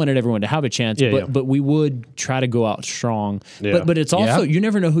And I wanted everyone to have a chance, but we would try to go out strong. Yeah. But it's also, you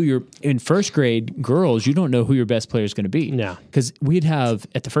never know who you're, in first grade girls, you don't know who your best player is going to be. Yeah. Because we'd have,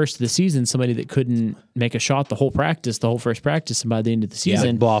 at the first of the season, somebody that couldn't make a shot the whole first practice, and by the end of the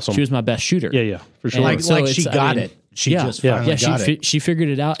season, blossom. she was my best shooter. Yeah, for sure. Like she got it. She just finally got it. She figured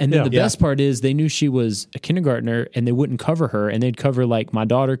it out. And then the best part is they knew she was a kindergartner, and they wouldn't cover her, and they'd cover like my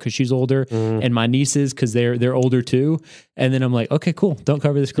daughter because she's older, and my nieces because they're older too. And then I'm like, okay, cool. Don't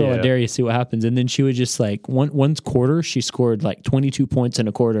cover this girl. I dare you. See what happens. And then she would just like one quarter, she scored like 22 points in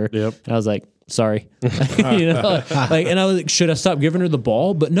a quarter. Yep. And I was like, sorry. And I was like, should I stop giving her the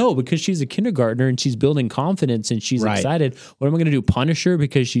ball? But no, because she's a kindergartner and she's building confidence and she's excited. What am I going to do? Punish her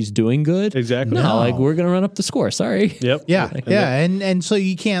because she's doing good? Exactly. No, like we're going to run up the score. Sorry. Yep. Yeah. And so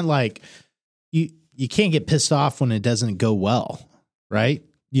you can't you can't get pissed off when it doesn't go well, right?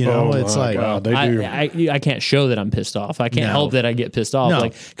 You know, it's like God, they do. I can't show that I'm pissed off. I can't help that I get pissed off.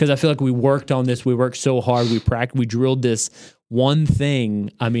 Like, because I feel like we worked on this. We worked so hard. We drilled this one thing.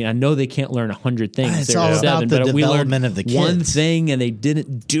 I mean, I know they can't learn 100 things. It's all about the development of the kids. One thing, and they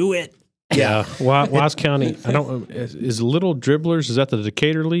didn't do it. Yeah. Wise County, I don't, is Little Dribblers, is that the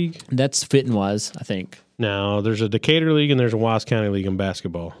Decatur League? That's Fitting Wise, I think. No, there's a Decatur League and there's a Wise County League in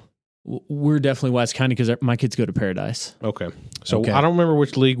basketball. We're definitely Wise County because my kids go to Paradise. Okay. So I don't remember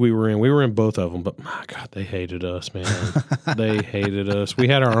which league we were in. We were in both of them, but my God, they hated us, man. They hated us. We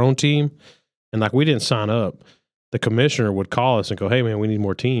had our own team, and like we didn't sign up. The commissioner would call us and go, "Hey, man, we need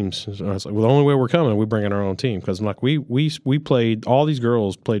more teams." So I was like, "Well, the only way we're coming, we bring in our own team because like we played. All these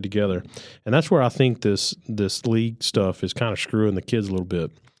girls played together, and that's where I think this league stuff is kind of screwing the kids a little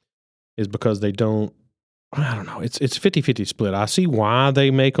bit, is because they don't. I don't know. It's 50-50 split. I see why they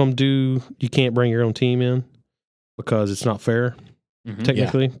make them do. You can't bring your own team in because it's not fair,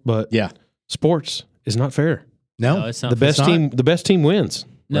 technically. But sports is not fair. No, it's not. The best team wins.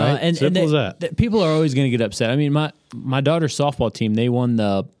 No, right? and simple as that. People are always going to get upset. I mean, my daughter's softball team, they won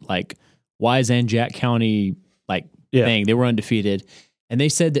the like Wise and Jack County thing. They were undefeated. And they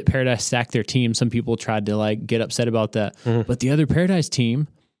said that Paradise stacked their team. Some people tried to like get upset about that. But the other Paradise team,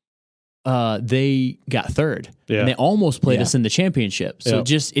 they got third. Yeah. And they almost played us in the championship. So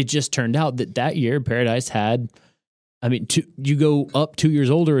it just turned out that year Paradise had, I mean, you go up 2 years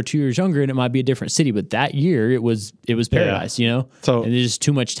older or 2 years younger, and it might be a different city. But that year, it was Paradise, you know. So and there's just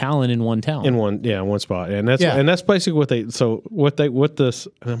too much talent in one town, in one spot, and that's basically what they. So what this,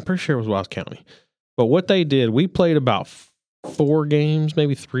 I'm pretty sure it was Wise County, but what they did, we played about 4 games,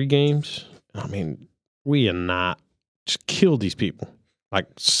 maybe 3 games. I mean, we had not just killed these people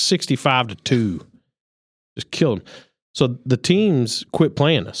like 65-2, just killed them. So the teams quit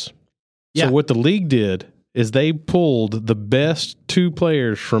playing us. Yeah. So what the league did is they pulled the best 2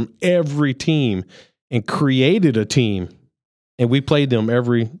 players from every team and created a team, and we played them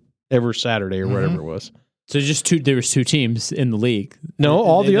every Saturday or whatever it was. So there was 2 teams in the league. No,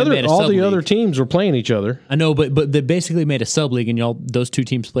 all the other teams were playing each other. I know, but they basically made a sub league, and those 2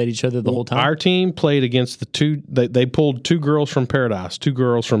 teams played each other the whole time. Our team played against the 2. They pulled 2 girls from Paradise, 2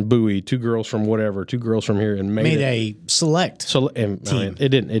 girls from Bowie, 2 girls from whatever, 2 girls from here, and made a select team. I mean, it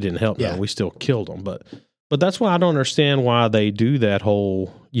didn't help. Yeah. No, we still killed them, but that's why I don't understand why they do that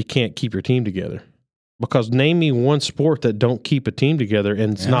whole you can't keep your team together. Because name me one sport that don't keep a team together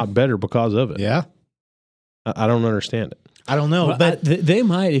and it's not better because of it. Yeah. I don't understand it. I don't know, but they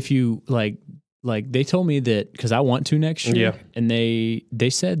might if you like they told me that because I want to next year. Yeah. And they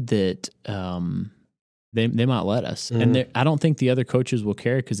said that they might let us. And I don't think the other coaches will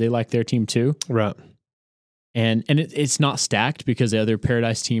care because they like their team too. Right. And it's not stacked because the other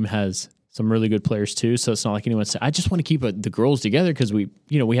Paradise team has some really good players too, so it's not like anyone said, I just want to keep the girls together because we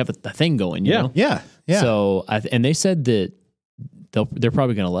have a thing going. You know? Yeah. So and they said that they're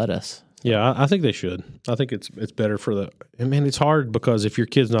probably going to let us. Yeah, I think they should. I think it's better for it's hard because if your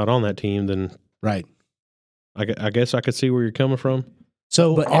kid's not on that team, then right. I guess I could see where you're coming from.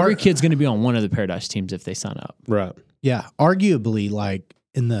 So, but every kid's going to be on one of the Paradise teams if they sign up. Right. Yeah. Arguably, like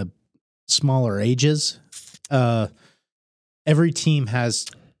in the smaller ages, every team has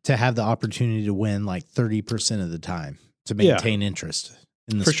to have the opportunity to win like 30% of the time to maintain interest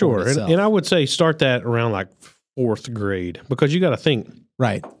in the sport itself. And I would say start that around like 4th grade because you got to think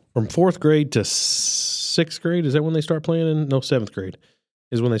from 4th grade to 6th grade. Is that when they start playing 7th grade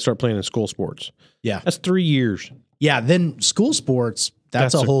is when they start playing in school sports. Yeah. That's 3 years. Yeah. Then school sports,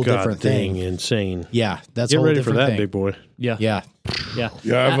 that's a whole different thing. Insane. Yeah. That's Get a whole ready different for that, thing. big boy. Yeah. Yeah. Yeah.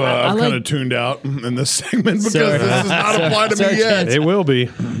 Yeah, I've kind of tuned out in this segment because this does not apply to me yet. It will be.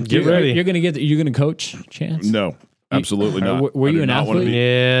 Get ready. You're going to coach, Chance? No, absolutely not. Were you an athlete?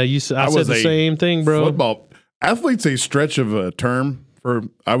 Yeah, I said the same thing, bro. Football. athlete's a stretch of a term.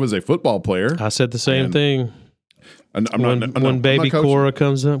 I was a football player. I said the same thing. When baby Cora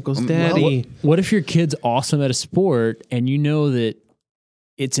comes up, goes, Daddy. What if your kid's awesome at a sport and you know that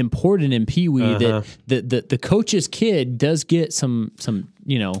it's important in Pee Wee that the coach's kid does get some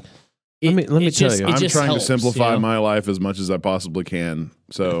you know. Let me tell you. I'm trying to simplify my life as much as I possibly can.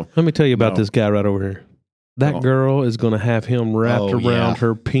 So let me tell you about this guy right over here. That girl is going to have him wrapped around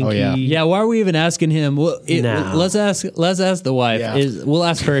her pinky. Yeah, why are we even asking him? Well, let's ask the wife. Yeah. We'll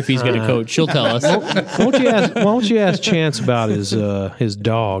ask her if he's going to coach. She'll tell us. Why don't you ask Chance about his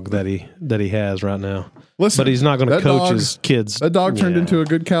dog that he has right now? Listen, but he's not going to coach his kids. That dog turned into a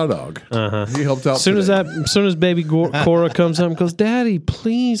good cow dog. He helped out. As soon as baby Cora comes up and goes, Daddy,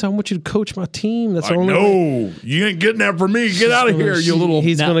 please, I want you to coach my team. That's the only way. You ain't getting that from me. Get out of here, you little.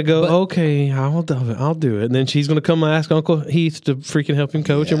 He's going to go, okay, I'll do it. And then she's going to come and ask Uncle Heath to freaking help him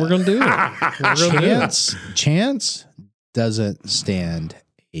coach, and we're going to do it. Chance doesn't stand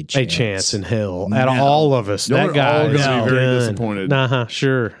a chance in hell at all of us. That guy is going to be very disappointed.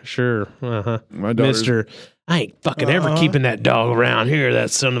 Sure. My daughter, Mister, I ain't fucking ever keeping that dog around here, that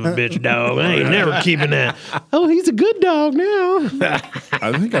son of a bitch dog. I ain't never keeping that. Oh, he's a good dog now.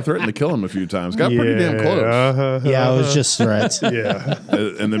 I think I threatened to kill him a few times. Got pretty damn close. Yeah, it was just threats. In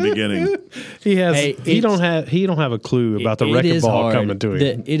the beginning. He don't have a clue about the wrecking ball coming to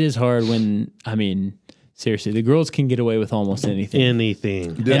him. It is hard when, seriously, the girls can get away with almost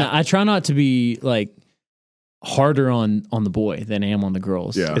anything. And I try not to be like harder on the boy than I am on the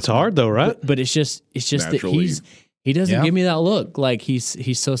girls. Yeah. It's hard though, right? But it's just Naturally. that he doesn't give me that look. Like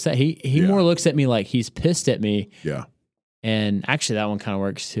he's so sad. He more looks at me like he's pissed at me. Yeah. And actually that one kind of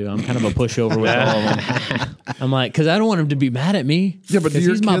works too. I'm kind of a pushover with all of them. I'm like, because I don't want him to be mad at me. Yeah, but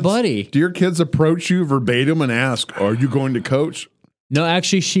he's my buddy. Do your kids approach you verbatim and ask, are you going to coach? No,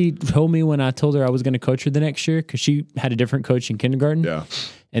 actually, she told me when I told her I was going to coach her the next year because she had a different coach in kindergarten. Yeah.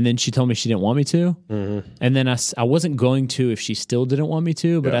 And then she told me she didn't want me to. Mm-hmm. And then I wasn't going to if she still didn't want me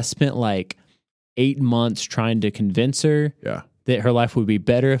to, but I spent like 8 months trying to convince her that her life would be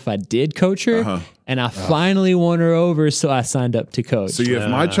better if I did coach her. And I finally won her over, so I signed up to coach. So if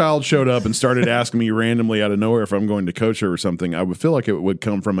my child showed up and started asking me randomly out of nowhere if I'm going to coach her or something, I would feel like it would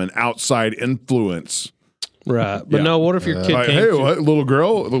come from an outside influence. Right. But no, what if your kid came little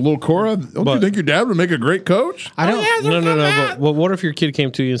girl, little Cora, don't you think your dad would make a great coach? I don't. No. But what if your kid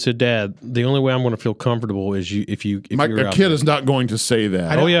came to you and said, Dad, the only way I'm going to feel comfortable is if you're a kid is not going to say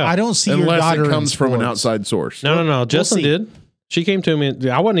that. I don't see your unless daughter it comes from an outside source. No. Justin did. She came to me. And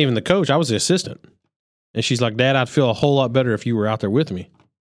I wasn't even the coach. I was the assistant. And she's like, Dad, I'd feel a whole lot better if you were out there with me.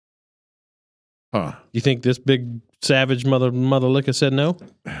 Huh. You think this big savage mother licker said no?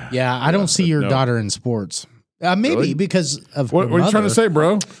 Yeah, I don't see your daughter in sports. Maybe Really? because of What are you trying to say,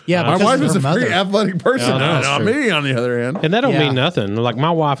 bro? Yeah, my because wife of is her a mother. pretty athletic person. that's Me, true. on the other hand. And that don't mean nothing. Like my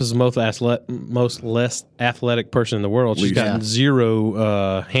wife is the most less athletic person in the world. She's got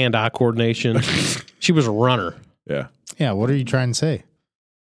zero hand-eye coordination. She was a runner. Yeah. Yeah, what are you trying to say?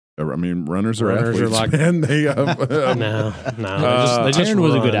 I mean, runners are Runners athletes, are like- man. They No. They just Aaron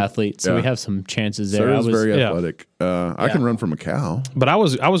was a run. good athlete, so Yeah. we have some chances there. Sarah's very yeah. athletic. I can run from a cow. But I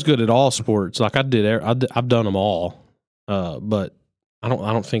was good at all sports. Like I've done them all. But I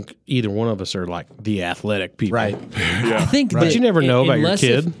don't think either one of us are like the athletic people. Right. I think But that you never know about your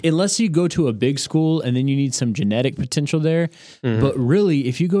kid. unless you go to a big school and then you need some genetic potential there. But really,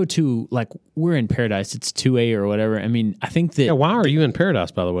 if you go to, like, we're in Paradise, it's 2A or whatever. I mean, I think that Yeah, why are you in Paradise,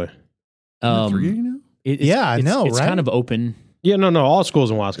 by the way? 3A now? it's right? kind of open. Yeah, no, all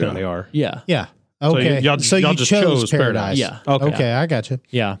schools in Wise County are. Yeah. Yeah. Okay. y'all you just chose chose Paradise. Paradise. Yeah. Okay, I got you.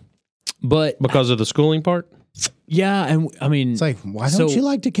 Yeah. But Because of the schooling part? yeah, and I mean, It's like, why don't you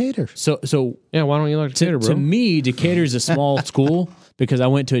like Decatur? so Yeah, why don't you like Decatur, bro? to me, Decatur's a small school because I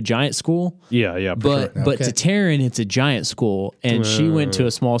went to a giant school. yeah, for But sure. but to Taryn, it's a giant school, and she went to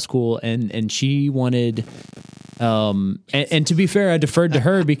a small school, and she wanted, and to be fair, I deferred to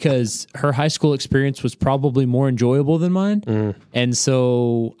her because her high school experience was probably more enjoyable than mine, and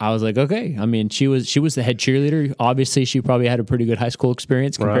so I was like, okay. I mean, she was the head cheerleader. Obviously, she probably had a pretty good high school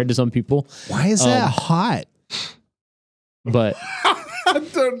experience compared to some people. Why is that hot? But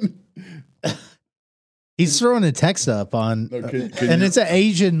He's throwing a text up on, and it's an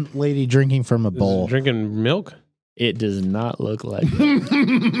Asian lady drinking from a bowl. Drinking milk? it does not look like it.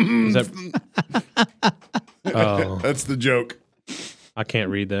 Is that? Oh, That's the joke. I can't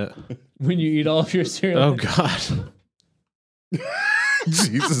read that. When you eat all of your cereal. Oh God.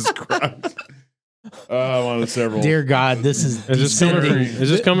 Jesus Christ. I'm on several. Dear God, this is Is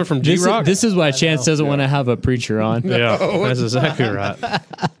this coming from G Rock? This is why Chance doesn't want to have a preacher on. Yeah, that's exactly right.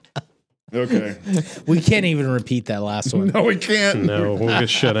 Okay. We can't even repeat that last one. No, we can't. No, we'll get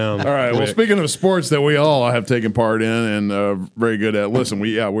shut down. All right. Well, speaking of sports that we all have taken part in and very good at. Listen,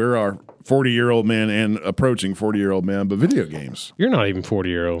 we're our 40-year-old man and approaching 40-year-old man, but video games. You're not even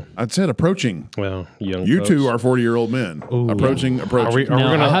 40-year-old. I said approaching. Well, young. You folks. two are 40-year-old men. Approaching. Are we No,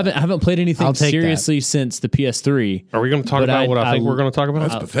 gonna? I haven't played anything I'll take seriously since the PS3. Are we going to talk But about what I I- think we're going to talk about?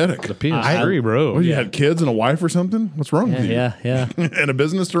 That's pathetic. The PS3, bro. What, you had kids and a wife or something? What's wrong with you? Yeah. And a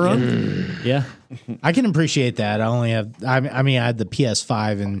business to run? Yeah. I can appreciate that. I only have. I mean, I had the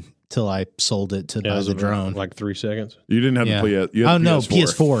PS5 until I sold it to Yeah, buy it was the drone. like 3 seconds. You didn't have Yeah. to play it. You had Oh the no,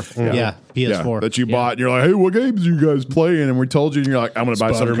 PS4. PS4. Yeah, PS4. That you bought. And you're like, hey, what games are you guys playing? And we told you, and you're like, I'm going to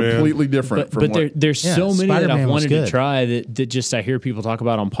buy something Spider-Man. completely different. But there's Yeah, so many that Spider-Man I've was wanted to good. try that just I hear people talk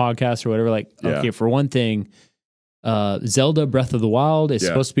about on podcasts or whatever. Like, Yeah. okay, for one thing, Zelda Breath of the Wild is Yeah.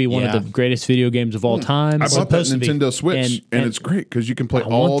 supposed to be one Yeah. of the greatest video games of all time. I bought that supposed to be. Nintendo Switch, and And it's great because you can play I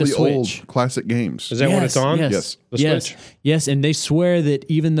want all the the old Switch. classic games. Is that what it's on? Yes. The yes, Switch? yes, and they swear that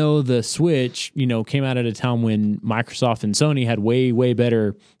even though the Switch, came out at a time when Microsoft and Sony had way, way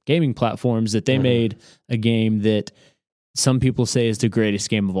better gaming platforms, that they made a game that some people say is the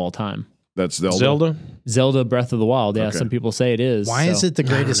greatest game of all time. That's Zelda. Zelda Breath of the Wild. Yeah, Okay. some people say it is. Why is it the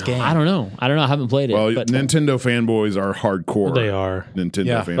greatest game? I don't know. I haven't played it. Well, but Nintendo fanboys are hardcore. They are. Nintendo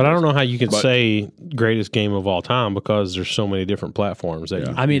Yeah. fanboys. But I don't know how you can But- say greatest game of all time because there's so many different platforms. That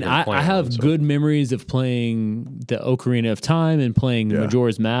I mean, you can play I have on, so. good memories of playing the Ocarina of Time and playing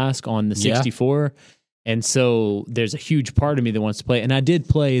Majora's Mask on the 64. And so there's a huge part of me that wants to play. And I did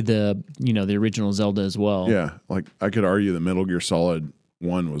play the original Zelda as well. Yeah, like I could argue that Metal Gear Solid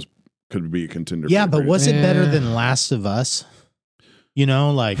 1 could be a contender. Yeah, for but the was it better Eh. than Last of Us?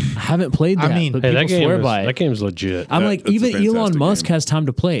 Like I haven't played I that, mean- but Hey, people swear by that it. game's legit. I'm That- like, that's a even Elon fantastic Musk game. has time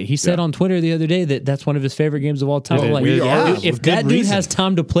to play it. He said Yeah. on Twitter the other day that that's one of his favorite games of all time. Yeah, I'm like, we are. if With that good dude reason. has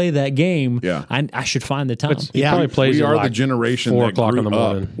time to play that game, Yeah. I should find the time. But he Yeah. probably plays We it are like the generation 4 that o'clock grew in the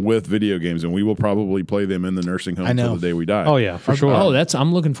morning. up with video games, and we will probably play them in the nursing home I know. until the day we die. Oh yeah, for sure. Oh,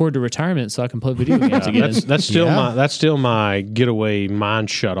 I'm looking forward to retirement so I can play video games again. That's still Yeah. that's still my getaway mind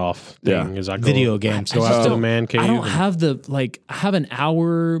shut off thing. Yeah. Is I go, Video games. go I out just to the don't- man cave. I don't and- have I have an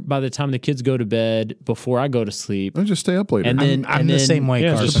hour by the time the kids go to bed before I go to sleep. Then just stay up later. And then I'm the same way, yeah,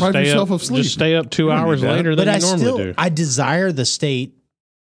 Carson. just Deprive stay yourself up, of sleep. Just stay up 2 You don't hours need that. later But than I you normally do. I desire the state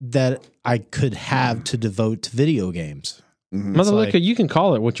that I could have to devote to video games. Motherfucker, like- you can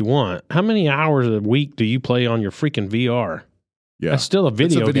call it what you want. How many hours a week do you play on your freaking VR? yeah, That's still a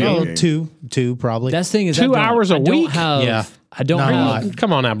video, video game. game. Two probably. That's the thing is 2 I don't- hours a I don't week? have, Yeah. I don't Not a have lot.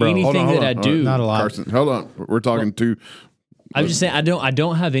 Come on now, bro. anything that I do. Not a lot. Carson, hold on. We're talking to. I'm just saying I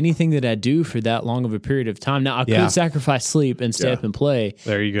don't have anything that I do for that long of a period of time. Now I Yeah. could sacrifice sleep and stay Yeah. up and play.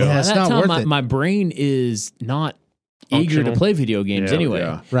 There you go. Yeah. By It's that not time, worth it. my brain is not eager to Functional. play video games Yeah, anyway.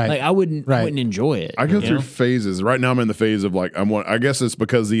 yeah. Right. Like I wouldn't Right. enjoy it. I go you through know? phases. Right now, I'm in the phase of like I guess it's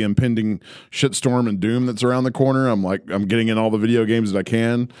because the impending shitstorm and doom that's around the corner. I'm getting in all the video games that I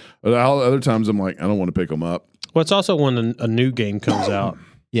can. But other times, I'm like, I don't want to pick them up. Well, it's also when a new game comes out.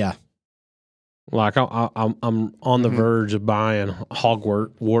 Yeah. Like I'm on the verge of buying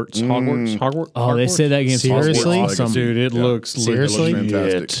Hogwarts. Oh, they say that game's Seriously? awesome. Dude, it Yeah. looks Seriously?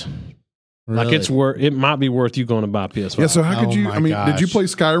 Fantastic. Like Really. it's worth. It might be worth you going to buy PS5. Yeah. So how could Oh you? my I mean, did you gosh. play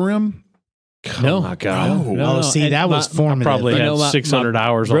Skyrim? No. Oh my god. No. See, And that was formative. Probably You had know, my 600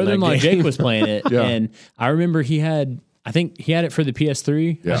 hours on that brother-in-law game. Jake was playing it, Yeah. and I remember I think he had it for the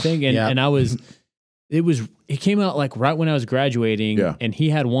PS3, Yeah. I think, and Yeah. it came out like right when I was graduating, Yeah. and he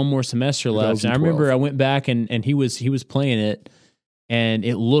had one more semester left, and I remember 2012. I went back and he was playing it, and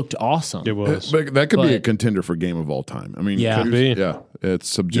it looked awesome. It was. But that could be a But- contender for game of all time. I mean, Yeah. Could be. yeah, it's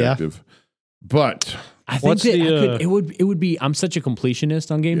subjective. But I think What's that the, I could, it would be. I'm such a completionist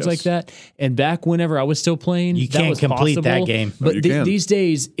on games Yes. like that. And back whenever I was still playing, You that can't was complete that possible. game. No, But you can. these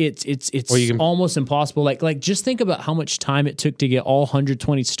days, it's Well, you can- almost impossible. Like just think about how much time it took to get all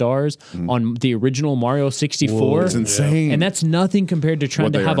 120 stars on the original Mario 64. it's insane. And that's nothing compared to trying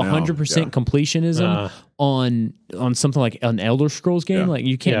What to they have are now. 100% Yeah. completionism on something like an Elder Scrolls game. Yeah. Like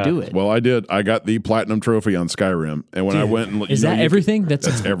you can't Yeah. do it. well, I did. I got the platinum trophy on Skyrim, and when I went and Is that everything?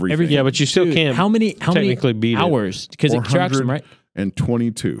 That's everything. Yeah, but you still Dude, can't. how many technically beat it. hours? Because it tracks them, right?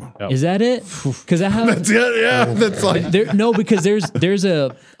 422. Is that it? Because I have That's it. Yeah, that's like because there's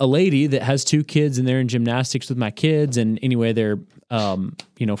a lady that has 2 kids and they're in gymnastics with my kids, and anyway they're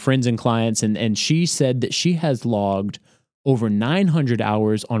friends and clients, and she said that she has logged over 900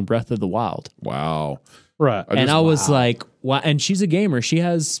 hours on Breath of the Wild. wow. Right. And I was like, wow. And she's a gamer. She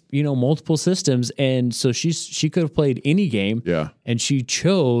has, multiple systems. And so she could have played any game. Yeah. And she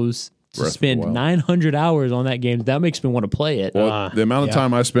chose to Breath of the spend Wild. 900 hours on that game. That makes me want to play it. Well, the amount of yeah.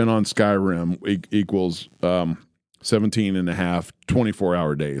 time I spent on Skyrim equals 17 and a half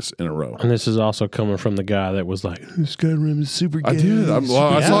 24-hour days in a row. And this is also coming from the guy that was like, Skyrim is super I good. did. I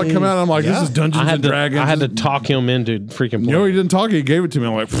saw it come out. I'm like, this is Dungeons and Dragons. I had to talk him into freaking No, he playing. didn't talk. He gave it to me.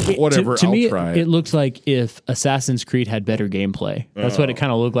 I'm like, whatever. To I'll me, try it it. looks like if Assassin's Creed had better gameplay. That's what it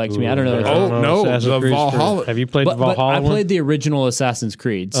kind of looked like to me. I don't know. if- Oh, no, Assassin's the Creed's Valhalla. Have you played the but Valhalla I one? played the original Assassin's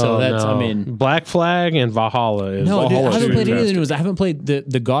Creed, so that's no. I mean. Black Flag and Valhalla is No, dude, I Valhalla's haven't played any of the fantastic. news. I haven't played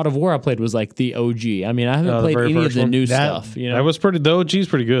the God of War. I played was like the OG. I mean, I haven't the played very any of first the one? new That- stuff. You know, That was pretty. The OG's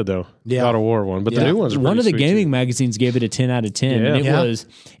pretty good though. Yeah. God of War one, but the new one's one of the pretty sweet, gaming too. magazines gave it a 10 out of 10. Yeah. And it Yeah. was,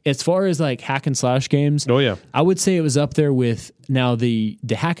 as far as like hack and slash games, Oh yeah, I would say it was up there with, now the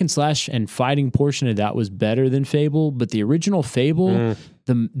hack and slash and fighting portion of that was better than Fable, but the original Fable,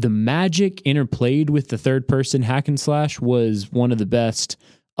 the magic interplayed with the third person hack and slash was one of the best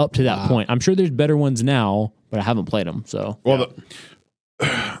up to that point. I'm sure there's better ones now, but I haven't played them. So Well,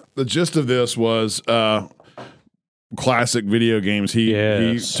 the gist of this was classic video games. He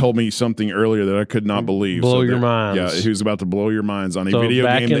told me something earlier that I could not believe. Blow your that- minds. Yeah, he was about to blow your minds on a So video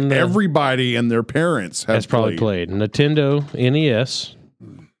back game in that the- everybody and their parents have that's probably played Nintendo NES.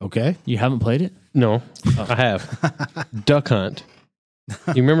 Okay. you haven't played it? No, I have Duck Hunt.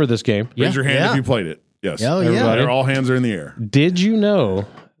 You remember this game? Raise your hand Yeah. if you played it. Yes. Oh, yeah. Everybody, all hands are in the air. Did you know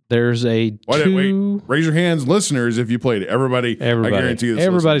there's a Wait, two? raise your hands, listeners, if you played it. Everybody. I guarantee you this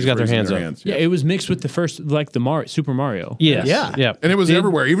Everybody's got their raising hands up. Yeah, it was mixed with the first, like the Super Mario. Yes. Yeah. Yeah. And it was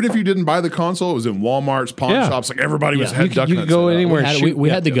everywhere. Even if you didn't buy the console, it was in Walmart's, pawn Yeah. shops. Like everybody was Yeah. had You Duck could Hunt go set up. anywhere. We had, Shoot, we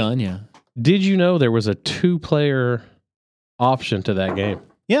yeah. had the gun, yeah. Did you know there was a 2-player option to that game?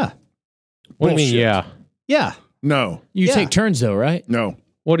 Yeah. What do you mean? Bullshit. Yeah. Yeah. No, You Yeah. take turns though, right? no.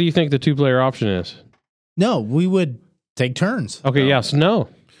 What do you think the 2-player option is? No, we would take turns. Okay. Yes. No.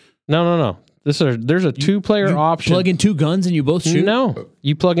 There's a 2-player option. Plug in two guns and you both shoot? No,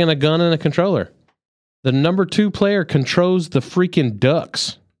 you plug in a gun and a controller. The number 2 player controls the freaking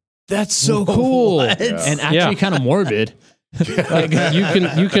ducks. That's so cool. What? And actually Yeah. kind of morbid. Like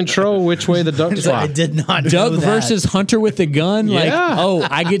you control which way the ducks I fly. did not Doug know that. versus Hunter with the gun. Like, Yeah. oh,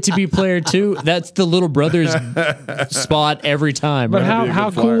 I get to be player 2. That's the little brother's spot every time. But right? be a how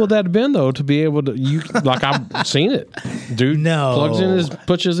good cool flyer. would that have been though to be able to I've seen it, dude. No. Plugs in his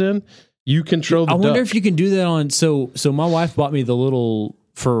pushes in. You control the I wonder duck. if you can do that on. So my wife bought me the little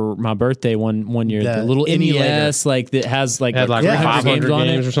for my birthday one year. The little emulator. NES like that has like had like 300 500 games on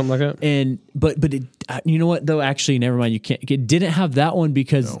games it. or something like that. And but it, you know what though? Actually, never mind. You can't. It didn't have that one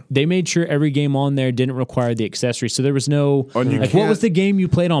because they made sure every game on there didn't require the accessory. So there was no. And you Like, what can't- was the game you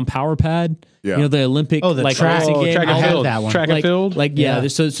played on Power Pad? Yeah. You know, the Olympic Oh, the like track- racing game. track I and had field. that one. Track like, and field. Like Yeah.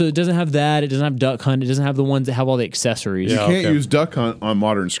 so it doesn't have that. It doesn't have Duck Hunt. It doesn't have the ones that have all the accessories. You Yeah. can't okay. use Duck Hunt on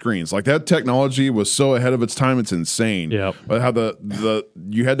modern screens. Like that technology was so ahead of its time, it's insane. Yep. But how the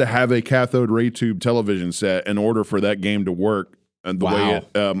you had to have a cathode ray tube television set in order for that game to work, and the way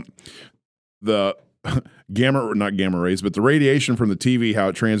it the not gamma rays, but the radiation from the TV, how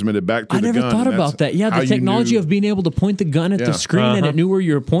it transmitted back to I the never gun. thought and about that's that. Yeah, how the you technology knew- of being able to point the gun at Yeah. the screen and it knew where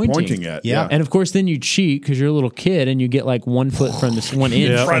you were pointing at. Yeah. And of course, then you cheat because you're a little kid and you get like 1 foot from the 1 inch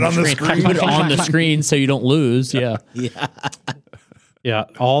Yeah. from Right on the screen. You put it on the screen so you don't lose. Yeah. Yeah,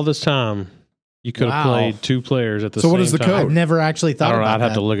 all this time you could have Wow. played 2 players at the So same what is the time. code? I've never actually I thought don't know. about I'd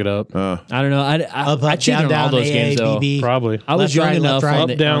have that. to look it up. I don't know. Up, I up, cheated down, on all down, those A, games A, though. B, B. Probably. I was Left, young right, enough. left, right. on Up,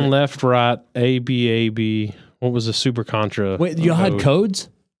 it- down, on it. left, right, A, B, A, B. What was the Super Contra? Wait, you had code? codes?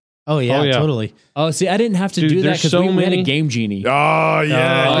 Oh yeah, Oh, yeah. totally. Oh, see, I didn't have to Dude, do that there's because so we had a many- Game Genie. Oh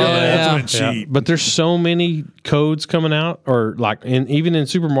yeah, Oh, you're the yeah. ultimate Yeah, cheat. but there's so many codes coming out, or like even in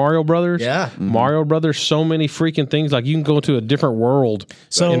Super Mario Brothers. Yeah. Mario Brothers, so many freaking things. Like you can go to a different world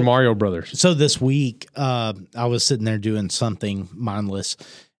So- in Mario Brothers. So this week, I was sitting there doing something mindless,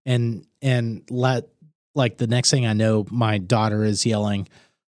 and like the next thing I know, my daughter is yelling,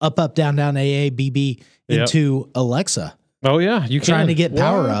 "Up, up, down, down, A, B, B," Yep. into Alexa, Oh yeah, you trying can to get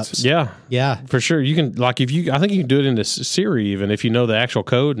power What? ups. Yeah, Yeah. for sure. You can like if you. I think you can do it into Siri even if you know the actual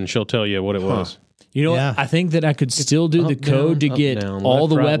code, and she'll tell you what it was. You know Yeah. what? I think that I could still do the Up, code down, to up, get down, all left,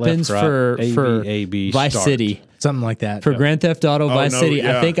 the right, weapons left, right, A, B, for A, B, Vice start. City. Something like that. For Grand Theft Auto Vice no, City,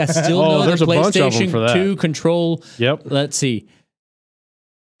 yeah. I think I still Oh, know there's the a bunch of them PlayStation for that. 2 control. Yep. Let's see.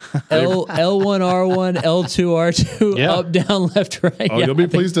 L1 R1 L2 R2 Yeah. up down left right. Oh, Yeah, you'll be I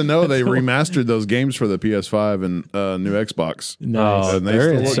think- pleased to know they remastered those games for the PS5 and new Xbox. Nice. Oh, And they they're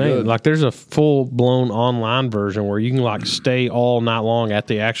still look insane. good. Like there's a full blown online version where you can like stay all night long at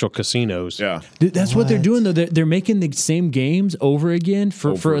the actual casinos. Yeah, Dude, that's what they're doing though. They're making the same games over again for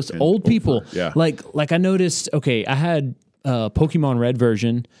Over us and old people. over, yeah. Like I noticed. Okay, I had Pokemon Red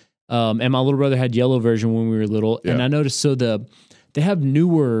version. And my little brother had yellow version when we were little. And Yeah. I noticed they have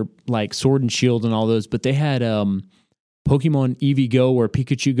newer like Sword and Shield and all those, but they had Pokemon Eevee Go or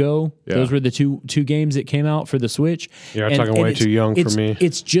Pikachu Go. Yeah. Those were the two games that came out for the Switch. You're talking way too young for me.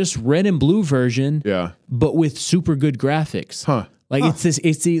 It's just red and blue version, Yeah. but with super good graphics. Huh. Like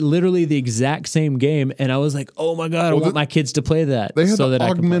it's literally the exact same game, and I was like, "Oh my god, I want my kids to play that." They had so that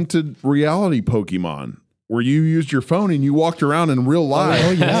augmented reality Pokemon where you used your phone and you walked around in real life.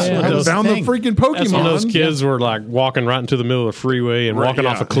 Oh, yeah. And That was found the the thing. freaking That's when those Pokemon. kids were like walking right into the middle of the freeway and Right, walking yeah.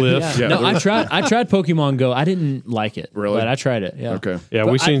 off a cliff. Yeah. Yeah. No, I tried Pokemon Go. I didn't like it. Really? But I tried it. Yeah. Okay. Yeah,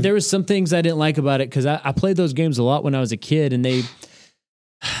 But we seen. there was some things I didn't like about it because I played those games a lot when I was a kid, and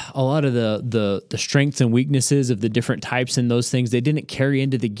a lot of the strengths and weaknesses of the different types and those things they didn't carry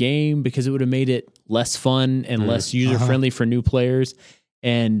into the game because it would have made it less fun and less user friendly for new players.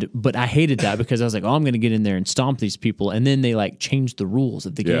 But I hated that because I was like, oh, I'm going to get in there and stomp these people, and then they like changed the rules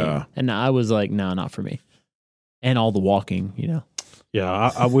of the game, Yeah. and I was like, no, not for me. And all the walking,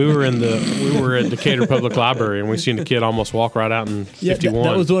 Yeah, we were at Decatur Public Library and we seen the kid almost walk right out in 51.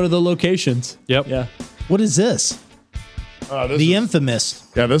 that was one of the locations. Yep. Yeah. What is this? The infamous.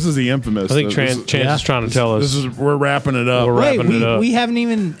 Yeah, this is the infamous. I think This Chance is trying to tell us. we're wrapping it up. We're Wait, wrapping it up. we haven't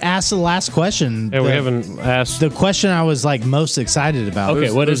even asked the last question. Yeah, we haven't asked. The question I was like most excited about.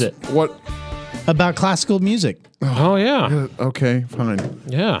 Okay, what is it? What? About classical music. Oh yeah, Okay, fine.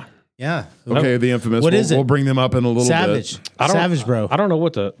 yeah. Yeah. Okay, the infamous. What is it? We'll bring them up in a little Savage. bit. Savage, bro. I don't know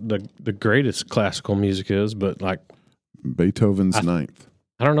what the greatest classical music is, but like Beethoven's Ninth.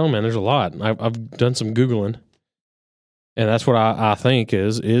 I don't know, man. There's a lot. I've done some Googling, and that's what I think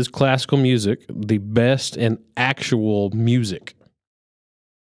is classical music the best in actual music.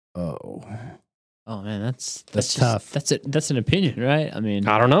 Oh. Oh man, that's That's just- tough. That's an opinion, right? I mean,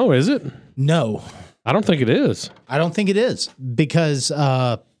 I don't know. Is it? No. I don't think it is. I don't think it is because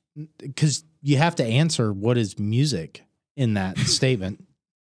you have to answer what is music in that statement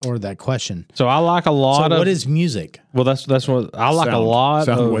or that question. So I like a lot So of. what is music? Well, that's what I like a lot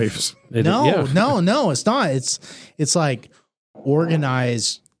sound of waves. No, yeah. no, it's not. It's like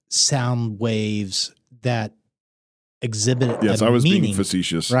organized sound waves that exhibit Yes, a I was meaning, being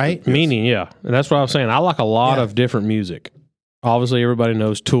facetious. right? Yes. Meaning, yeah. And that's what I was saying. I like a lot Yeah. of different music. Obviously, everybody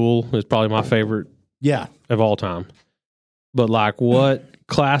knows Tool is probably my favorite Yeah. of all time. But like what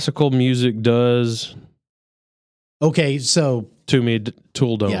classical music does Okay, so to me,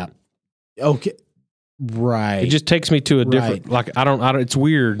 Tool don't. yeah. Okay. Right. It just takes me to a different, Right. like, I don't, it's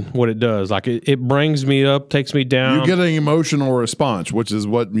weird what it does. Like it brings me up, takes me down. You get an emotional response, which is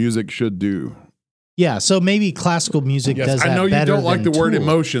what music should do. yeah, so maybe classical music does that I know you better don't like the than word Tool.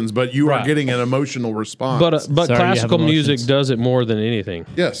 emotions, but you Right. are getting an emotional response. but Sorry, you have classical music emotions. does it more than anything.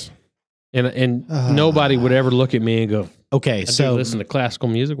 yes, And nobody would ever look at me and go, Okay, I do so listen to classical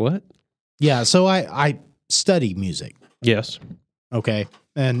music. What? yeah, so I study music. Yes. Okay,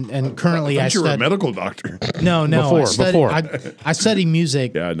 and currently I you're a study. medical doctor. No, Before. I study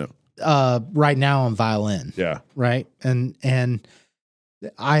music. Yeah, I know. Right now on violin. Yeah, Right, and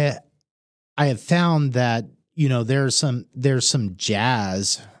I have found that there's some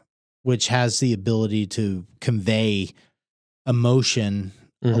jazz which has the ability to convey emotion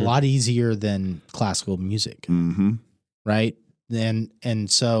a Mhm. lot easier than classical music. mm-hmm. Right, and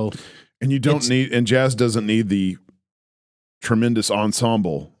so And you don't need, and jazz doesn't need the tremendous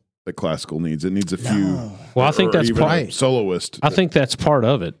ensemble that classical needs. It needs a few. no. Well, I think or that's even part. a soloist. I think that's part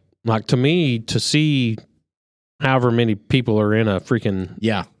of it. Like to me, to see however many people are in a freaking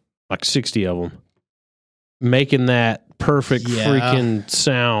Yeah, like 60 of them making that perfect Yeah. freaking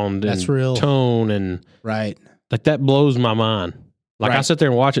sound and That's real. tone and right. like that blows my mind. Like I Right. sit there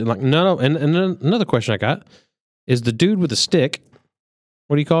and watch it and like no, and then another question I got is the dude with the stick.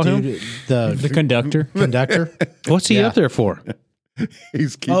 What do you call him? Dude, the conductor. conductor. What's he Yeah. up there for?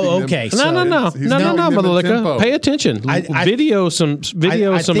 He's keeping Oh, them- okay. No, So- no, he's no, keeping them Mother in Liquor. tempo. Pay attention. I Video some I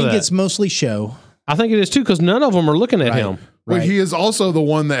some think of that. it's mostly show. I think it is too because none of them are looking at Right. him. Well, Right. he is also the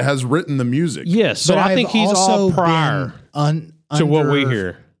one that has written the music. Yes, so But I think I've he's all also prior been to what we under-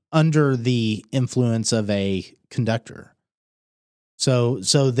 hear. under the influence of a conductor. So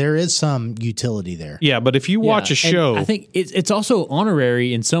there is some utility there. Yeah, but if you watch a and show, I think it's also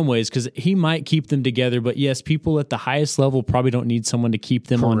honorary in some ways because he might keep them together. But yes, people at the highest level probably don't need someone to keep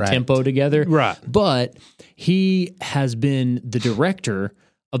them on Correct. tempo together. Right. But he has been the director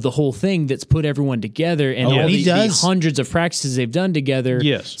of the whole thing that's put everyone together and Oh, all he the does. hundreds of practices they've done together.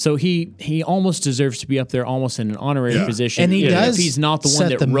 Yes. So he almost deserves to be up there almost in an honorary Yeah. position. And he even does if he's not the one set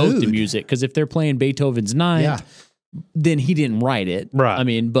that the wrote the mood. music. Because if they're playing Beethoven's Ninth, Yeah. then he didn't write it. Right. I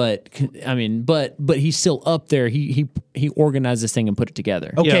mean, but he's still up there. He organized this thing and put it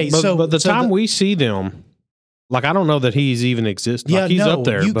together. Okay, Yeah, but the so time we see them, like I don't know that he's even exists. Yeah, Like he's no, up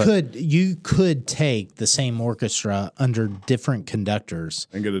there. you could take the same orchestra under different conductors.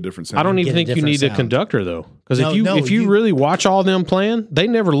 And get a different sound. I don't even get a think you different need a sound. conductor though, because No, if you really watch all them playing, they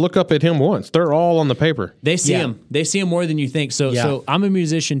never look up at him once. They're all on the paper. They see Yeah. him. They see him more than you think. So, Yeah. so I'm a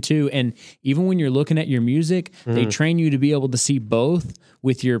musician too, and even when you're looking at your music, they train you to be able to see both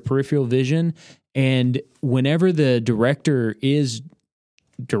with your peripheral vision. And whenever the director is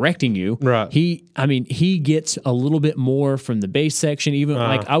directing you, Right. he gets a little bit more from the bass section. Even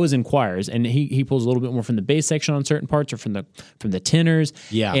like I was in choirs, and he pulls a little bit more from the bass section on certain parts, or from the tenors.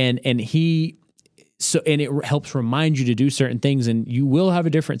 Yeah. and it helps remind you to do certain things, and you will have a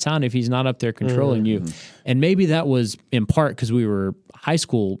different sound if he's not up there controlling you. And maybe that was in part because we were high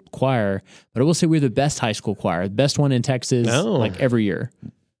school choir, but I will say we're the best high school choir, the best one in Texas, Oh. like every year.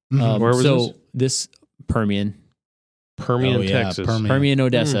 Where was so this Permian, Texas. Permian,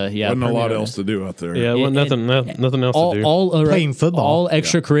 Odessa. Yeah, Wasn't a Permian, lot Odessa. else to do out there. Yeah, well, nothing else to do. All Playing football. all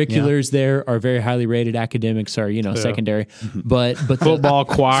extracurriculars there are very highly rated. Academics are secondary, but the, Football,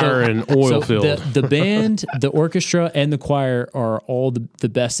 choir, and oil field. The band, the orchestra, and the choir are all the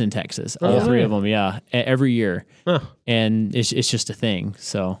best in Texas. All three of them, every year, and it's just a thing.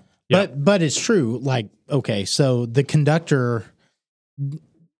 So, But it's true. Like, okay, so the conductor,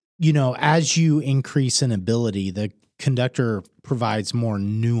 as you increase in ability, the conductor provides more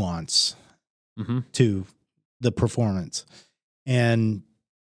nuance to the performance. And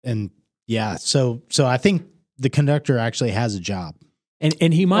yeah, so I think the conductor actually has a job.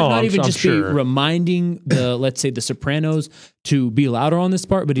 And he might not even I'm just sure. be reminding let's say the sopranos to be louder on this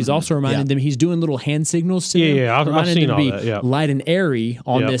part, but he's also reminding them. He's doing little hand signals to them. Yeah, I've reminding seen them all to be that, yeah. light and airy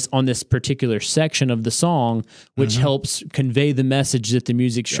on this particular section of the song, which helps convey the message that the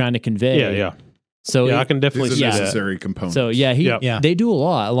music's trying to convey. Yeah. So I can definitely These see are that. necessary components. So they do a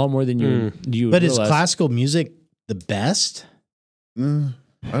lot more than you But realize. is classical music the best?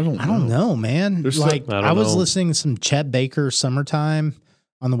 I don't know, man. There's like I don't I was know. listening to some Chet Baker "Summertime"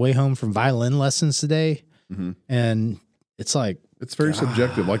 on the way home from violin lessons today, and it's like It's very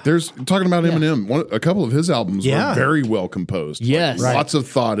subjective. Like there's talking about Eminem, a couple of his albums were very well composed. Yes. Like, Right. lots of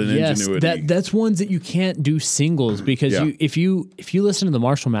thought and ingenuity. That's ones that you can't do singles because if you listen to the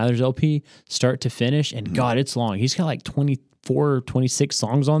Marshall Mathers LP start to finish, and God, it's long. He's got like 24, 26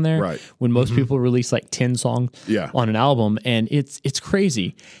 songs on there. Right. When most people release like 10 songs on an album, and it's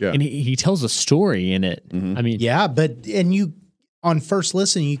crazy. Yeah. And he tells a story in it. I mean, and you on first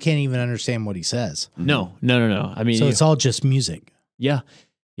listen you can't even understand what he says. no. I mean, So it's all just music. Yeah.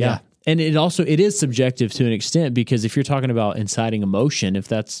 And it is subjective to an extent, because if you're talking about inciting emotion, if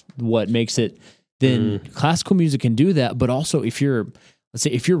that's what makes it, then classical music can do that. But also if you're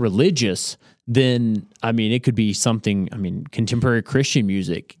religious, then, I mean, it could be something, contemporary Christian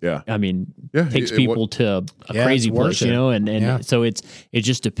music. Yeah. Takes people to a crazy it's place, worship. and so it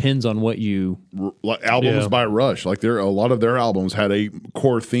just depends on what you. Like albums by Rush, like a lot of their albums had a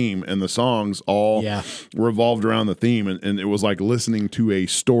core theme, and the songs all revolved around the theme, and it was like listening to a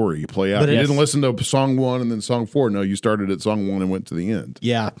story play out. But You didn't listen to song 1 and then song 4. No, you started at song 1 and went to the end.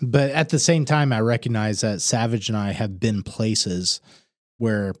 Yeah, but at the same time, I recognize that Savage and I have been places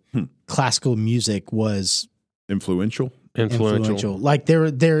where classical music was Influential. Like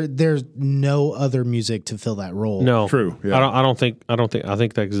there's no other music to fill that role. No, True. Yeah. I think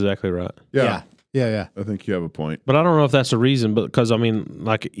that's exactly right. Yeah. I think you have a point. But I don't know if that's the reason. But because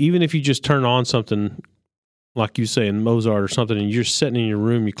like even if you just turn on something, like you say in Mozart or something, and you're sitting in your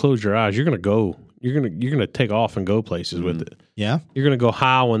room, you close your eyes, you're gonna go. You're gonna take off and go places with it. Yeah. You're gonna go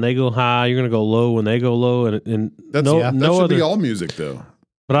high when they go high. You're gonna go low when they go low, and That should be all music though.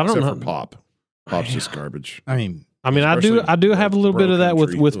 But I don't Except know. for pop. Pop's just garbage. I mean, I do have a little bit of that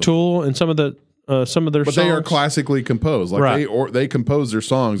with Tool and some of their But songs. they are classically composed. Like they compose their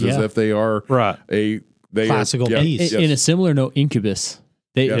songs as if they are a classical piece. In a similar note, Incubus.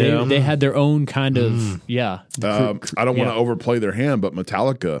 They had their own kind of I don't want to overplay their hand, but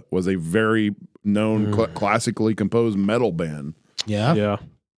Metallica was a very known classically composed metal band. Yeah.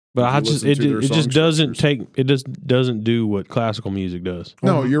 But it just doesn't do what classical music does.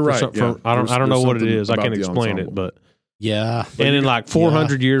 No, you're right. I don't know what it is. I can't explain it, but yeah. And in like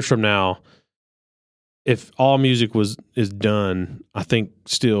 400 years from now, if all music is done, I think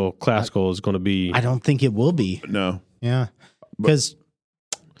still classical is going to be. I don't think it will be. No. Yeah. Because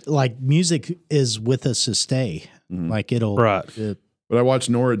like music is with us to stay. Like it'll right. But I watched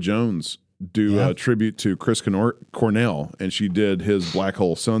Norah Jones do a tribute to Chris Cornell, and she did his Black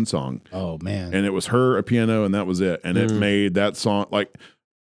Hole Sun song. Oh man. And it was her, a piano, and that was it. And it made that song like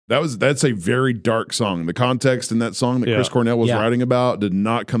that's a very dark song. The context in that song that Chris Cornell was writing about did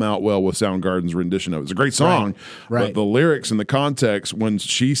not come out well with Soundgarden's rendition of it. It's a great song, but the lyrics and the context when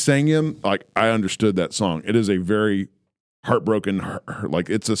she sang him, like I understood that song. It is a very heartbroken, like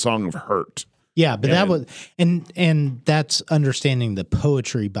it's a song of hurt. Yeah, but that was and that's understanding the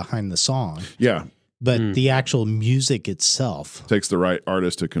poetry behind the song. Yeah, but the actual music itself takes the right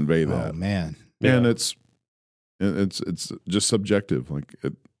artist to convey that. Oh man, and it's just subjective. Like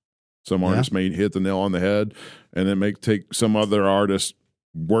some artists may hit the nail on the head, and it may take some other artist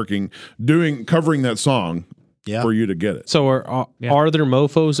covering that song for you to get it. So are there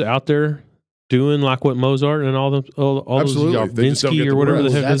mofos out there doing like what Mozart and all those Vinsky or whatever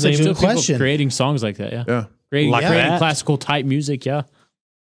the heck his name is? People creating songs like that, creating classical type music,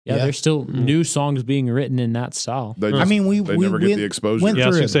 there's still new songs being written in that style. They never get the exposure. I was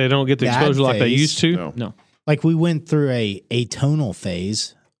going to say they don't get the exposure like they used to. No. Like we went through a atonal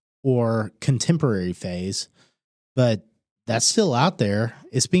phase or contemporary phase, but that's still out there.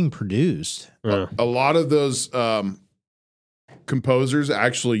 It's being produced. A lot of those composers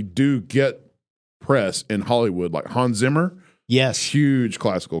actually do get press in Hollywood, like Hans Zimmer. Yes. Huge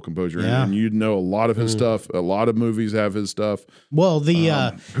classical composer. And you'd know a lot of his stuff. A lot of movies have his stuff. Well,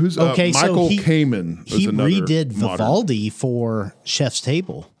 Michael Kamen. He redid Vivaldi for Chef's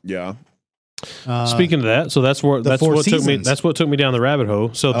Table. Yeah. Speaking of that, so that's what took me down the rabbit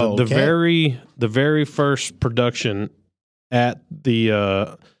hole. So the very first production at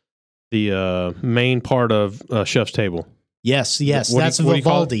the main part of Chef's Table. Yes, that's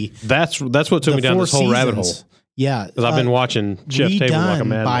Vivaldi. That's what took me down this whole rabbit hole. Yeah, because I've been watching Chef's Table like a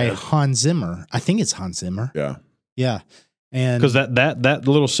madman. By Hans Zimmer. I think it's Hans Zimmer. Yeah. And because that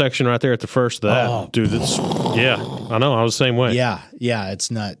little section right there at the first of that, dude, I know, I was the same way. Yeah,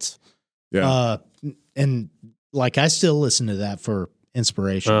 it's nuts. Yeah. And like I still listen to that for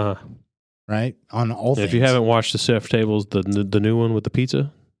inspiration. Right? On all things. If you haven't watched the Chef's Tables, the new one with the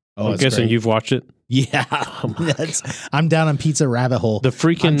pizza, I'm guessing you've watched it. Yeah, I'm down on pizza rabbit hole. The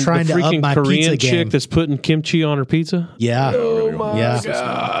freaking Korean chick that's putting kimchi on her pizza. Yeah. Oh my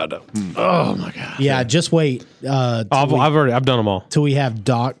god. Oh my god. Yeah. Just wait. I've done them all. Till we have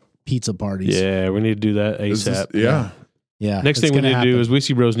Doc pizza parties. Yeah, we need to do that ASAP. Yeah. Next thing we need to do is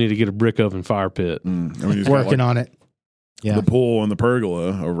Whiskey Bros need to get a brick oven fire pit. Working on it. Yeah. The pool and the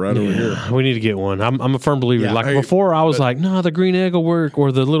pergola are right over here. We need to get one. I'm a firm believer. Before I was like, no, the green egg will work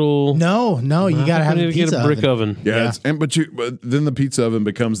or the little. No, you got to have a pizza get a brick oven. Yeah. But then the pizza oven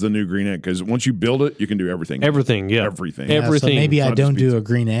becomes the new green egg because once you build it, you can do everything. Everything. So maybe I don't do a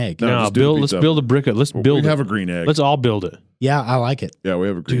green egg. No, let's build a brick oven. Let's build it. We have a green egg. Let's all build it. Yeah, I like it. Yeah, we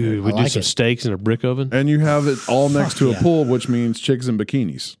have a green egg. Dude, we do some steaks in a brick oven. And you have it all next to a pool, which means chicks in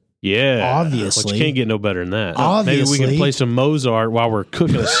bikinis. Yeah, obviously. You can't get no better than that. Obviously. Maybe we can play some Mozart while we're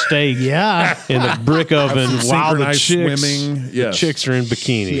cooking a steak. In the brick oven while the chicks, swimming. Yes. Chicks are in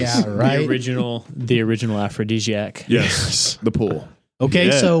bikinis. Yeah, right. The original aphrodisiac. Yes, the pool. Okay,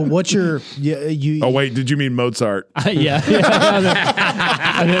 so what's your you? Oh wait, did you mean Mozart? I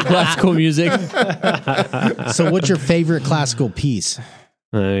meant classical music. So what's your favorite classical piece?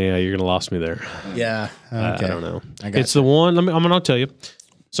 Yeah, you're gonna lost me there. Yeah, okay. I don't know. It's the one. I'm gonna tell you.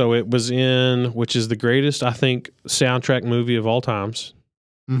 So it was in, which is the greatest, I think, soundtrack movie of all times.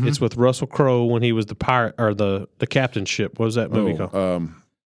 Mm-hmm. It's with Russell Crowe when he was the pirate or the captain ship. What was that movie called?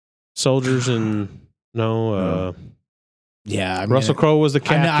 Soldiers and yeah, Russell Crowe was the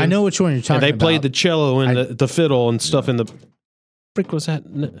captain. I know which one you're talking about. And they played the cello and the fiddle and stuff in the. Frick was that?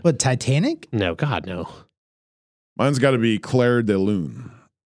 What, Titanic? No, God no. Mine's got to be Claire de Lune.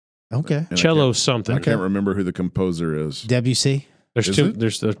 Okay, cello something. I can't remember who the composer is. Debussy. There's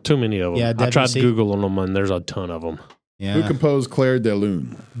too many of them. Yeah, I tried Googling them, and there's a ton of them. Yeah. Who composed Claire de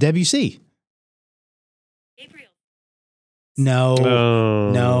Lune? Debussy. Gabriel.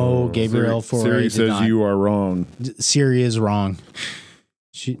 No, Gabriel Siri says you are wrong. Siri is wrong.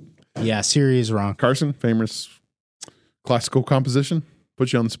 Siri is wrong. Carson, famous classical composition.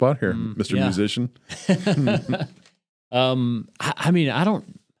 Put you on the spot here, Mr. Musician.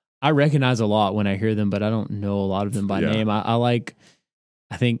 I recognize a lot when I hear them, but I don't know a lot of them by name.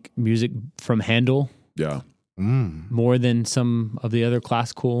 I think music from Handel. Yeah. More than some of the other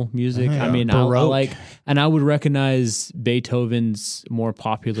classical music. Yeah. I mean, I like, and I would recognize Beethoven's more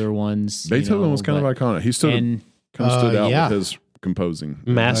popular ones. Beethoven was kind of iconic. He stood out with his composing.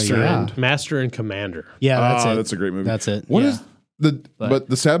 Master and Commander. Yeah, that's it. That's a great movie. That's it. But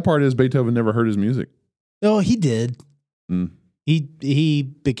the sad part is Beethoven never heard his music. Oh, he did. He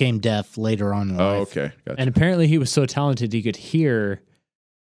became deaf later on in life. Okay. Gotcha. And apparently he was so talented he could hear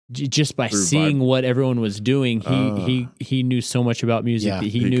just by seeing what everyone was doing. He knew so much about music Yeah. that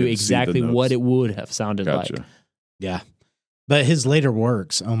he He knew could see exactly the notes. what it would have sounded Gotcha. like. Yeah. But his later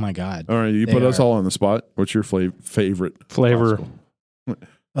works, oh my God. All right. You They put us are- all on the spot. What's your favorite Flavor.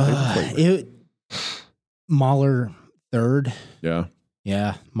 classical? Mahler third. Yeah.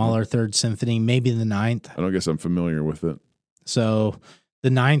 Yeah. Mahler third symphony, maybe the ninth. I don't guess I'm familiar with it. So the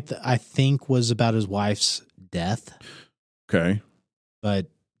ninth, I think, was about his wife's death. Okay. But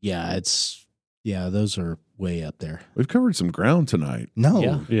yeah, those are way up there. We've covered some ground tonight. No.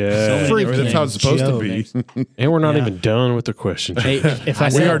 Yeah. Yeah. Freaking That's how it's supposed joke. to be. And we're not Yeah. even done with the questions. Hey, if I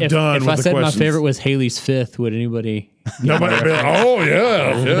We said, are if, done if with I the said questions. my favorite was Haley's Fifth, would anybody? Nobody be like, oh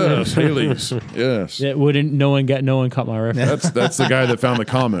yeah, yes, Haley's, yes. That wouldn't. No one caught my reference. That's the guy that found the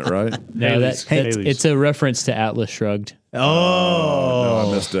comment, right? No, Haley's. that's Haley's. it's a reference to Atlas Shrugged. No,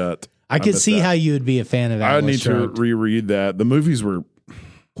 I missed that. I could missed see that. how you would be a fan of I Atlas need to Shrugged. reread that. The movies were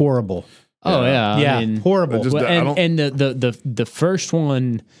Horrible. Oh yeah, Yeah, I mean, horrible. Just- well, I don't- and the first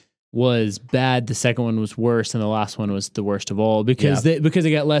one was bad. The second one was worse, and the last one was the worst of all because they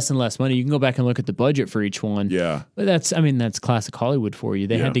got less and less money. You can go back and look at the budget for each one. yeah. But that's classic Hollywood for you.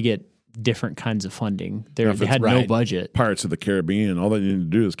 They Yeah. had to get different kinds of funding. They If it's had no right. budget. Pirates of the Caribbean. All they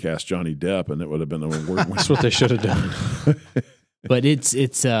needed to do is cast Johnny Depp, and it would have been a word. That's what they should have done. But it's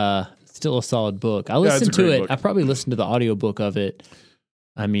still a solid book. I it's a listened to great it. book. I probably listened to the audiobook of it.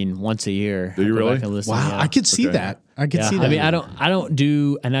 I mean, once a year. Do you I go really? back and listen, Wow. yeah. I could see Okay. that. I could Yeah, see that. I mean, I don't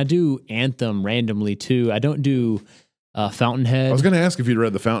do, and I do Anthem randomly too. I don't do Fountainhead. I was going to ask if you'd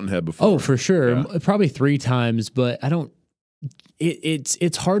read The Fountainhead before. Oh, for sure, Yeah. probably 3 times, but I don't.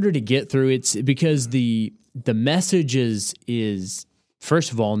 It's harder to get through. It's because the message is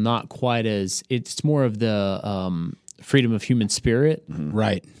first of all not quite as. It's more of the freedom of human spirit,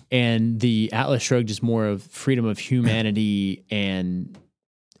 right. and the Atlas Shrugged is more of freedom of humanity and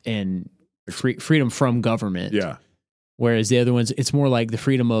freedom from government. Yeah. Whereas the other ones, it's more like the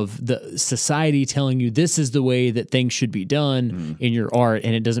freedom of the society telling you this is the way that things should be done in your art.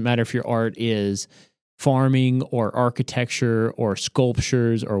 And it doesn't matter if your art is farming or architecture or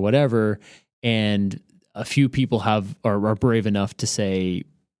sculptures or whatever. And a few people are brave enough to say,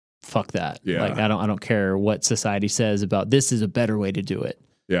 fuck that. Yeah. Like, I don't care what society says about this is a better way to do it.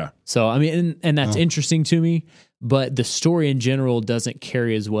 Yeah. So, I mean, and that's interesting to me, but the story in general doesn't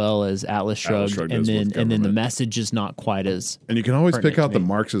carry as well as Atlas Shrugged, Shrugged and does with then the government. message is not quite as And you can always Pertinent pick out to the me.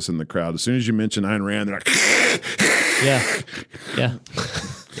 Marxists in the crowd. As soon as you mention Ayn Rand, they're like, yeah.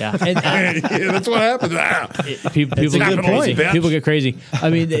 And yeah, that's what happens. people a get good crazy. point. People get crazy. I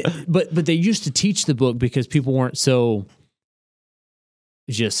mean, but they used to teach the book because people weren't so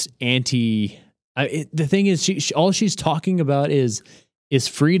just anti. The thing is, all she's talking about is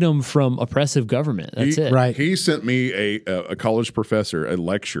freedom from oppressive government. That's it. Right. He sent me a college professor a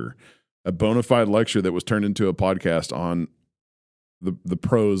lecture, a bona fide lecture that was turned into a podcast on the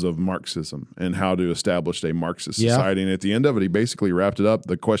pros of Marxism and how to establish a Marxist Yeah. society. And at the end of it, he basically wrapped it up.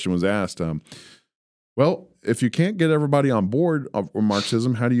 The question was asked, well, if you can't get everybody on board of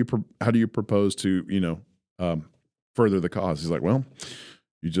Marxism, how do you propose to, further the cause? He's like, well,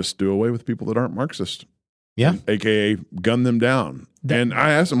 you just do away with people that aren't Marxist. Yeah. AKA gun them down. And I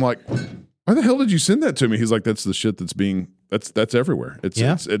asked him, like, why the hell did you send that to me? He's like, that's the shit that's everywhere. It's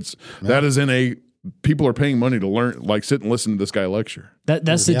that is in people are paying money to learn, like sit and listen to this guy lecture.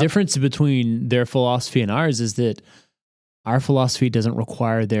 That's the Yep. difference between their philosophy and ours is that our philosophy doesn't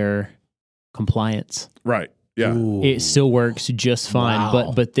require their compliance. Right. Yeah. Ooh. It still works just fine,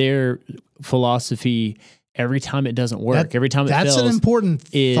 Wow. but their philosophy, every time it doesn't work, every time it That's fails, an important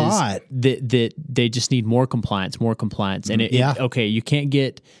is thought. that they just need more compliance. And okay, you can't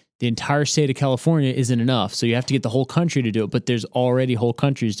get the entire state of California isn't enough, so you have to get the whole country to do it. But there's already whole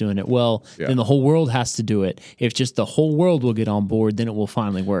countries doing it. Well, then the whole world has to do it. If just the whole world will get on board, then it will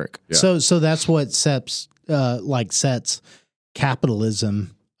finally work. Yeah. So that's what sets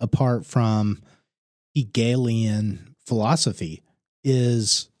capitalism apart from Hegelian philosophy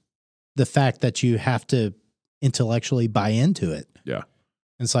is the fact that you have to intellectually buy into it. Yeah.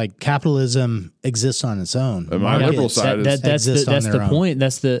 It's like capitalism exists on its own. And my liberal side is That's exist the on their own. point.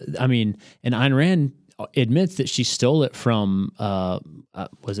 And Ayn Rand admits that she stole it from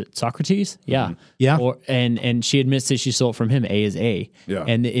was it Socrates? Yeah. Yeah. And she admits that she stole it from him. A is A. Yeah.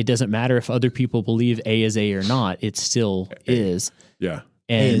 And it doesn't matter if other people believe A is A or not. It still is. Yeah.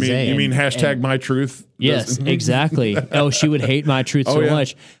 And You mean hashtag my truth? Yes, exactly. Oh, she would hate my truth so yeah.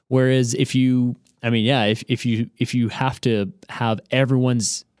 much. Whereas if you have to have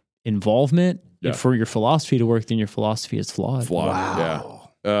everyone's involvement for your philosophy to work, then your philosophy is flawed. Wow.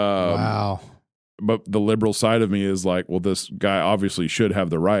 Yeah. Wow. But the liberal side of me is like, well, this guy obviously should have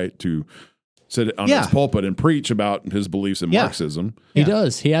the right to sit on his pulpit and preach about his beliefs in Marxism. He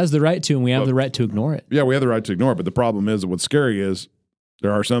does. He has the right to, and we have the right to ignore it. Yeah, we have the right to ignore it. But the problem is, what's scary is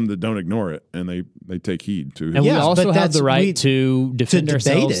there are some that don't ignore it, and they take heed to. And we also have the right to defend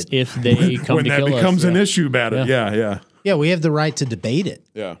ourselves if they come when to that kill us. becomes an issue about it. Yeah. Yeah, we have the right to debate it.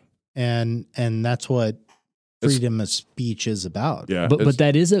 Yeah. And that's what freedom of speech is about. Yeah. But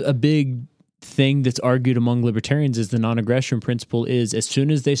that is a big thing that's argued among libertarians is the non-aggression principle is as soon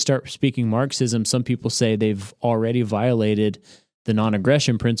as they start speaking Marxism, some people say they've already violated the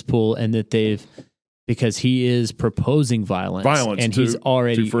non-aggression principle and that because he is proposing violence and he's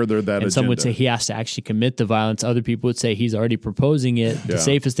already to further that and some would agenda. say he has to actually commit the violence. Other people would say he's already proposing it. The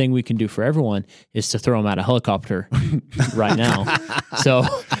safest thing we can do for everyone is to throw him out a helicopter right now. So,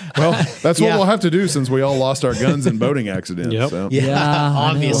 well, that's what we'll have to do since we all lost our guns in boating accidents. Yep. So.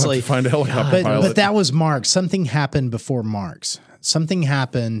 Obviously. We'll have to find a helicopter pilot. But that was Marx. Something happened before Marx. Something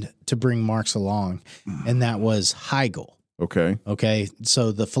happened to bring Marx along, and that was Hegel. Okay.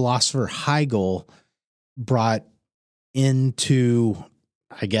 So the philosopher Hegel brought into,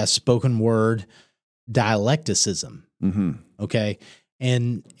 I guess, spoken word dialecticism. Mm-hmm. Okay.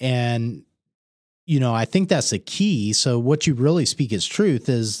 And, you know, I think that's the key. So what you really speak as truth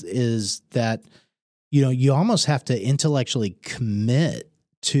is that, you know, you almost have to intellectually commit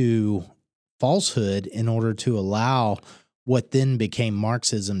to falsehood in order to allow what then became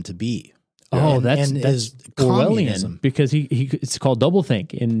Marxism to be. Oh, that's Orwellian because it's called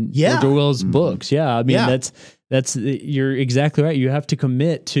doublethink in George Orwell's books. Yeah, I mean that's you're exactly right. You have to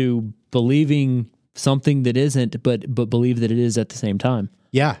commit to believing something that isn't, but believe that it is at the same time.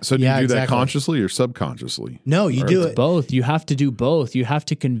 Yeah. So do you do that consciously or subconsciously? No, you do it both. You have to do both. You have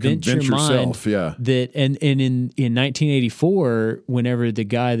to convince your mind that and in 1984, whenever the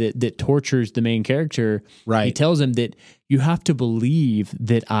guy that tortures the main character, he tells him that you have to believe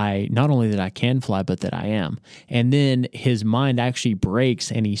that not only that I can fly, but that I am. And then his mind actually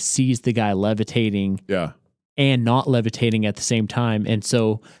breaks and he sees the guy levitating. Yeah. And not levitating at the same time. And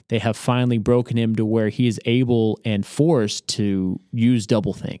so they have finally broken him to where he is able and forced to use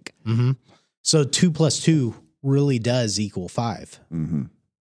doublethink. Mm-hmm. So 2 + 2 really does equal 5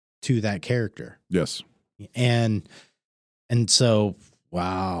 to that character. Yes. And so,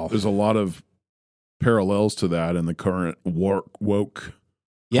 wow. There's a lot of parallels to that in the current woke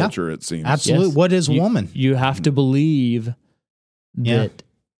culture, it seems. Absolutely. Yes. What is woman? You have to believe that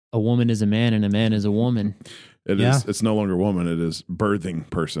a woman is a man and a man is a woman. It is. It's no longer woman. It is birthing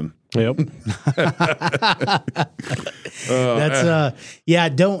person. Yep. That's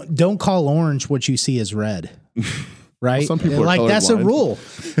Don't call orange what you see as red. Right? Well, some people are like that's a colorblind. rule.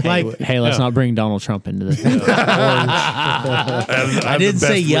 Hey, let's not bring Donald Trump into this. I didn't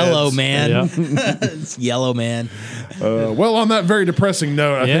say yellow, man. It's yellow, man. Well, on that very depressing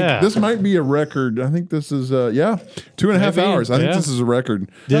note, I think this might be a record. I think this is 2.5 hours. I think this is a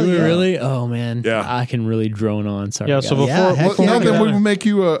record. Did we really? Oh man, Yeah. I can really drone on. Sorry. Yeah. guys. So before, Not that we will make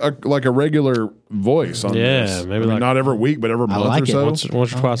you a regular voice on this. maybe I mean, like- not every week, but every month like or it. so. once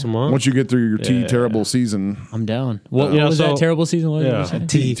or twice a month. Once you get through your tea terrible season. I'm down. What was that terrible season? What did you say?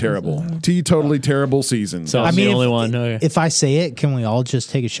 Tea terrible. Tea totally terrible season. So I I'm mean, the only one. Okay. If I say it, can we all just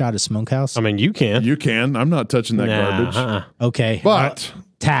take a shot of Smokehouse? I mean, you can. You can. I'm not touching that garbage. Okay. But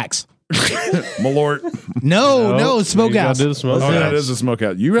Tax. Malort. No, Smokehouse. You gotta do the smokehouse. Oh, that is a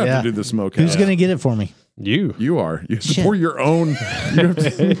smokeout. You have to do the smokehouse. Who's going to get it for me? You. You are. You have to pour your own. You have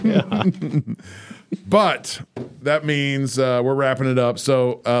to- But that means we're wrapping it up.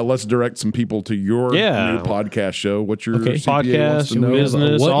 So let's direct some people to your new podcast show. What's your CPA wants to know?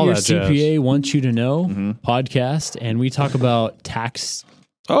 business, What all your that jazz. CPA wants you to know podcast, and we talk about tax.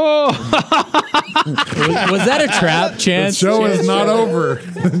 Oh, Was that a trap, Chance? Show is not over.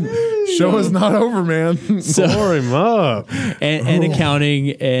 Show is not over, man. pour him up. and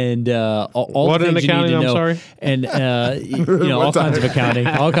accounting and all What the in things accounting? you need to I'm know. sorry. And all kinds of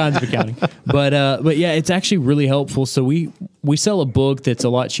accounting, But yeah, it's actually really helpful. So we sell a book that's a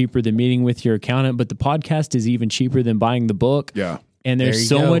lot cheaper than meeting with your accountant, but the podcast is even cheaper than buying the book. Yeah. And there's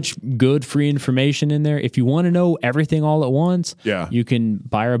so much good free information in there. If you want to know everything all at once, you can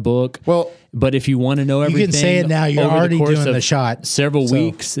buy our book. Well, but if you want to know everything, You can say it now. You're over already the course doing of the shot. several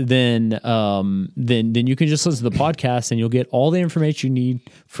weeks, then you can just listen to the podcast and you'll get all the information you need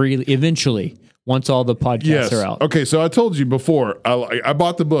freely eventually once all the podcasts are out. Okay, so I told you before, I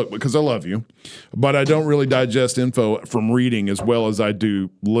bought the book because I love you, but I don't really digest info from reading as well as I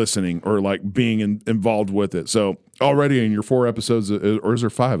do listening or like being involved with it. So already in your 4 episodes, or is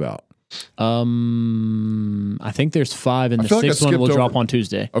there 5 out? I think there's 5, and the feel like I 6th one will skipped drop over- on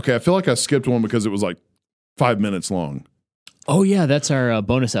Tuesday. Okay, I feel like I skipped one because it was like 5 minutes long. Oh yeah, that's our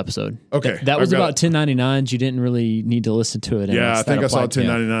bonus episode. Okay, that was I've got about 1099s. You didn't really need to listen to it. and Yeah, I it's think that I saw applied to you.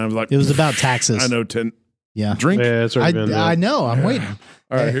 1099. I was like, It was about taxes. I know 10. Yeah. Drink. Yeah, it's already been done. I know. I'm waiting.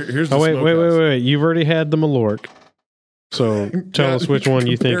 All right, here's the Oh, wait. smokehouse. You've already had the Malort. So tell us which one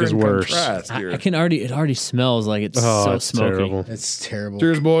you think is Compare and worse. contrast here. I can already. It already smells like it's Oh, so it's smoky. terrible. It's terrible.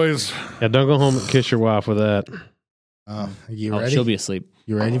 Cheers, boys. Yeah, don't go home and kiss your wife with that. You Oh, ready? she'll be asleep.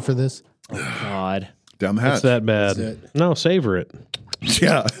 You ready for this? God. Down the hatch. It's that bad. That's it. No, savor it.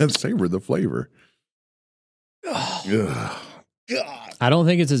 Yeah, and savor the flavor. Ugh. I don't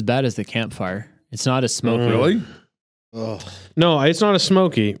think it's as bad as the campfire. It's not as smoky. Really? No, it's not a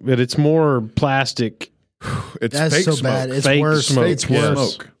smoky, but it's more plastic. It's That's fake so smoke. bad. It's Fake worse. smoke. It's Yes.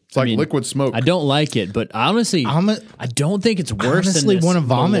 worse. Smoke. It's like mean, liquid smoke. I don't like it, but honestly, I don't think it's worse. Honestly, than this want to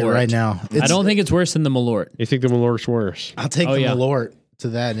vomit Malort. right now. I don't think it's worse than the Malort. You think the Malort's worse? I'll take Oh, the yeah. Malort to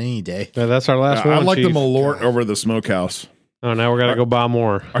that any day. Yeah, that's our last I one. like the Chief. Malort over the smokehouse. Oh, now we're gonna go buy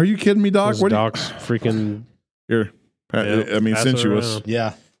more. Are you kidding me, Doc? Those What do you- Doc's freaking. Here. Yeah, I mean, pass it sensuous. around.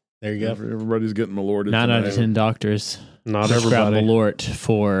 Yeah. There you go. Everybody's getting Malorted. 9 out of tonight. 10 doctors Not prescribe everybody. Malort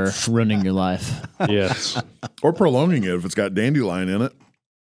for ruining your life. Yes. Or prolonging it if it's got dandelion in it.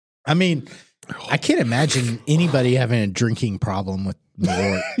 I mean, I can't imagine anybody having a drinking problem with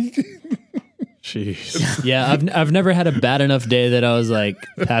Malort. Jeez. Yeah, I've never had a bad enough day that I was like,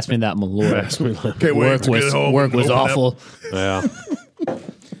 pass me that Malort. Can't wait Work to get was home work and was open up. awful. Yeah.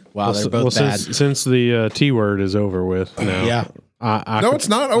 Wow, they're both bad. Since the T word is over with now. Yeah. I No, could- it's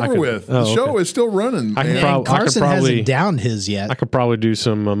not I over could- with. oh, The show okay. is still running. I can man. prob- And Carson probably- hasn't downed his yet. I could probably do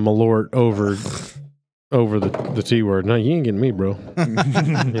some Malort over the T word. No, you ain't getting me, bro.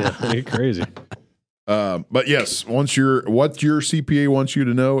 Yeah, you're crazy. But yes, what your CPA wants you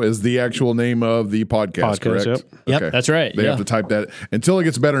to know is the actual name of the podcast, correct? Yep, that's right. They yeah. have to type that until it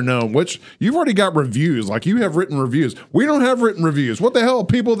gets better known, which you've already got reviews. Like you have written reviews. We don't have written reviews. What the hell,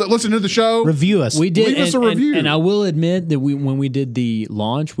 people that listen to the show? Review us. We did, Leave us a review. and I will admit that when we did the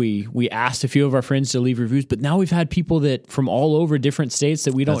launch, we asked a few of our friends to leave reviews, but now we've had people that from all over different states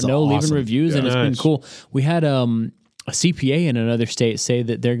that we don't That's know leaving awesome. reviews, and it's been Nice. cool. We had a CPA in another state say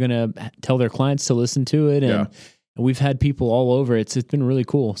that they're going to tell their clients to listen to it, and we've had people all over. It's been really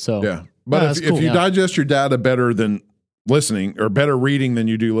cool. So Yeah. But that's if cool. you Yeah. digest your data better than listening or better reading than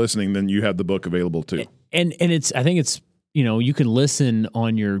you do listening, then you have the book available too. and I think it's you can listen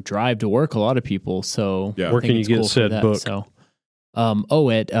on your drive to work. A lot of people. So Yeah. I Where think can you it's get cool for said that. book? So at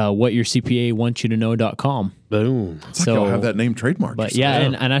whatyourcpawantyoutoknow.com. Boom. It's like y'all have that name trademarked. But yeah,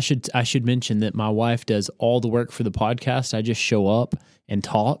 and I should mention that my wife does all the work for the podcast. I just show up and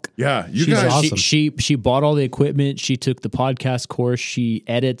talk. Yeah, you She's guys. awesome. She bought all the equipment. She took the podcast course. She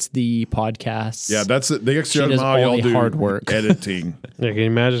edits the podcasts. Yeah, that's it. The extra She does mile all y'all the do hard work. editing. Yeah, can you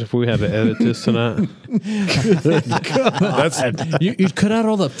imagine if we had to edit this tonight? That's you cut out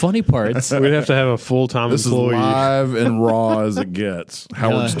all the funny parts. We'd have to have a full-time this is employee. live and raw as it gets.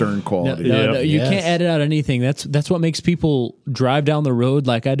 Howard No. Stern No, quality. Yep. no, you Yes. can't edit out anything. That's what makes people drive down the road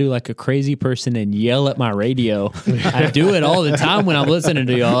like I do, like a crazy person, and yell at my radio. I do it all the time when I'm listening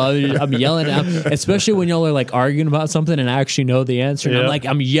to y'all. I'm yelling out, especially when y'all are like arguing about something and I actually know the answer. And Yeah.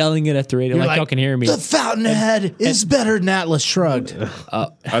 I'm yelling it at the radio, like y'all can hear me. The Fountainhead is better than Atlas Shrugged.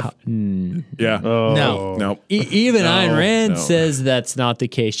 Yeah. No. No. Even Ayn Rand no. says that's not the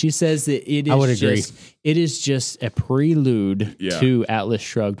case. She says that it is I would agree. it is just a prelude Yeah. to Atlas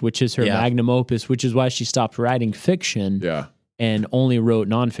Shrugged, which is her Yeah. magnum opus, which is why she stopped writing fiction Yeah. and only wrote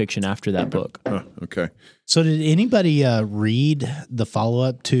nonfiction after that book. Okay. So did anybody read the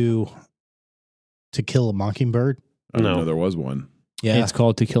follow-up to Kill a Mockingbird? I didn't No. know there was one. Yeah. It's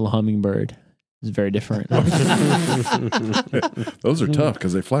called To Kill a Hummingbird. It's very different. Those are tough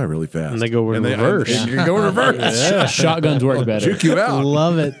because they fly really fast. And they go in reverse. You can go in reverse. Shotguns work better. Juke you out.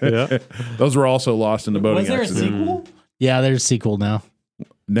 Love it. Yeah. Those were also lost in the boating accident. sequel? Yeah, there's a sequel now.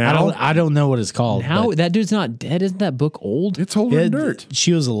 Now I don't know what it's called. How but that dude's not dead? Isn't that book old? it's holding it- dirt.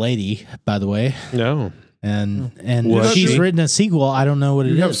 She was a lady, by the way, No. and Was she's she? written a sequel. I don't know what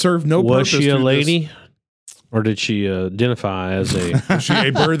it You have is. served no Was purpose. she a through lady? Or did she identify as a... Is she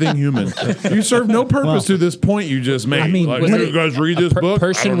a birthing human? You serve no purpose to this point you just made. I mean, like, what you it- guys read this book?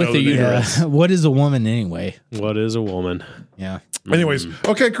 person I don't with know the the name. uterus. What is a woman anyway? What is a woman? Yeah. Anyways,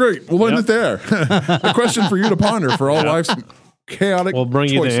 okay, great. We'll end it there. A question for you to ponder for all life's chaotic We'll bring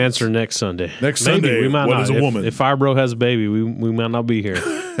you choices. the answer next Sunday. Next Maybe. Sunday, We might what not. is a If- woman? If Fibro has a baby, we might not be here.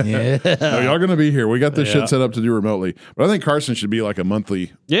 Yeah. No, y'all going to be here. We got this Yeah. shit set up to do remotely. But I think Carson should be like a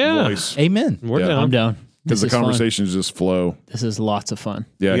monthly Yeah. voice. Amen. We're Yeah. down. I'm down. because the is fun. conversations just flow. This is lots of fun.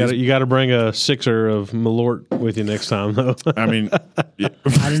 Yeah, You got to bring a sixer of Malort with you next time, though. I mean, yeah.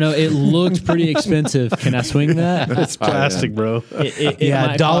 I don't know. It looked pretty expensive. Can I swing that? It's plastic, bro. It Yeah,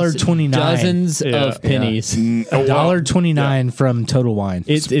 might cost $1.29. Dozens of pennies. $1.29 from Total Wine.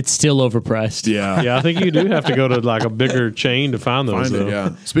 It's still overpriced. yeah. Yeah, I think you do have to go to like a bigger chain to find those. Find it, though.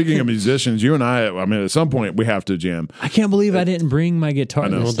 yeah. Speaking of musicians, you and I mean, at some point we have to jam. I can't believe I didn't bring my guitar.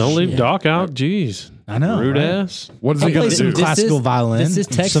 know. Well, don't leave Doc out. Jeez. I know, Rude right? ass. What is I'll he going play to some do? classical violin, This is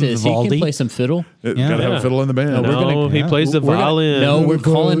some Texas. He Vivaldi. can play some fiddle. Got to have Yeah. a fiddle in the band. No, he plays the violin. No, we're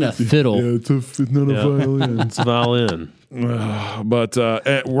calling a fiddle. It's not a violin. It's a violin. But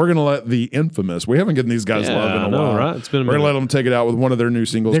we're going to let the infamous, we haven't given these guys Yeah, love in I a know, while. right? It's been a We're going to let minute. them take it out with one of their new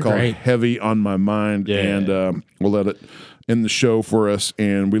singles They're called great. Heavy on My Mind. Yeah. And we'll let it in the show for us.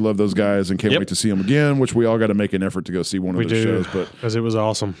 And we love those guys and can't Yep. wait to see them again, which we all got to make an effort to go see one of We their do. shows. But Because it was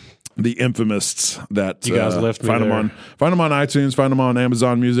awesome. the infamous that You guys left me find them there. find them on iTunes, find them on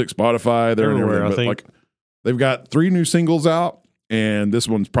Amazon Music, Spotify, they're Everywhere, everywhere. I But think. like they've got 3 new singles out, and this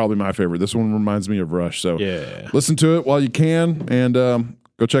one's probably my favorite. This one reminds me of Rush. So Yeah. listen to it while you can, and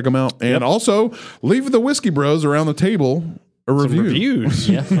go check them out. And also leave the Whiskey Bros around the table a Some review. reviews.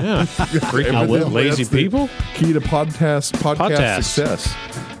 Yeah. Freaking I will. lazy That's the people. Key to podcast success.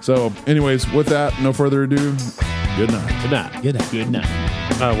 So, anyways, with that, no further ado. Good night. Good night. Good night. Good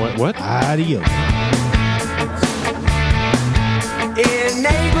night. What? Adios.